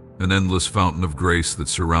 an endless fountain of grace that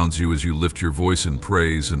surrounds you as you lift your voice in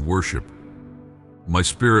praise and worship. My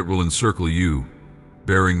spirit will encircle you,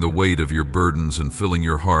 bearing the weight of your burdens and filling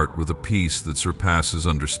your heart with a peace that surpasses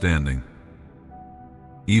understanding.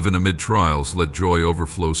 Even amid trials, let joy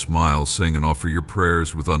overflow. Smile, sing, and offer your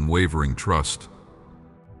prayers with unwavering trust.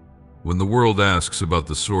 When the world asks about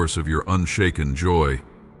the source of your unshaken joy,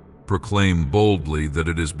 proclaim boldly that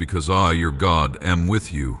it is because I, your God, am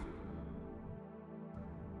with you.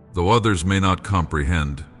 Though others may not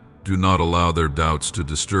comprehend, do not allow their doubts to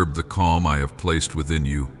disturb the calm I have placed within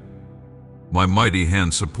you. My mighty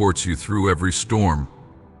hand supports you through every storm,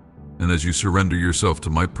 and as you surrender yourself to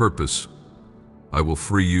my purpose, I will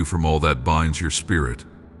free you from all that binds your spirit.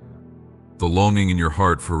 The longing in your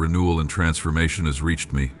heart for renewal and transformation has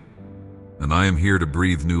reached me, and I am here to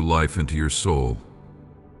breathe new life into your soul.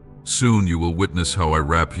 Soon you will witness how I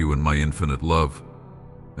wrap you in my infinite love,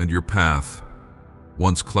 and your path,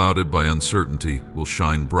 once clouded by uncertainty, will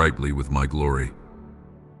shine brightly with my glory.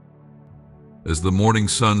 As the morning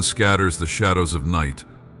sun scatters the shadows of night,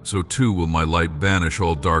 so too will my light banish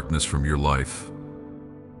all darkness from your life.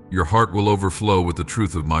 Your heart will overflow with the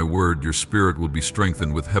truth of my word, your spirit will be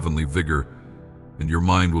strengthened with heavenly vigor, and your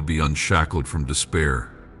mind will be unshackled from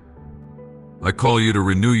despair. I call you to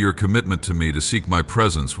renew your commitment to me, to seek my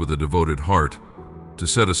presence with a devoted heart, to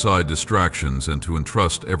set aside distractions and to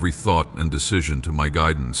entrust every thought and decision to my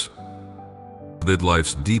guidance. Amid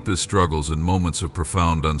life's deepest struggles and moments of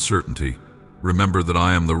profound uncertainty, remember that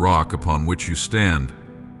I am the rock upon which you stand,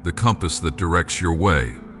 the compass that directs your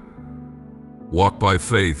way. Walk by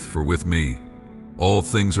faith, for with me, all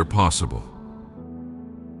things are possible.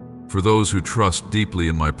 For those who trust deeply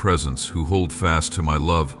in my presence, who hold fast to my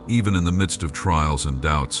love, even in the midst of trials and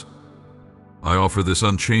doubts, I offer this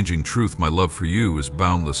unchanging truth: my love for you is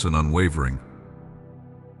boundless and unwavering.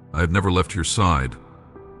 I have never left your side,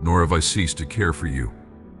 nor have I ceased to care for you.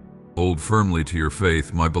 Hold firmly to your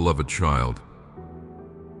faith, my beloved child.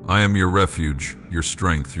 I am your refuge, your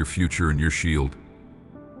strength, your future, and your shield.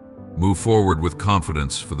 Move forward with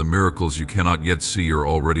confidence, for the miracles you cannot yet see are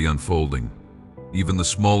already unfolding. Even the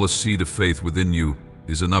smallest seed of faith within you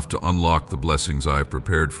is enough to unlock the blessings I have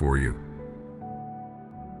prepared for you.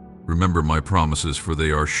 Remember my promises, for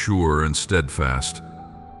they are sure and steadfast.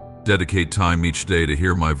 Dedicate time each day to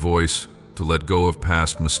hear my voice, to let go of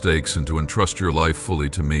past mistakes, and to entrust your life fully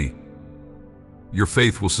to me. Your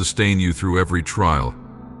faith will sustain you through every trial,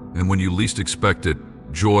 and when you least expect it,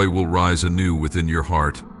 joy will rise anew within your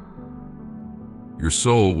heart. Your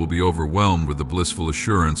soul will be overwhelmed with the blissful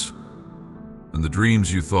assurance, and the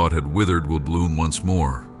dreams you thought had withered will bloom once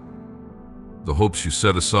more. The hopes you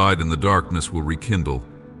set aside in the darkness will rekindle,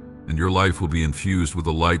 and your life will be infused with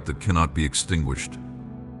a light that cannot be extinguished.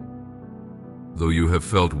 Though you have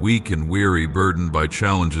felt weak and weary, burdened by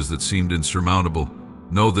challenges that seemed insurmountable,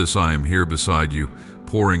 know this: I am here beside you,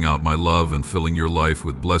 pouring out my love and filling your life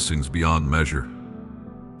with blessings beyond measure.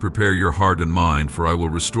 Prepare your heart and mind, for I will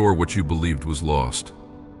restore what you believed was lost.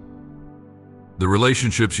 The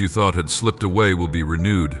relationships you thought had slipped away will be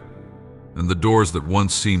renewed, and the doors that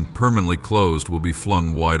once seemed permanently closed will be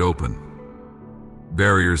flung wide open.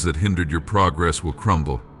 Barriers that hindered your progress will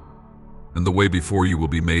crumble, and the way before you will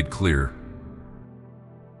be made clear.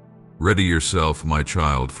 Ready yourself, my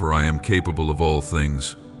child, for I am capable of all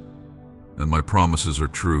things, and my promises are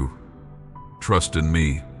true. Trust in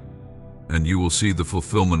me, and you will see the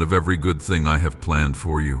fulfillment of every good thing I have planned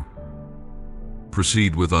for you.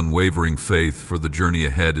 Proceed with unwavering faith, for the journey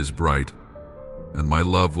ahead is bright, and my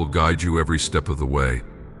love will guide you every step of the way.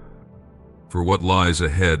 For what lies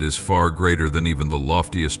ahead is far greater than even the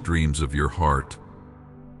loftiest dreams of your heart.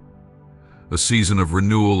 A season of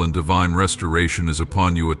renewal and divine restoration is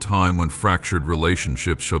upon you, a time when fractured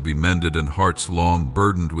relationships shall be mended and hearts long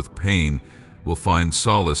burdened with pain will find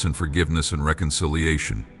solace in forgiveness and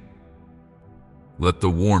reconciliation. Let the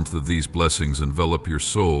warmth of these blessings envelop your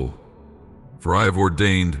soul, for I have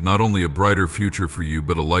ordained not only a brighter future for you,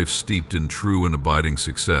 but a life steeped in true and abiding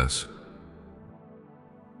success.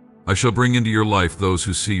 I shall bring into your life those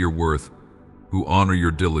who see your worth, who honor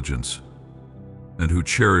your diligence, and who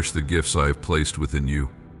cherish the gifts I have placed within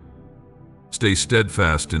you. Stay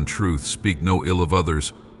steadfast in truth, speak no ill of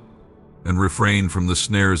others, and refrain from the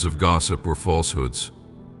snares of gossip or falsehoods.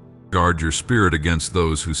 Guard your spirit against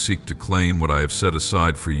those who seek to claim what I have set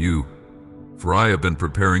aside for you, for I have been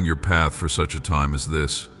preparing your path for such a time as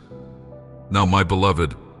this. Now, my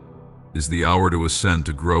beloved, is the hour to ascend,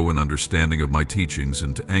 to grow in understanding of my teachings,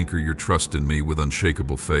 and to anchor your trust in me with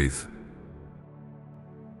unshakable faith.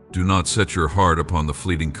 Do not set your heart upon the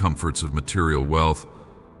fleeting comforts of material wealth,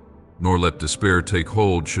 nor let despair take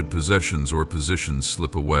hold should possessions or positions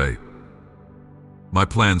slip away. My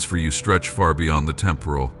plans for you stretch far beyond the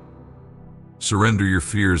temporal. Surrender your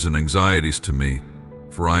fears and anxieties to me,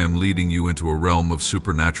 for I am leading you into a realm of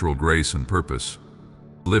supernatural grace and purpose.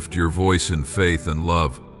 Lift your voice in faith and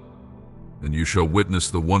love, and you shall witness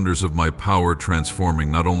the wonders of my power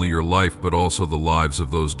transforming not only your life but also the lives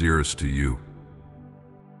of those dearest to you.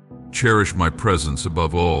 Cherish my presence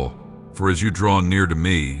above all, for as you draw near to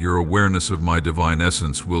me, your awareness of my divine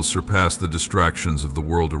essence will surpass the distractions of the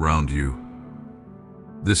world around you.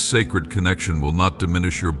 This sacred connection will not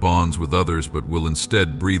diminish your bonds with others, but will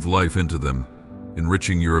instead breathe life into them,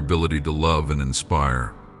 enriching your ability to love and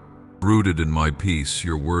inspire. Rooted in my peace,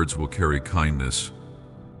 your words will carry kindness,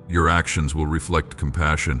 your actions will reflect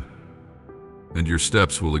compassion, and your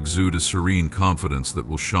steps will exude a serene confidence that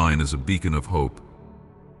will shine as a beacon of hope.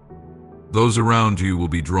 Those around you will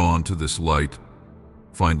be drawn to this light,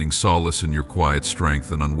 finding solace in your quiet strength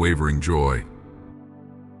and unwavering joy.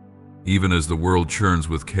 Even as the world churns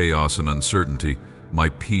with chaos and uncertainty, my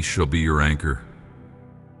peace shall be your anchor.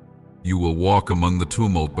 You will walk among the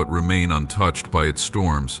tumult but remain untouched by its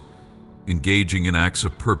storms, engaging in acts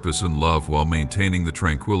of purpose and love while maintaining the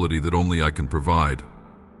tranquility that only I can provide.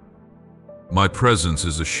 My presence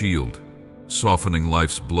is a shield, softening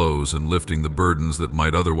life's blows and lifting the burdens that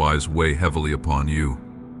might otherwise weigh heavily upon you.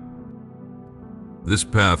 This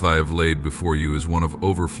path I have laid before you is one of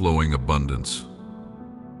overflowing abundance,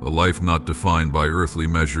 a life not defined by earthly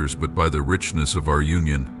measures but by the richness of our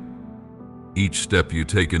union. Each step you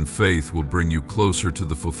take in faith will bring you closer to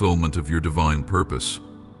the fulfillment of your divine purpose.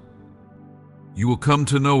 You will come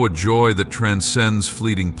to know a joy that transcends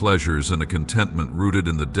fleeting pleasures and a contentment rooted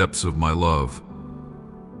in the depths of my love.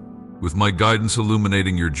 With my guidance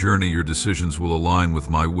illuminating your journey, your decisions will align with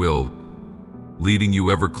my will, leading you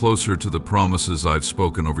ever closer to the promises I've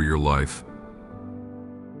spoken over your life.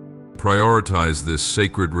 Prioritize this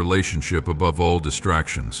sacred relationship above all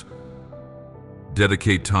distractions.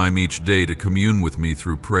 Dedicate time each day to commune with me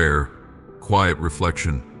through prayer, quiet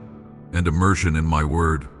reflection, and immersion in my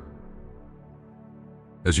word.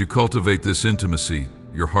 As you cultivate this intimacy,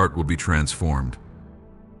 your heart will be transformed.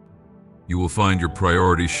 You will find your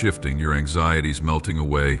priorities shifting, your anxieties melting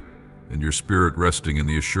away, and your spirit resting in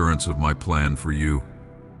the assurance of my plan for you.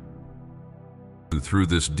 Through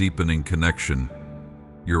this deepening connection,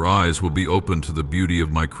 your eyes will be open to the beauty of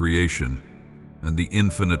my creation and the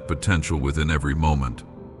infinite potential within every moment.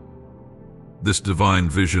 This divine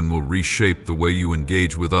vision will reshape the way you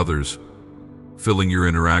engage with others, filling your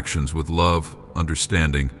interactions with love,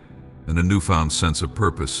 understanding, and a newfound sense of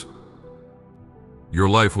purpose. Your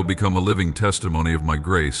life will become a living testimony of my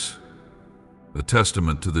grace, a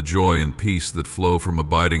testament to the joy and peace that flow from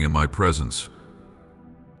abiding in my presence.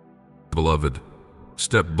 Beloved,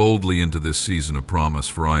 step boldly into this season of promise,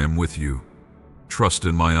 for I am with you. Trust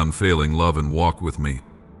in my unfailing love and walk with me,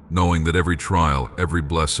 knowing that every trial, every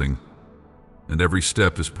blessing, and every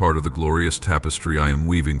step is part of the glorious tapestry I am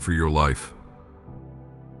weaving for your life.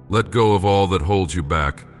 Let go of all that holds you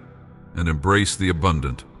back and embrace the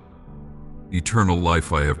abundant, eternal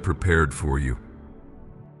life I have prepared for you.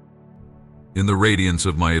 In the radiance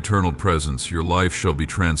of my eternal presence, your life shall be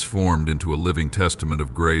transformed into a living testament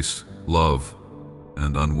of grace, love,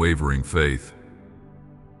 and unwavering faith.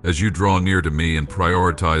 As you draw near to me and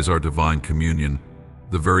prioritize our divine communion,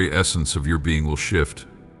 the very essence of your being will shift.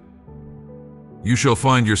 You shall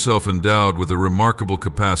find yourself endowed with a remarkable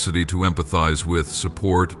capacity to empathize with,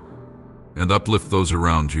 support, and uplift those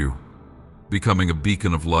around you, becoming a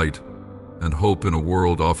beacon of light and hope in a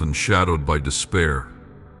world often shadowed by despair.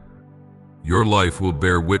 Your life will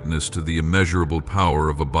bear witness to the immeasurable power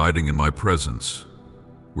of abiding in my presence,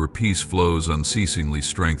 Where peace flows unceasingly,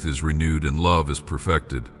 strength is renewed, and love is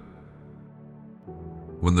perfected.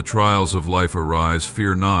 When the trials of life arise,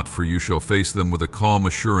 fear not, for you shall face them with a calm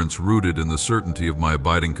assurance rooted in the certainty of my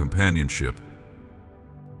abiding companionship.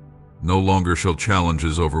 No longer shall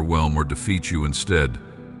challenges overwhelm or defeat you. Instead,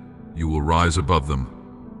 you will rise above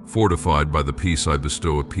them, fortified by the peace I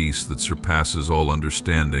bestow, a peace that surpasses all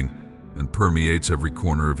understanding and permeates every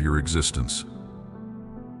corner of your existence.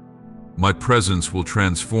 My presence will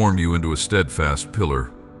transform you into a steadfast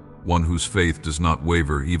pillar, one whose faith does not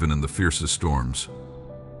waver even in the fiercest storms.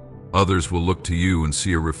 Others will look to you and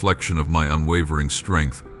see a reflection of my unwavering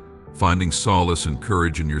strength, finding solace and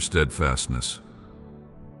courage in your steadfastness.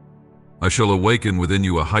 I shall awaken within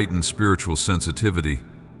you a heightened spiritual sensitivity,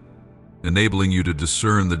 enabling you to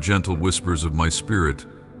discern the gentle whispers of my spirit,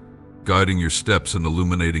 guiding your steps and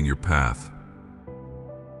illuminating your path.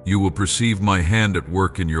 You will perceive my hand at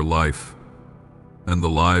work in your life and the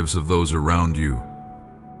lives of those around you,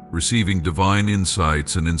 receiving divine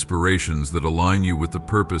insights and inspirations that align you with the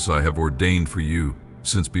purpose I have ordained for you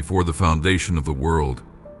since before the foundation of the world.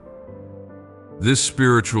 This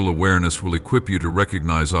spiritual awareness will equip you to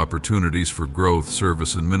recognize opportunities for growth,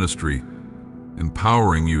 service, and ministry,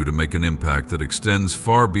 empowering you to make an impact that extends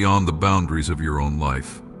far beyond the boundaries of your own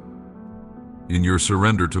life. In your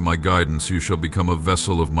surrender to my guidance, you shall become a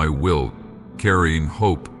vessel of my will, carrying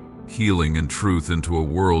hope, healing, and truth into a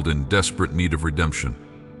world in desperate need of redemption.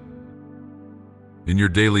 In your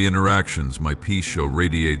daily interactions, my peace shall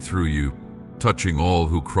radiate through you, touching all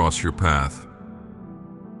who cross your path.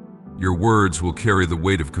 Your words will carry the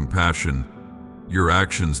weight of compassion, your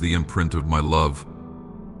actions the imprint of my love,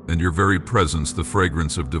 and your very presence the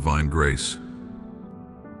fragrance of divine grace.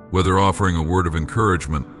 Whether offering a word of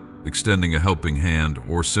encouragement, extending a helping hand,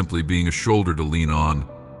 or simply being a shoulder to lean on,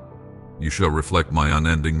 you shall reflect my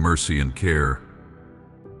unending mercy and care.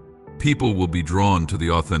 People will be drawn to the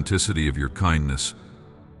authenticity of your kindness,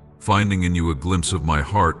 finding in you a glimpse of my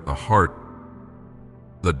heart, a heart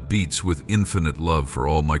that beats with infinite love for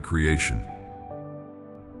all my creation.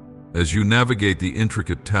 As you navigate the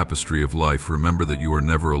intricate tapestry of life, remember that you are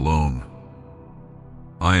never alone.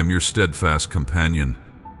 I am your steadfast companion,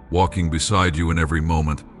 walking beside you in every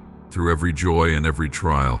moment, through every joy and every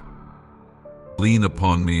trial. Lean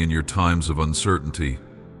upon me in your times of uncertainty,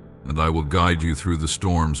 and I will guide you through the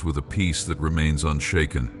storms with a peace that remains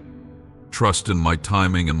unshaken. Trust in my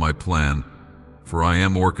timing and my plan, for I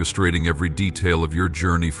am orchestrating every detail of your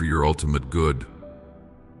journey for your ultimate good.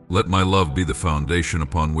 Let my love be the foundation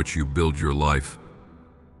upon which you build your life,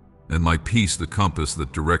 and my peace the compass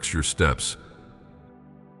that directs your steps.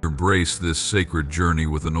 Embrace this sacred journey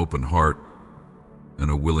with an open heart and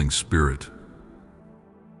a willing spirit.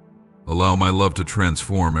 Allow my love to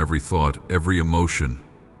transform every thought, every emotion,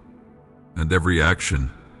 and every action,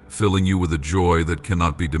 filling you with a joy that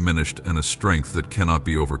cannot be diminished and a strength that cannot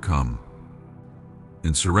be overcome.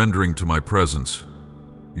 In surrendering to my presence,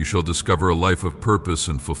 you shall discover a life of purpose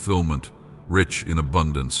and fulfillment, rich in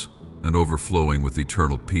abundance and overflowing with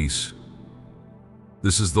eternal peace.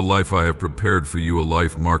 This is the life I have prepared for you, a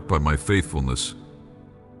life marked by my faithfulness,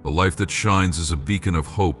 a life that shines as a beacon of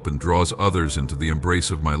hope and draws others into the embrace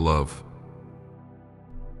of my love.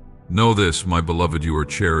 Know this, my beloved, you are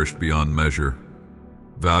cherished beyond measure,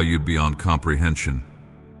 valued beyond comprehension.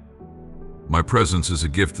 My presence is a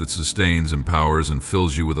gift that sustains, empowers, and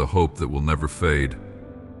fills you with a hope that will never fade.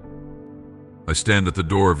 I stand at the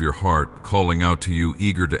door of your heart, calling out to you,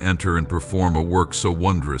 eager to enter and perform a work so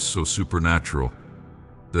wondrous, so supernatural,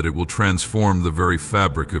 that it will transform the very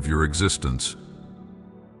fabric of your existence.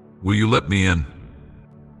 Will you let me in?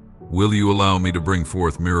 Will you allow me to bring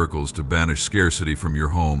forth miracles, to banish scarcity from your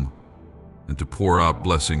home, and to pour out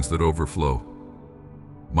blessings that overflow?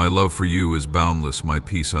 My love for you is boundless, my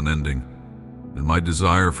peace unending, and my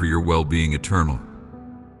desire for your well-being eternal.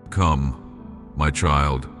 Come, my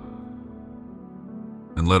child,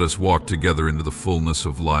 and let us walk together into the fullness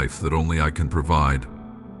of life that only I can provide.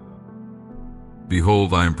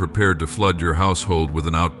 Behold, I am prepared to flood your household with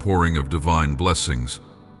an outpouring of divine blessings,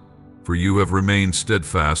 for you have remained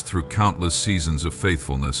steadfast through countless seasons of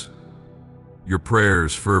faithfulness. Your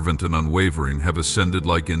prayers, fervent and unwavering, have ascended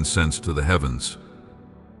like incense to the heavens.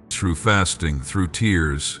 Through fasting, through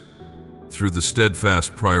tears, through the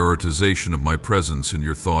steadfast prioritization of my presence in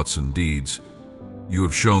your thoughts and deeds, you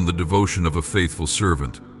have shown the devotion of a faithful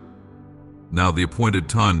servant. Now the appointed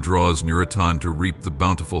time draws near, a time to reap the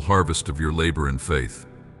bountiful harvest of your labor and faith.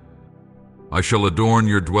 I shall adorn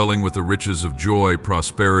your dwelling with the riches of joy,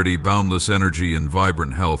 prosperity, boundless energy, and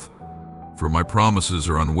vibrant health, for my promises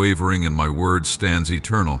are unwavering and my word stands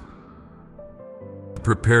eternal.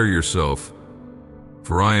 Prepare yourself,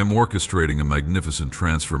 for I am orchestrating a magnificent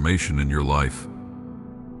transformation in your life.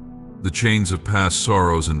 The chains of past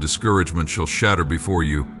sorrows and discouragement shall shatter before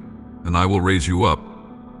you, and I will raise you up,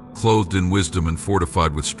 clothed in wisdom and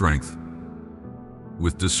fortified with strength.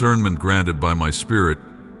 With discernment granted by my Spirit,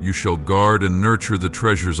 you shall guard and nurture the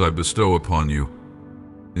treasures I bestow upon you,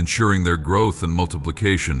 ensuring their growth and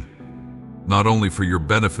multiplication, not only for your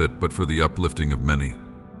benefit but for the uplifting of many.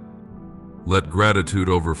 Let gratitude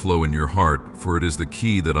overflow in your heart, for it is the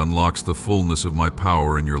key that unlocks the fullness of my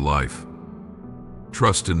power in your life.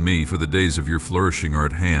 Trust in me, for the days of your flourishing are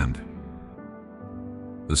at hand.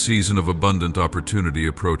 The season of abundant opportunity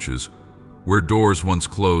approaches, where doors once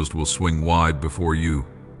closed will swing wide before you,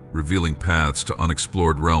 revealing paths to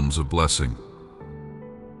unexplored realms of blessing.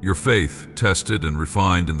 Your faith, tested and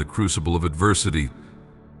refined in the crucible of adversity,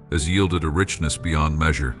 has yielded a richness beyond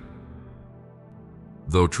measure.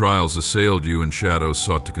 Though trials assailed you and shadows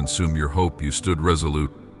sought to consume your hope, you stood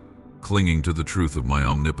resolute, clinging to the truth of my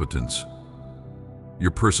omnipotence.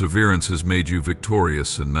 Your perseverance has made you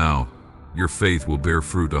victorious, and now your faith will bear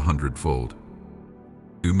fruit 100-fold.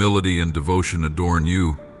 Humility and devotion adorn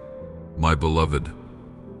you, my beloved,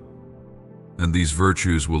 and these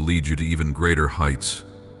virtues will lead you to even greater heights.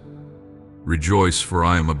 Rejoice, for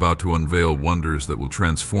I am about to unveil wonders that will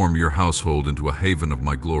transform your household into a haven of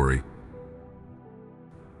my glory.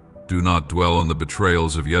 Do not dwell on the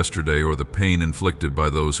betrayals of yesterday or the pain inflicted by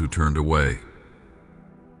those who turned away.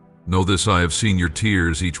 Know this: I have seen your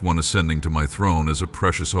tears, each one ascending to my throne as a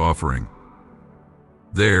precious offering.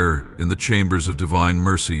 There, in the chambers of divine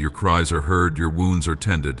mercy, your cries are heard, your wounds are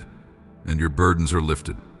tended, and your burdens are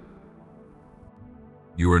lifted.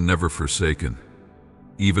 You are never forsaken.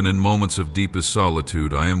 Even in moments of deepest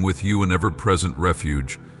solitude, I am with you, an ever-present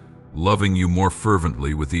refuge, loving you more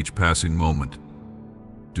fervently with each passing moment.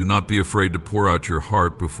 Do not be afraid to pour out your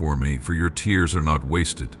heart before me, for your tears are not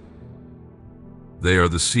wasted. They are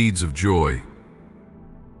the seeds of joy,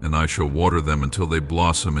 and I shall water them until they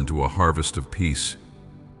blossom into a harvest of peace.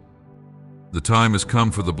 The time has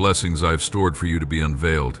come for the blessings I have stored for you to be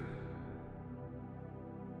unveiled.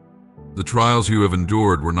 The trials you have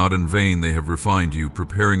endured were not in vain. They have refined you,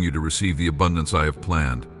 preparing you to receive the abundance I have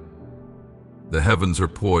planned. The heavens are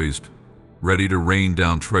poised, ready to rain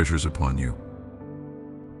down treasures upon you.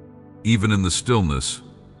 Even in the stillness,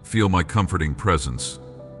 feel my comforting presence,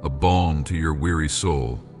 a balm to your weary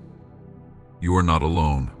soul. You are not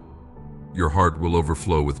alone. Your heart will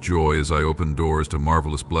overflow with joy as I open doors to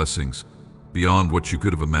marvelous blessings, beyond what you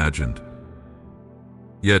could have imagined.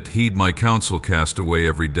 Yet heed my counsel, cast away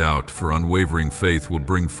every doubt, for unwavering faith will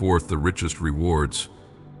bring forth the richest rewards.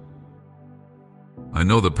 I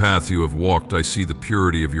know the path you have walked, I see the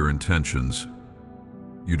purity of your intentions.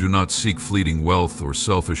 You do not seek fleeting wealth or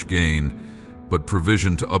selfish gain, but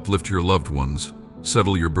provision to uplift your loved ones,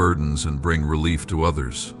 settle your burdens, and bring relief to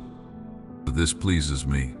others. This pleases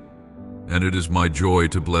me, and it is my joy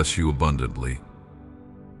to bless you abundantly.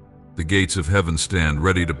 The gates of heaven stand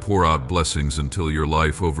ready to pour out blessings until your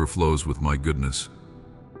life overflows with my goodness.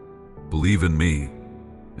 Believe in me,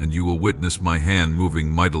 and you will witness my hand moving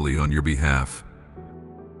mightily on your behalf.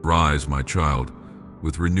 Rise, my child,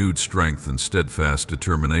 with renewed strength and steadfast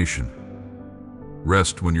determination.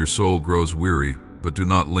 Rest when your soul grows weary, but do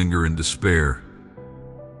not linger in despair.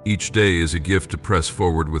 Each day is a gift to press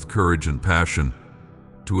forward with courage and passion,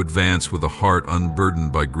 to advance with a heart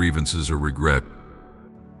unburdened by grievances or regret.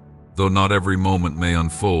 Though not every moment may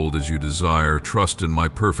unfold as you desire, trust in my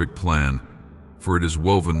perfect plan, for it is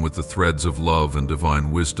woven with the threads of love and divine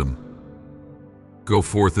wisdom. Go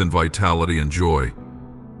forth in vitality and joy,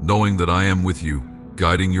 knowing that I am with you,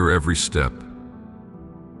 guiding your every step.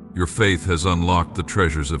 Your faith has unlocked the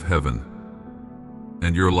treasures of heaven,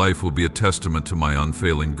 and your life will be a testament to my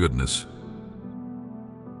unfailing goodness.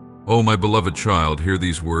 Oh, my beloved child, hear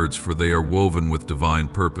these words, for they are woven with divine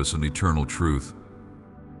purpose and eternal truth.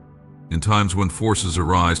 In times when forces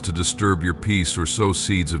arise to disturb your peace or sow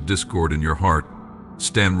seeds of discord in your heart,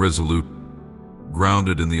 stand resolute,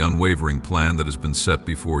 grounded in the unwavering plan that has been set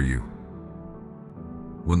before you.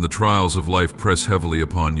 When the trials of life press heavily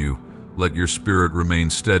upon you, let your spirit remain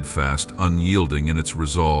steadfast, unyielding in its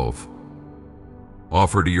resolve.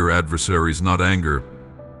 Offer to your adversaries not anger,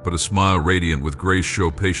 but a smile radiant with grace.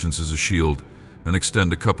 Show patience as a shield, and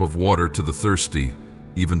extend a cup of water to the thirsty,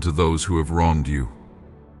 even to those who have wronged you.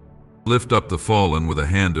 Lift up the fallen with a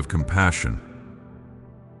hand of compassion,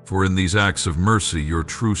 for in these acts of mercy your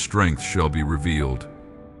true strength shall be revealed.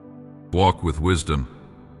 Walk with wisdom,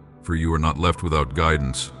 for you are not left without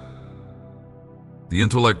guidance. The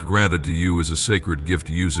intellect granted to you is a sacred gift.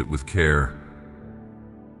 Use it with care.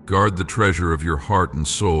 Guard the treasure of your heart and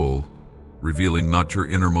soul, revealing not your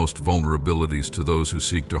innermost vulnerabilities to those who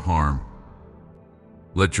seek to harm.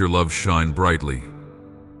 Let your love shine brightly,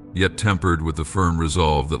 yet tempered with the firm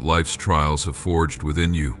resolve that life's trials have forged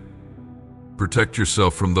within you. Protect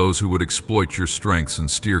yourself from those who would exploit your strengths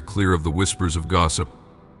and steer clear of the whispers of gossip,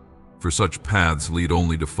 for such paths lead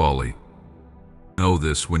only to folly. Know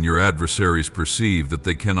this: when your adversaries perceive that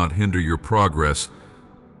they cannot hinder your progress,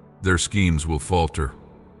 their schemes will falter.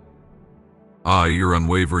 I, your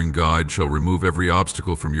unwavering guide, shall remove every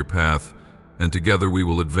obstacle from your path, and together we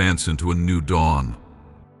will advance into a new dawn.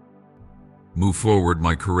 Move forward,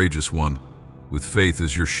 my courageous one, with faith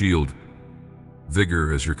as your shield,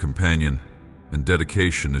 vigor as your companion, and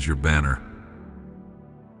dedication as your banner.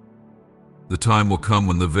 The time will come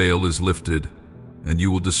when the veil is lifted, and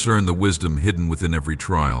you will discern the wisdom hidden within every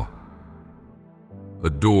trial. A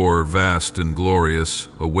door, vast and glorious,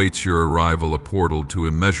 awaits your arrival, a portal to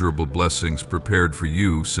immeasurable blessings prepared for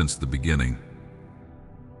you since the beginning.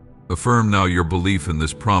 Affirm now your belief in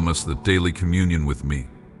this promise that daily communion with me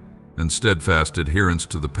and steadfast adherence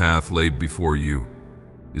to the path laid before you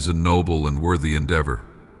is a noble and worthy endeavor.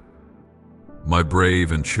 My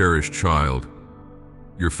brave and cherished child,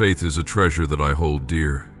 your faith is a treasure that I hold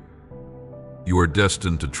dear. You are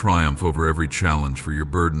destined to triumph over every challenge, for your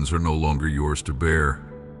burdens are no longer yours to bear.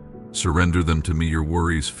 Surrender them to me, your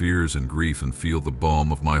worries, fears, and grief, and feel the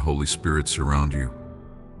balm of my Holy Spirit surround you.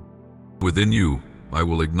 Within you, I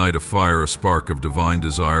will ignite a fire, a spark of divine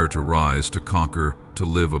desire to rise, to conquer, to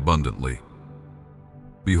live abundantly.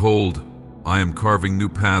 Behold, I am carving new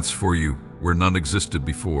paths for you where none existed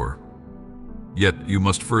before. Yet you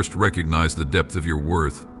must first recognize the depth of your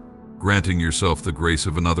worth, granting yourself the grace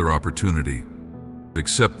of another opportunity.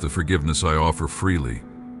 Accept the forgiveness I offer freely,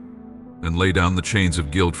 and lay down the chains of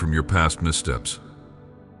guilt from your past missteps.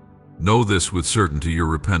 Know this with certainty: your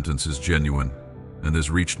repentance is genuine and has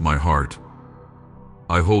reached my heart.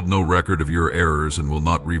 I hold no record of your errors and will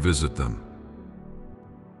not revisit them.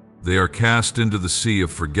 They are cast into the sea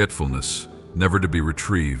of forgetfulness, never to be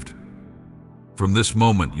retrieved. From this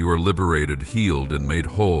moment you are liberated, healed, and made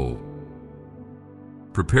whole.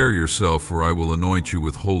 Prepare yourself, for I will anoint you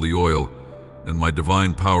with holy oil, and my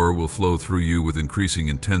divine power will flow through you with increasing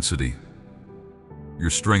intensity. Your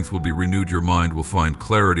strength will be renewed, your mind will find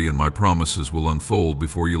clarity, and my promises will unfold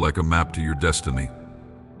before you like a map to your destiny.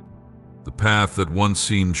 The path that once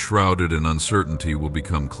seemed shrouded in uncertainty will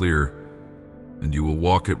become clear, and you will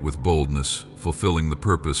walk it with boldness, fulfilling the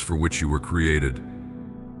purpose for which you were created.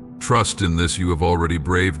 Trust in this: you have already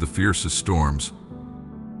braved the fiercest storms.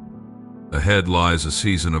 Ahead lies a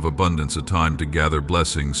season of abundance, a time to gather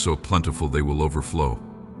blessings so plentiful they will overflow.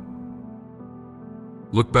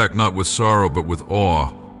 Look back not with sorrow but with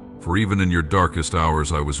awe, for even in your darkest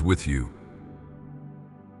hours I was with you.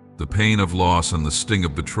 The pain of loss and the sting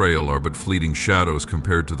of betrayal are but fleeting shadows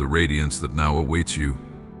compared to the radiance that now awaits you.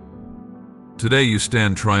 Today you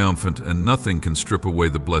stand triumphant, and nothing can strip away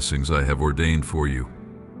the blessings I have ordained for you.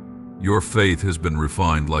 Your faith has been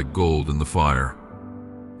refined like gold in the fire,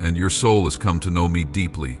 and your soul has come to know me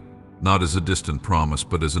deeply, not as a distant promise,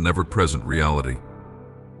 but as an ever-present reality.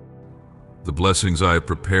 The blessings I have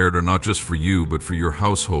prepared are not just for you, but for your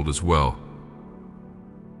household as well.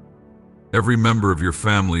 Every member of your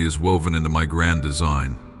family is woven into my grand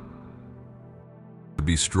design.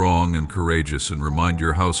 Be strong and courageous, and remind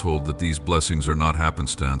your household that these blessings are not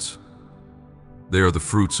happenstance. They are the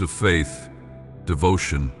fruits of faith,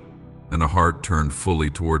 devotion, and a heart turned fully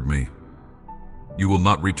toward me. You will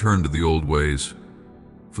not return to the old ways,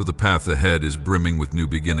 for the path ahead is brimming with new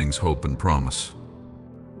beginnings, hope, and promise.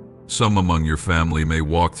 Some among your family may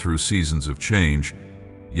walk through seasons of change,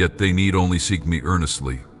 yet they need only seek me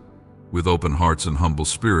earnestly. With open hearts and humble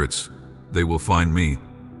spirits, they will find me,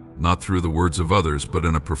 not through the words of others, but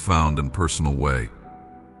in a profound and personal way.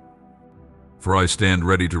 For I stand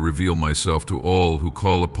ready to reveal myself to all who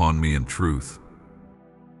call upon me in truth.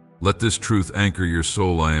 Let this truth anchor your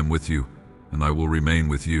soul: I am with you, and I will remain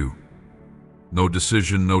with you. No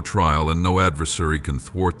decision, no trial, and no adversary can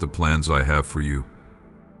thwart the plans I have for you.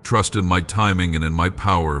 Trust in my timing and in my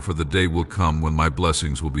power, for the day will come when my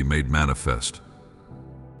blessings will be made manifest.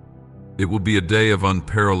 It will be a day of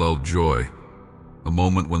unparalleled joy, a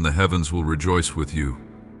moment when the heavens will rejoice with you,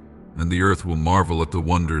 and the earth will marvel at the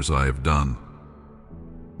wonders I have done.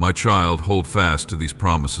 My child, hold fast to these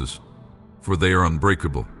promises, for they are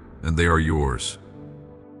unbreakable, and they are yours.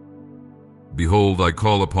 Behold, I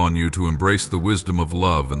call upon you to embrace the wisdom of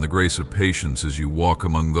love and the grace of patience as you walk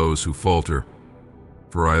among those who falter,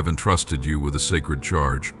 for I have entrusted you with a sacred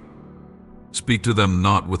charge. Speak to them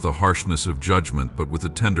not with the harshness of judgment, but with the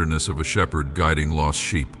tenderness of a shepherd guiding lost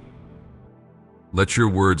sheep. Let your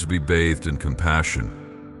words be bathed in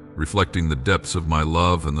compassion, reflecting the depths of my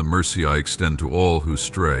love and the mercy I extend to all who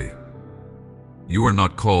stray. You are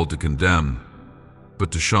not called to condemn,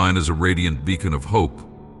 but to shine as a radiant beacon of hope,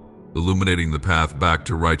 illuminating the path back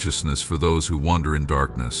to righteousness for those who wander in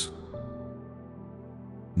darkness.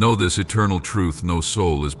 Know this eternal truth: no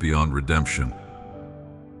soul is beyond redemption.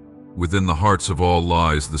 Within the hearts of all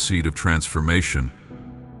lies the seed of transformation,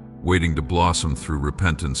 waiting to blossom through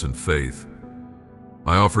repentance and faith.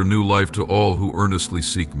 I offer new life to all who earnestly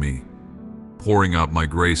seek me, pouring out my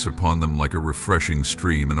grace upon them like a refreshing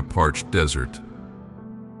stream in a parched desert.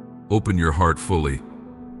 Open your heart fully,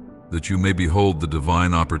 that you may behold the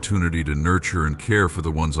divine opportunity to nurture and care for the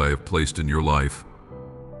ones I have placed in your life.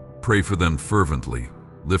 Pray for them fervently,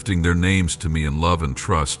 lifting their names to me in love and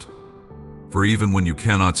trust, for even when you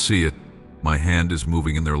cannot see it, my hand is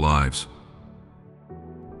moving in their lives.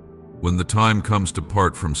 When the time comes to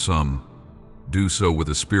part from some, do so with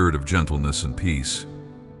a spirit of gentleness and peace.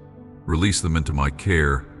 Release them into my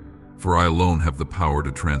care, for I alone have the power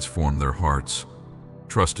to transform their hearts.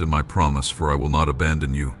 Trust in my promise, for I will not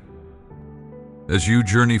abandon you. As you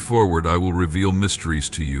journey forward, I will reveal mysteries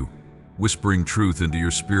to you, whispering truth into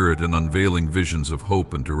your spirit and unveiling visions of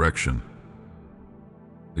hope and direction.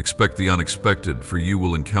 Expect the unexpected, for you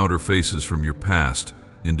will encounter faces from your past,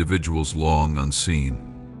 individuals long unseen.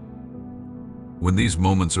 When these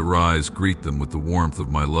moments arise, greet them with the warmth of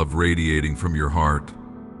my love radiating from your heart.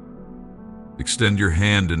 Extend your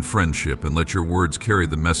hand in friendship and let your words carry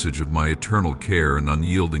the message of my eternal care and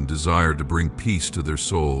unyielding desire to bring peace to their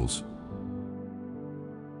souls.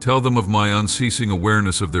 Tell them of my unceasing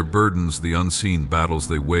awareness of their burdens, the unseen battles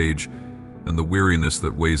they wage, and the weariness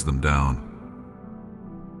that weighs them down.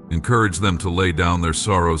 Encourage them to lay down their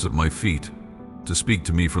sorrows at my feet, to speak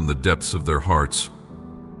to me from the depths of their hearts.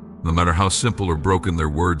 No matter how simple or broken their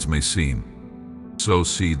words may seem, sow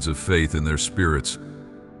seeds of faith in their spirits,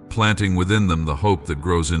 planting within them the hope that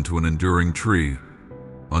grows into an enduring tree,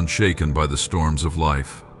 unshaken by the storms of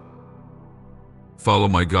life. Follow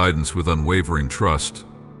my guidance with unwavering trust,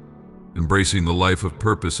 embracing the life of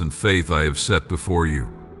purpose and faith I have set before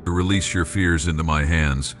you. Release your fears into my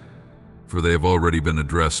hands, for they have already been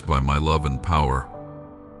addressed by my love and power.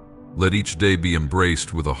 Let each day be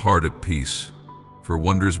embraced with a heart at peace, for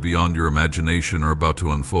wonders beyond your imagination are about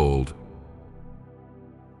to unfold.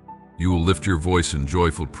 You will lift your voice in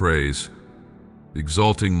joyful praise,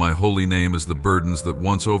 exalting my holy name as the burdens that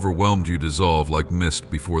once overwhelmed you dissolve like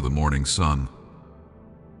mist before the morning sun.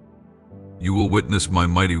 You will witness my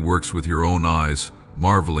mighty works with your own eyes,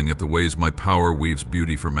 marveling at the ways my power weaves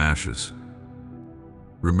beauty from ashes.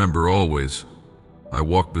 Remember always, I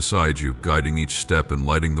walk beside you, guiding each step and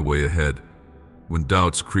lighting the way ahead. When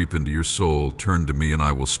doubts creep into your soul, turn to me and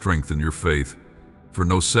I will strengthen your faith. For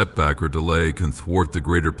no setback or delay can thwart the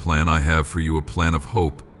greater plan I have for you, a plan of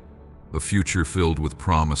hope, a future filled with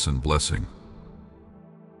promise and blessing.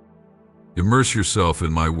 Immerse yourself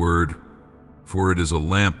in my word, for it is a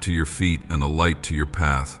lamp to your feet and a light to your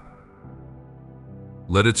path.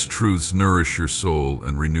 Let its truths nourish your soul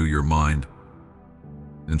and renew your mind,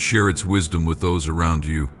 and share its wisdom with those around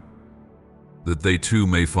you, that they too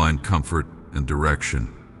may find comfort and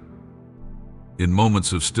direction. In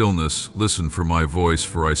moments of stillness, listen for my voice,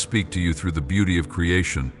 for I speak to you through the beauty of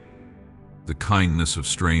creation, the kindness of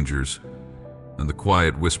strangers, and the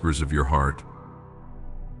quiet whispers of your heart.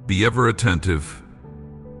 Be ever attentive,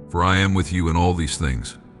 for I am with you in all these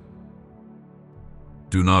things.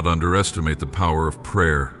 Do not underestimate the power of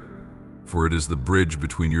prayer, for it is the bridge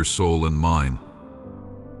between your soul and mine,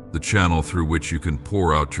 the channel through which you can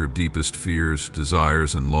pour out your deepest fears,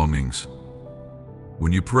 desires, and longings.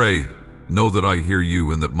 When you pray, know that I hear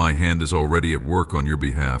you and that my hand is already at work on your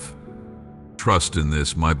behalf. Trust in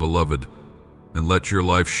this, my beloved, and let your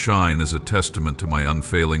life shine as a testament to my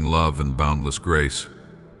unfailing love and boundless grace.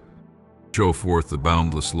 Show forth the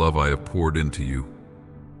boundless love I have poured into you,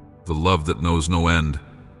 the love that knows no end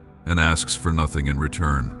and asks for nothing in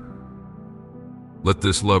return. Let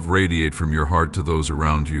this love radiate from your heart to those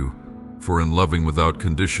around you, for in loving without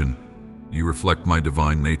condition, you reflect my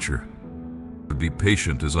divine nature. Be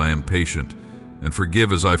patient as I am patient, and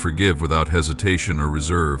forgive as I forgive without hesitation or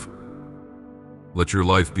reserve. Let your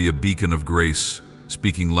life be a beacon of grace,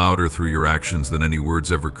 speaking louder through your actions than any words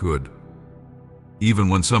ever could. Even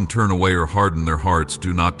when some turn away or harden their hearts,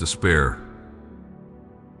 do not despair.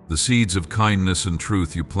 The seeds of kindness and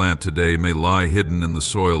truth you plant today may lie hidden in the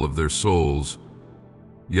soil of their souls,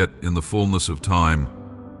 yet in the fullness of time,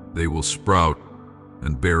 they will sprout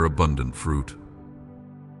and bear abundant fruit.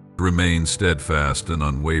 Remain steadfast and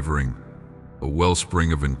unwavering, a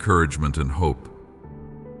wellspring of encouragement and hope.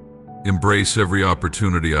 Embrace every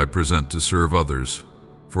opportunity I present to serve others,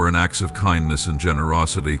 for in acts of kindness and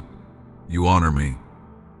generosity, you honor me.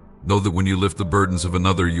 Know that when you lift the burdens of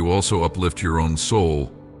another, you also uplift your own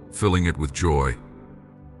soul, filling it with joy.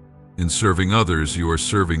 In serving others, you are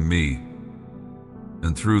serving me,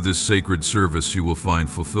 and through this sacred service you will find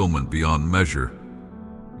fulfillment beyond measure.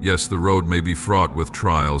 Yes, the road may be fraught with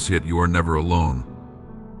trials, yet you are never alone.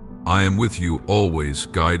 I am with you always,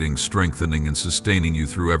 guiding, strengthening, and sustaining you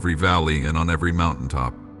through every valley and on every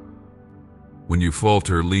mountaintop. When you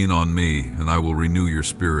falter, lean on me, and I will renew your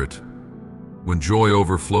spirit. When joy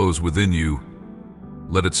overflows within you,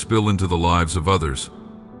 let it spill into the lives of others,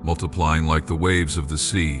 multiplying like the waves of the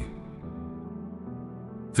sea.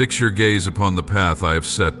 Fix your gaze upon the path I have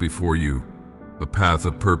set before you, a path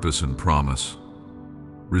of purpose and promise.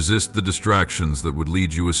 Resist the distractions that would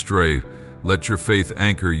lead you astray. Let your faith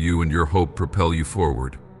anchor you and your hope propel you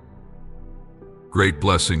forward. Great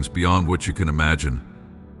blessings beyond what you can imagine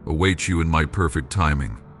await you in my perfect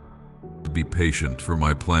timing. Be patient, for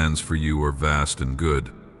my plans for you are vast and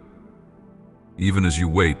good. Even as you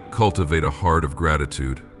wait, cultivate a heart of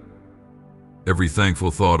gratitude. Every thankful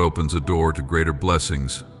thought opens a door to greater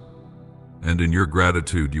blessings, and in your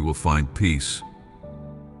gratitude you will find peace.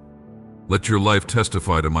 Let your life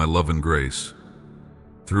testify to my love and grace.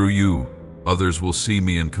 Through you, others will see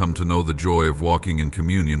me and come to know the joy of walking in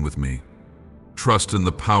communion with me. Trust in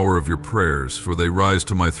the power of your prayers, for they rise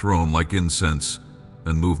to my throne like incense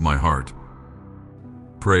and move my heart.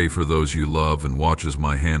 Pray for those you love and watch as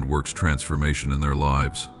my hand works transformation in their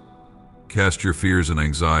lives. Cast your fears and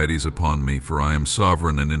anxieties upon me, for I am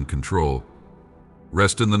sovereign and in control.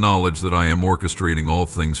 Rest in the knowledge that I am orchestrating all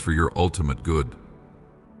things for your ultimate good.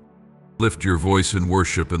 Lift your voice in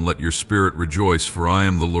worship and let your spirit rejoice, for I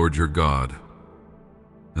am the Lord your God,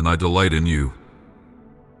 and I delight in you.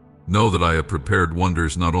 Know that I have prepared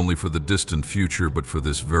wonders not only for the distant future, but for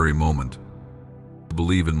this very moment.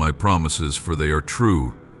 Believe in my promises, for they are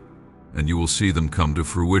true, and you will see them come to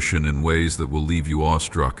fruition in ways that will leave you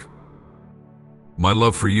awestruck. My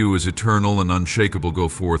love for you is eternal and unshakable. Go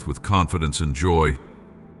forth with confidence and joy,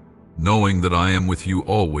 knowing that I am with you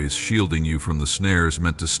always, shielding you from the snares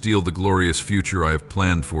meant to steal the glorious future I have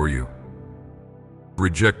planned for you.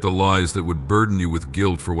 Reject the lies that would burden you with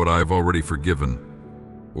guilt for what I have already forgiven,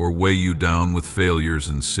 or weigh you down with failures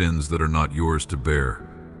and sins that are not yours to bear.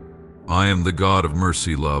 I am the God of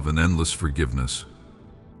mercy, love, and endless forgiveness.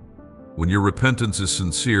 When your repentance is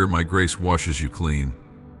sincere, my grace washes you clean.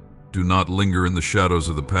 Do not linger in the shadows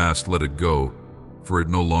of the past, let it go, for it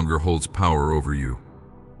no longer holds power over you.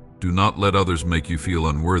 Do not let others make you feel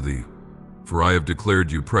unworthy, for I have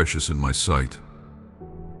declared you precious in my sight.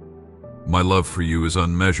 My love for you is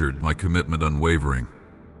unmeasured, my commitment unwavering.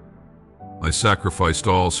 I sacrificed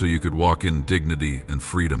all so you could walk in dignity and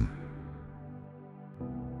freedom.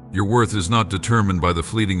 Your worth is not determined by the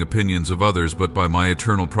fleeting opinions of others, but by my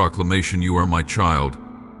eternal proclamation: you are my child,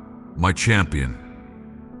 my champion.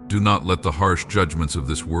 Do not let the harsh judgments of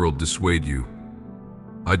this world dissuade you.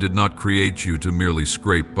 I did not create you to merely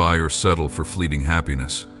scrape by or settle for fleeting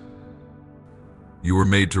happiness. You were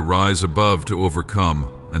made to rise above, to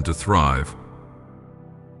overcome, and to thrive.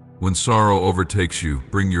 When sorrow overtakes you,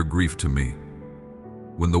 bring your grief to me.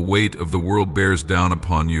 When the weight of the world bears down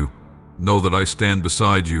upon you, know that I stand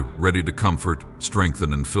beside you, ready to comfort,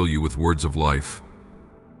 strengthen, and fill you with words of life.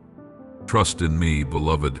 Trust in me,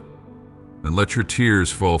 beloved, and let your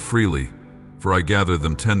tears fall freely, for I gather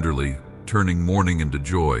them tenderly, turning mourning into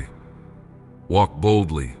joy. Walk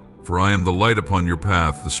boldly, for I am the light upon your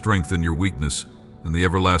path, the strength in your weakness, and the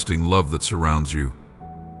everlasting love that surrounds you.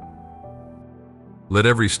 Let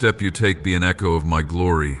every step you take be an echo of my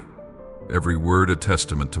glory, every word a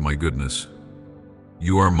testament to my goodness.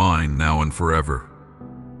 You are mine now and forever.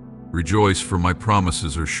 Rejoice, for my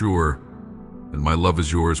promises are sure, and my love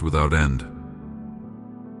is yours without end.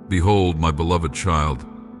 Behold, my beloved child,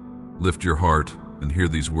 lift your heart and hear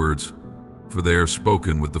these words, for they are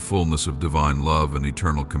spoken with the fullness of divine love and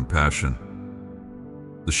eternal compassion.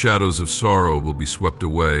 The shadows of sorrow will be swept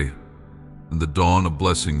away, and the dawn of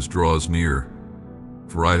blessings draws near,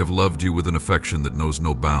 for I have loved you with an affection that knows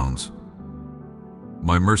no bounds.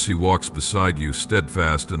 My mercy walks beside you,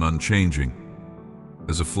 steadfast and unchanging,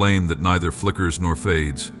 as a flame that neither flickers nor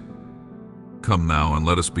fades. Come now and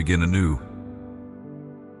let us begin anew.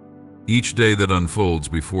 Each day that unfolds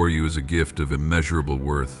before you is a gift of immeasurable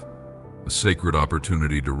worth, a sacred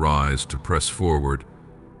opportunity to rise, to press forward,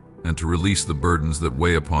 and to release the burdens that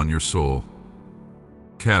weigh upon your soul.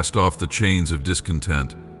 Cast off the chains of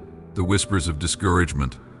discontent, the whispers of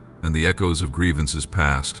discouragement, and the echoes of grievances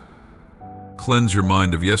past. Cleanse your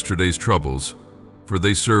mind of yesterday's troubles, for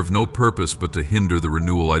they serve no purpose but to hinder the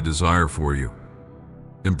renewal I desire for you.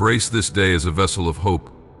 Embrace this day as a vessel of hope,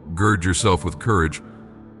 gird yourself with courage,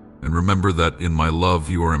 and remember that in my love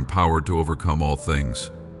you are empowered to overcome all things.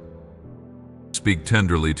 Speak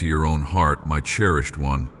tenderly to your own heart, my cherished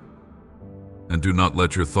one, and do not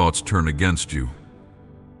let your thoughts turn against you.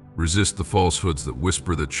 Resist the falsehoods that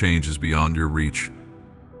whisper that change is beyond your reach,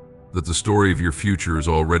 that the story of your future is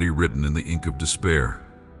already written in the ink of despair.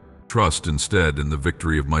 Trust instead in the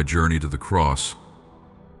victory of my journey to the cross.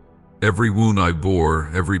 Every wound I bore,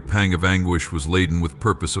 every pang of anguish was laden with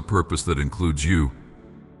purpose, a purpose that includes you.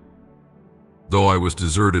 Though I was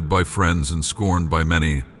deserted by friends and scorned by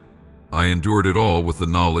many, I endured it all with the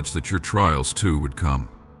knowledge that your trials too would come.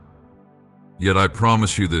 Yet I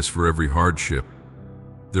promise you this: for every hardship,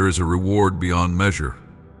 there is a reward beyond measure,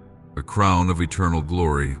 a crown of eternal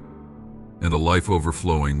glory, and a life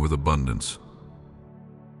overflowing with abundance.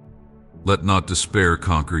 Let not despair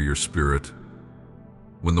conquer your spirit.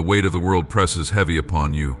 When the weight of the world presses heavy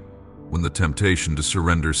upon you, when the temptation to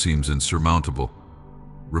surrender seems insurmountable,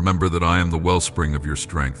 remember that I am the wellspring of your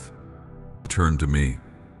strength. Turn to me,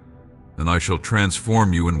 and I shall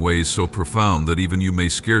transform you in ways so profound that even you may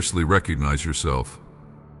scarcely recognize yourself.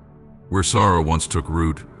 Where sorrow once took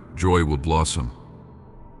root, joy will blossom.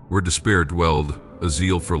 Where despair dwelled, a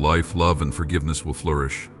zeal for life, love, and forgiveness will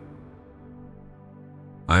flourish.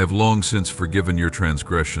 I have long since forgiven your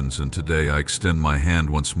transgressions, and today I extend my hand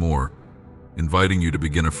once more, inviting you to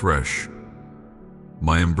begin afresh.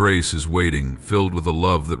 My embrace is waiting, filled with a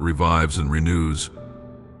love that revives and renews.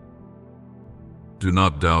 Do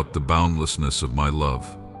not doubt the boundlessness of my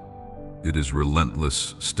love. It is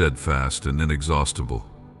relentless, steadfast, and inexhaustible.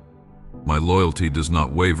 My loyalty does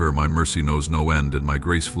not waver, my mercy knows no end, and my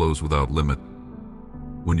grace flows without limit.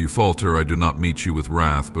 When you falter, I do not meet you with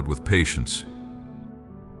wrath, but with patience.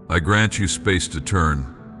 I grant you space to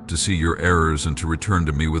turn, to see your errors, and to return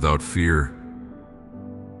to me without fear.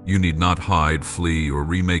 You need not hide, flee, or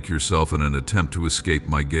remake yourself in an attempt to escape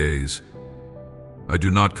my gaze. I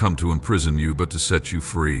do not come to imprison you, but to set you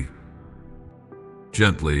free.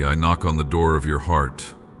 Gently, I knock on the door of your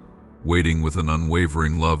heart, waiting with an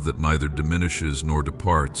unwavering love that neither diminishes nor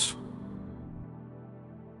departs.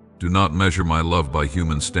 Do not measure my love by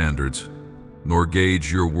human standards, nor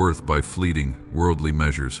gauge your worth by fleeting, worldly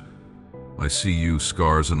measures. I see you,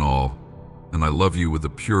 scars and all, and I love you with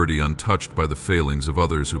a purity untouched by the failings of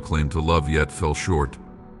others who claim to love yet fell short.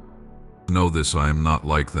 Know this: I am not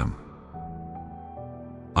like them.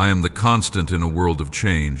 I am the constant in a world of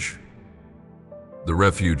change, the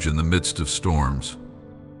refuge in the midst of storms.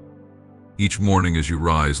 Each morning as you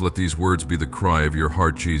rise, let these words be the cry of your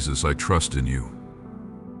heart: Jesus, I trust in you.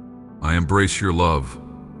 I embrace your love,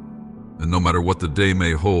 and no matter what the day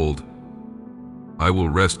may hold, I will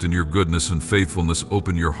rest in your goodness and faithfulness.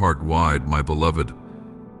 Open your heart wide, my beloved,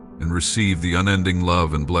 and receive the unending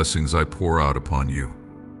love and blessings I pour out upon you.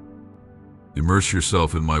 Immerse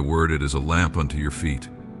yourself in my word. It is a lamp unto your feet,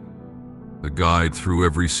 a guide through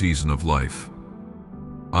every season of life.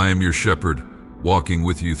 I am your shepherd, walking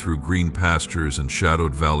with you through green pastures and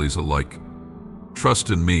shadowed valleys alike.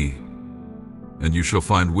 Trust in me, and you shall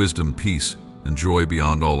find wisdom, peace, and joy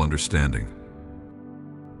beyond all understanding.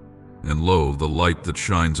 And lo, the light that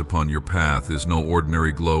shines upon your path is no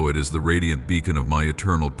ordinary glow. It is the radiant beacon of my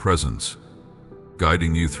eternal presence,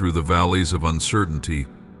 guiding you through the valleys of uncertainty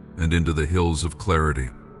and into the hills of clarity.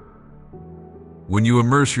 When you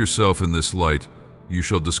immerse yourself in this light, you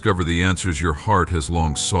shall discover the answers your heart has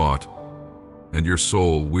long sought, and your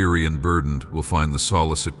soul, weary and burdened, will find the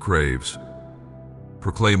solace it craves.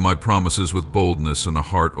 Proclaim my promises with boldness and a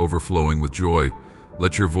heart overflowing with joy.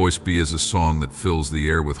 Let your voice be as a song that fills the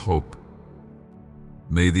air with hope.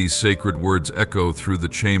 May these sacred words echo through the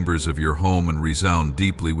chambers of your home and resound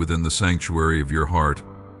deeply within the sanctuary of your heart.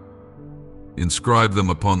 Inscribe them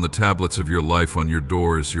upon the tablets of your life, on your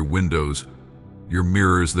doors, your windows, your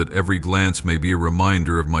mirrors, that every glance may be a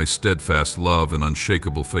reminder of my steadfast love and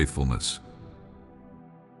unshakable faithfulness.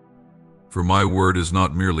 For my word is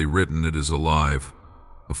not merely written, it is alive,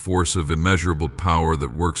 a force of immeasurable power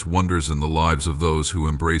that works wonders in the lives of those who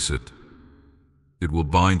embrace it. It will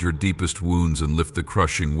bind your deepest wounds and lift the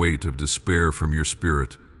crushing weight of despair from your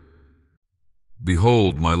spirit.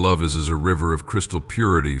 Behold, my love is as a river of crystal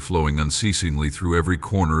purity flowing unceasingly through every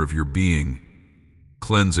corner of your being,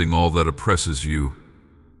 cleansing all that oppresses you.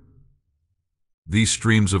 These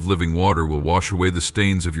streams of living water will wash away the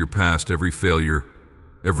stains of your past, every failure,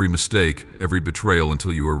 every mistake, every betrayal,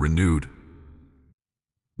 until you are renewed.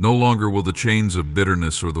 No longer will the chains of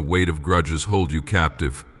bitterness or the weight of grudges hold you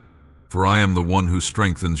captive, for I am the one who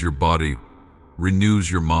strengthens your body, renews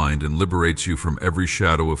your mind, and liberates you from every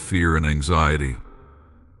shadow of fear and anxiety.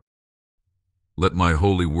 Let my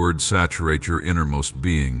holy word saturate your innermost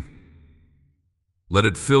being. Let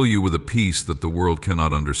it fill you with a peace that the world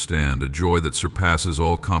cannot understand, a joy that surpasses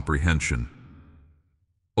all comprehension.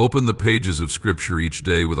 Open the pages of Scripture each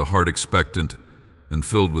day with a heart expectant and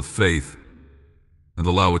filled with faith, and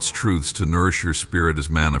allow its truths to nourish your spirit as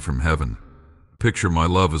manna from heaven. Picture my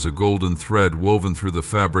love as a golden thread woven through the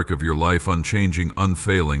fabric of your life, unchanging,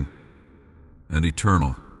 unfailing, and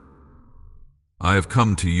eternal. I have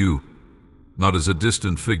come to you, not as a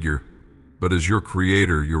distant figure, but as your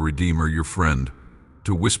Creator, your Redeemer, your friend,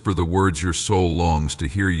 to whisper the words your soul longs to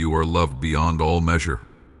hear. You are loved beyond all measure.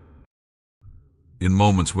 In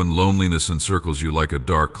moments when loneliness encircles you like a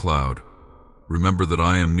dark cloud, remember that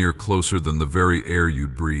I am near, closer than the very air you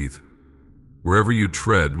breathe. Wherever you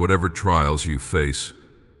tread, whatever trials you face,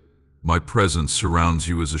 my presence surrounds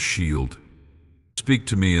you as a shield. Speak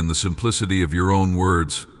to me in the simplicity of your own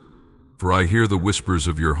words, for I hear the whispers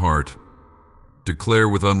of your heart. Declare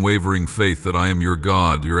with unwavering faith that I am your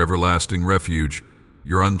God, your everlasting refuge,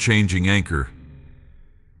 your unchanging anchor.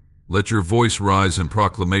 Let your voice rise in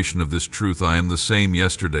proclamation of this truth: I am the same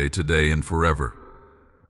yesterday, today, and forever.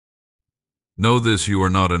 Know this: you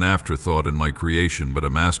are not an afterthought in my creation, but a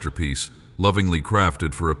masterpiece, lovingly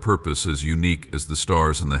crafted for a purpose as unique as the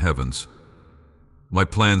stars in the heavens. My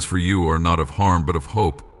plans for you are not of harm, but of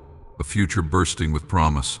hope, a future bursting with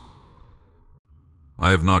promise. I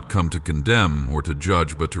have not come to condemn or to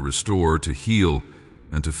judge, but to restore, to heal,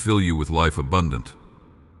 and to fill you with life abundant.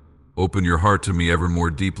 Open your heart to me ever more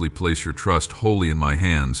deeply, place your trust wholly in my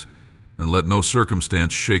hands, and let no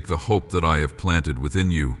circumstance shake the hope that I have planted within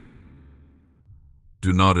you.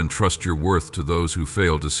 Do not entrust your worth to those who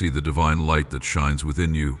fail to see the divine light that shines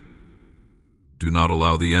within you. Do not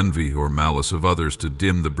allow the envy or malice of others to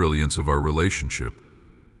dim the brilliance of our relationship.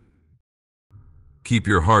 Keep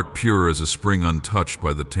your heart pure as a spring, untouched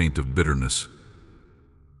by the taint of bitterness.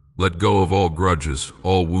 Let go of all grudges,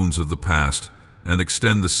 all wounds of the past, and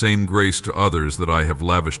extend the same grace to others that I have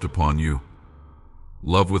lavished upon you.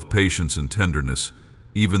 Love with patience and tenderness,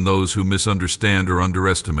 even those who misunderstand or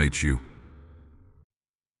underestimate you.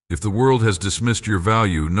 If the world has dismissed your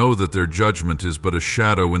value, know that their judgment is but a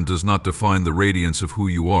shadow and does not define the radiance of who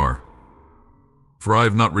you are. For I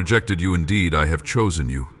have not rejected you, indeed, I have chosen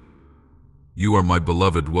you. You are my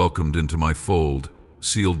beloved, welcomed into my fold,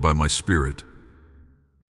 sealed by my Spirit.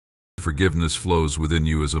 Forgiveness flows within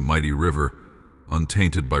you as a mighty river,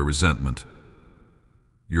 untainted by resentment.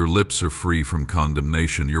 Your lips are free from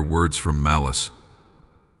condemnation, your words from malice.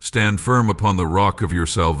 Stand firm upon the rock of your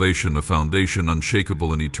salvation, a foundation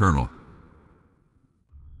unshakable and eternal.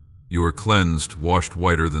 You are cleansed, washed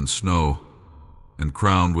whiter than snow, and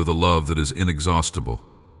crowned with a love that is inexhaustible.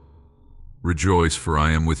 Rejoice, for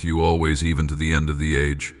I am with you always, even to the end of the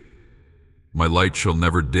age. My light shall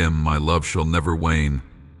never dim, my love shall never wane,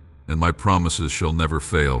 and my promises shall never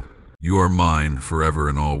fail. You are mine forever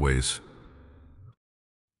and always.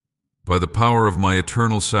 By the power of my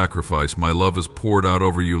eternal sacrifice, my love is poured out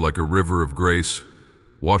over you like a river of grace,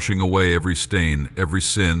 washing away every stain, every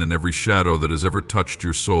sin, and every shadow that has ever touched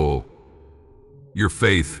your soul. Your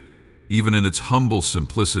faith, even in its humble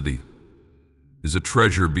simplicity, is a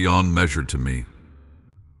treasure beyond measure to me.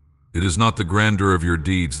 It is not the grandeur of your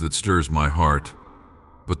deeds that stirs my heart,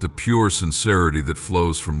 but the pure sincerity that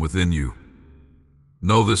flows from within you.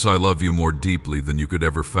 Know this: I love you more deeply than you could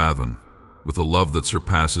ever fathom, with a love that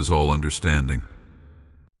surpasses all understanding.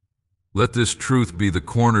 Let this truth be the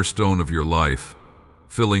cornerstone of your life,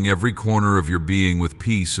 filling every corner of your being with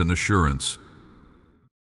peace and assurance.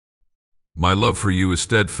 My love for you is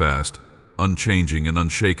steadfast, unchanging, and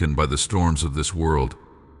unshaken by the storms of this world.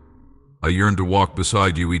 I yearn to walk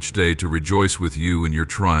beside you each day, to rejoice with you in your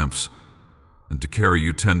triumphs, and to carry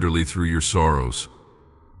you tenderly through your sorrows.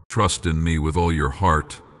 Trust in me with all your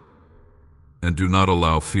heart, and do not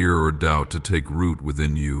allow fear or doubt to take root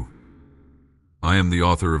within you. I am the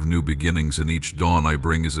author of new beginnings, and each dawn I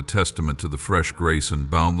bring is a testament to the fresh grace and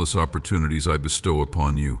boundless opportunities I bestow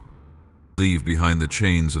upon you. Leave behind the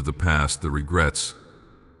chains of the past, the regrets,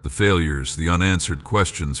 the failures, the unanswered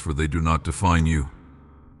questions, for they do not define you.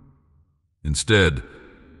 Instead,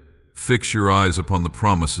 fix your eyes upon the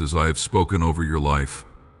promises I have spoken over your life.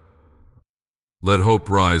 Let hope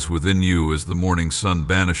rise within you as the morning sun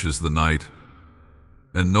banishes the night,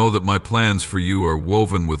 and know that my plans for you are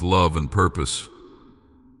woven with love and purpose.